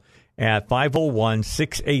call at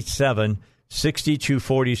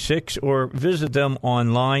 501-687-6246 or visit them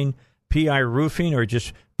online, PI Roofing, or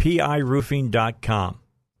just piroofing.com.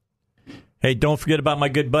 Hey, don't forget about my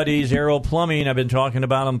good buddies, Arrow Plumbing. I've been talking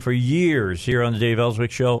about them for years here on the Dave Elswick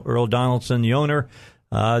Show. Earl Donaldson, the owner,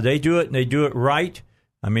 they do it, and they do it right.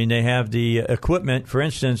 I mean, they have the equipment. For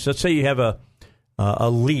instance, let's say you have a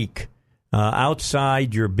leak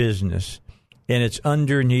outside your business, and it's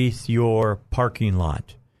underneath your parking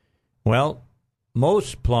lot. Well,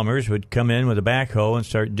 most plumbers would come in with a backhoe and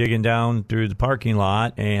start digging down through the parking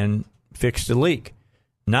lot and fix the leak.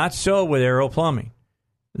 Not so with Arrow Plumbing.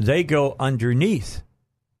 They go underneath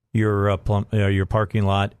your parking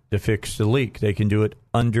lot to fix the leak. They can do it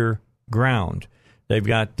underground. They've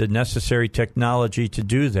got the necessary technology to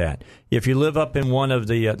do that. If you live up in one of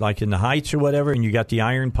the, like in the Heights or whatever, and you got the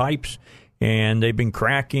iron pipes, and they've been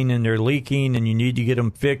cracking and they're leaking, and you need to get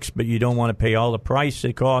them fixed, but you don't want to pay all the price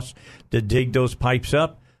it costs to dig those pipes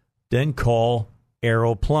up, then call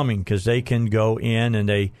Arrow Plumbing, because they can go in and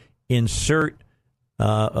they insert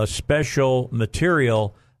a special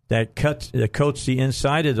material that coats the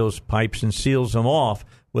inside of those pipes and seals them off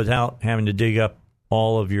without having to dig up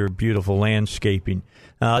all of your beautiful landscaping.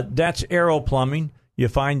 That's Arrow Plumbing. You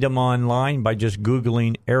find them online by just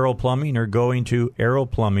Googling Arrow Plumbing or going to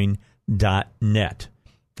arrowplumbing.net.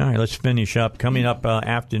 All right, let's finish up. Coming up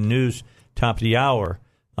after the news, top of the hour,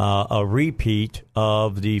 a repeat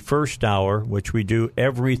of the first hour, which we do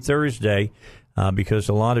every Thursday, because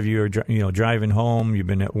a lot of you are driving home, you've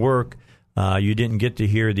been at work, you didn't get to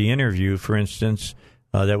hear the interview, for instance,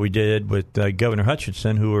 that we did with Governor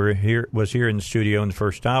Hutchinson, who was here in the studio in the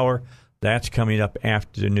first hour. That's coming up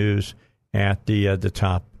after the news at the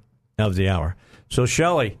top of the hour. So,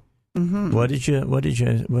 Shelley, what did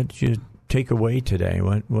you take away today?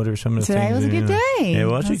 What are some of the things? Today was a good day. It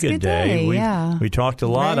was a good day. We talked a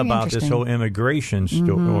lot about this whole immigration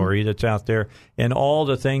story that's out there and all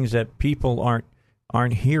the things that people aren't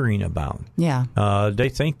hearing about. Yeah. They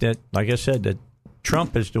think that, like I said, that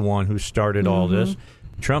Trump is the one who started all this.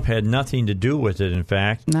 Trump had nothing to do with it, in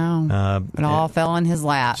fact. No. It all fell in his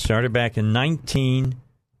lap. Started back in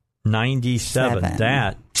 1997.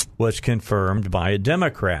 That was confirmed by a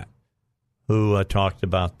Democrat who talked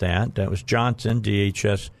about that. That was Johnson,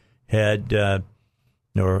 DHS head, or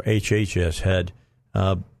HHS head,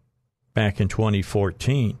 back in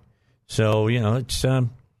 2014. So, it's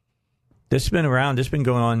this has been around. This has been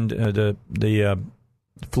going on, the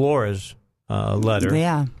Flores letter.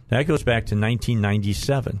 Yeah. That goes back to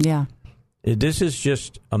 1997. Yeah. This is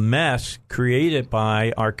just a mess created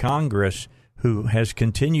by our Congress, who has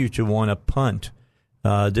continued to want to punt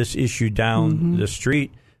this issue down the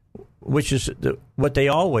street, which is what they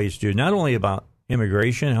always do, not only about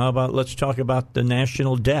immigration. How about let's talk about the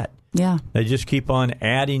national debt? Yeah. They just keep on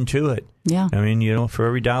adding to it. Yeah. I mean, for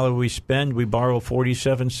every dollar we spend, we borrow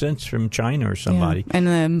 47 cents from China or somebody. Yeah. And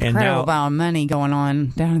the incredible amount of money going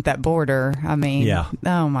on down at that border. I mean,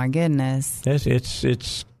 oh my goodness.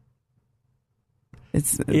 It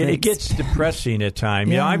gets depressing at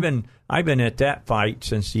times. Yeah. I've been at that fight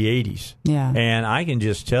since the 80s. Yeah. And I can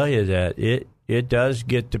just tell you that it does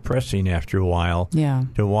get depressing after a while. Yeah.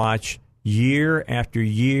 To watch year after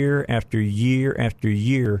year after year after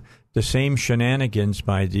year the same shenanigans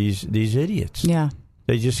by these idiots. Yeah.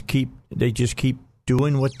 They just keep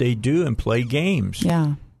doing what they do and play games.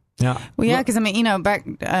 Yeah. Yeah. Well, yeah, because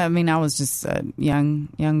I was just a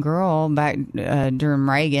young girl back during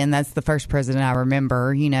Reagan. That's the first president I remember.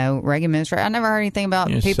 Reagan administration. I never heard anything about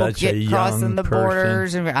people crossing the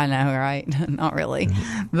borders. I know, right? Not really,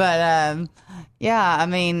 but yeah.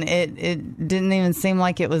 It didn't even seem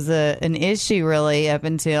like it was an issue really up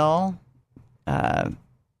until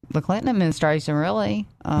the Clinton administration, really.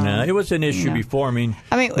 No, it was an issue before. Look,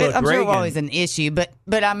 I'm sure it was always an issue, but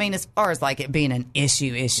as far as like it being an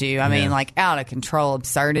issue, like out of control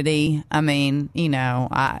absurdity.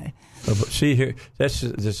 See here, that's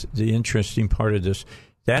the interesting part of this.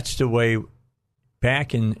 That's the way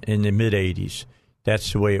back in the mid '80s.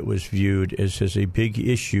 That's the way it was viewed as a big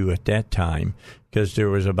issue at that time, because there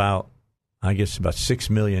was about 6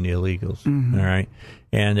 million illegals. Mm-hmm. All right,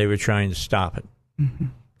 and they were trying to stop it. Mm-hmm.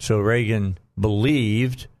 So Reagan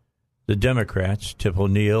believed the Democrats, Tip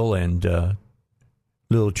O'Neill and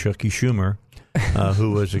little Chucky Schumer,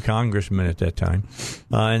 who was a congressman at that time,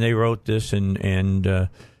 and they wrote this, and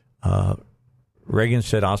Reagan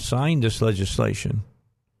said, "I'll sign this legislation.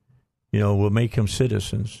 We'll make them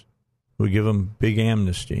citizens. We'll give them big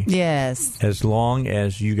amnesty. Yes, as long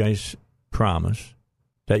as you guys promise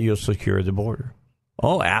that you'll secure the border."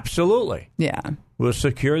 Oh, absolutely. Yeah. We'll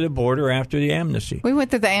secure the border after the amnesty. We went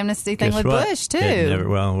through the amnesty thing with Bush, too.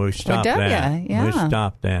 We stopped that. Yeah. We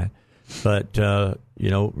stopped that. But,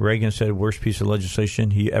 Reagan said worst piece of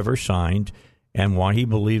legislation he ever signed, and why he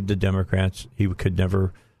believed the Democrats he could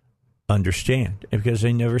never understand, because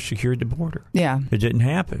they never secured the border. Yeah. It didn't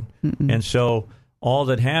happen. Mm-mm. And so all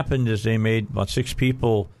that happened is they made about 6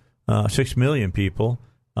 million people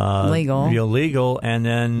legal, and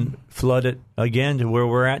then flood it again to where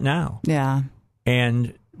we're at now. Yeah.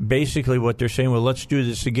 And basically what they're saying, well, let's do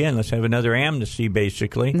this again. Let's have another amnesty,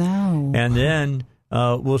 basically. No. And then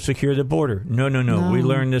we'll secure the border. No. We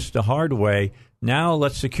learned this the hard way. Now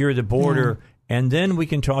let's secure the border, and then we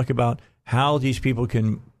can talk about how these people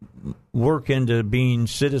can work into being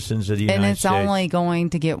citizens of the United States. And it's only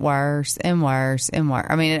going to get worse and worse and worse.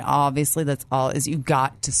 Obviously, that's all is you've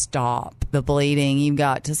got to stop the bleeding. You've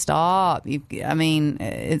got to stop.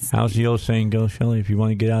 It's... How's the old saying go, Shelley? If you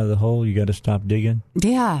want to get out of the hole, you got to stop digging?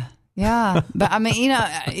 Yeah. But,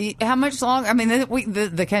 how much longer?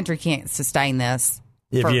 The country can't sustain this.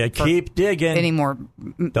 If you keep digging anymore,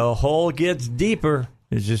 the hole gets deeper.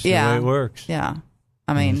 It's just the way it works. Yeah.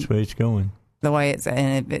 That's the way it's going. The way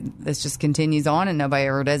this just continues on and nobody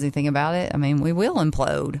ever does anything about it. We will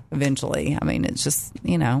implode eventually. It's just,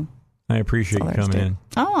 I appreciate you coming in.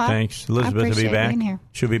 Oh, thanks. Elizabeth will be back.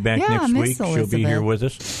 She'll be back next week. Elizabeth. She'll be here with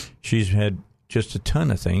us. She's had just a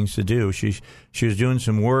ton of things to do. She was doing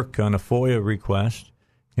some work on a FOIA request,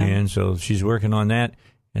 and so she's working on that.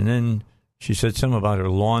 And then she said something about her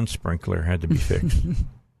lawn sprinkler had to be fixed.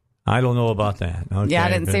 I don't know about that. Okay, yeah, I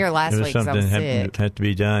didn't see her last week because I was sick. Had to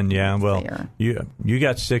be done. Yeah, well, you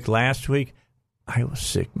got sick last week. I was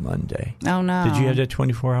sick Monday. Oh, no. Did you have that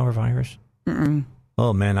 24-hour virus? Mm-mm.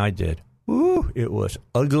 Oh, man, I did. Woo, it was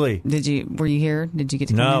ugly. Were you here? Did you get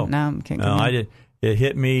to come in? No, I did. It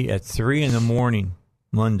hit me at 3 a.m.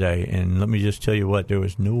 Monday, and let me just tell you what, there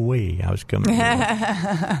was no way I was coming.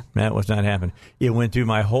 That was not happening. It went through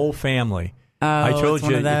my whole family. Oh, I told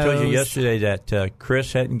you yesterday that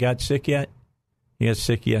Chris hadn't got sick yet. He got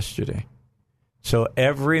sick yesterday. So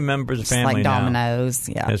every member of the family like dominoes,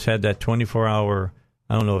 has had that 24-hour,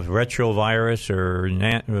 I don't know if retrovirus or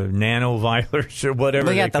nanovirus or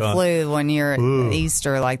whatever. We got the flu one year at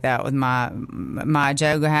Easter like that with my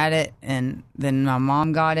Joe had it, and then my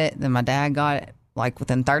mom got it, then my dad got it. Like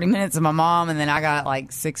within 30 minutes of my mom, and then I got it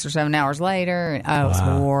like 6 or 7 hours later. It was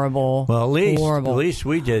horrible. Well, at least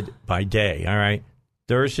we did by day. All right.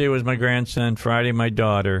 Thursday was my grandson. Friday, my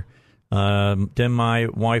daughter. Then my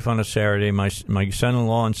wife on a Saturday. My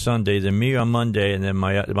son-in-law on Sunday. Then me on Monday, and then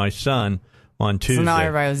my son on Tuesday. So not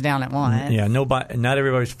everybody was down at once. Yeah, not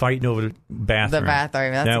everybody was fighting over the bathroom. The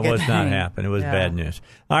bathroom. That was not happening. It was bad news.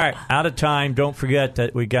 All right, out of time. Don't forget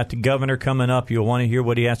that we got the governor coming up. You'll want to hear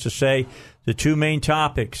what he has to say. The 2 main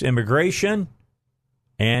topics, immigration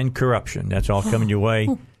and corruption. That's all coming your way.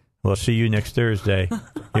 We'll see you next Thursday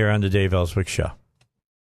here on the Dave Elswick Show.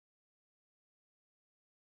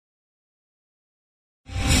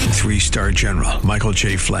 3-star General Michael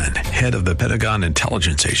J. Flynn, head of the Pentagon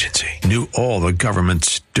Intelligence Agency, knew all the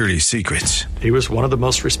government's dirty secrets. He was one of the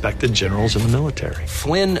most respected generals in the military.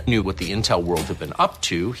 Flynn knew what the intel world had been up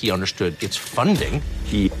to. He understood its funding.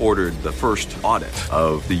 He ordered the first audit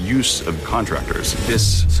of the use of contractors.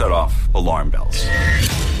 This set off alarm bells.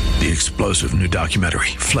 The explosive new documentary,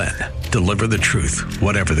 Flynn, deliver the truth,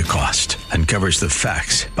 whatever the cost, uncovers the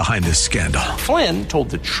facts behind this scandal. Flynn told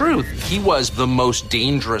the truth. He was the most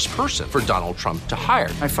dangerous person for Donald Trump to hire.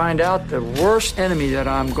 I find out the worst enemy that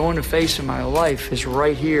I'm going to face in my life is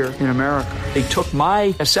right here in America. They took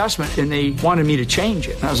my assessment and they wanted me to change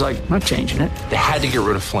it. And I was like, I'm not changing it. They had to get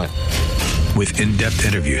rid of Flynn. With in-depth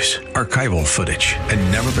interviews, archival footage,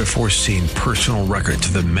 and never-before-seen personal records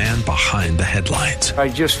of the man behind the headlines. I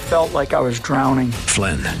just felt like I was drowning.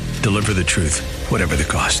 Flynn, deliver the truth, whatever the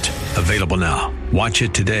cost. Available now. Watch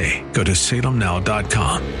it today. Go to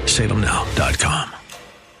salemnow.com. salemnow.com.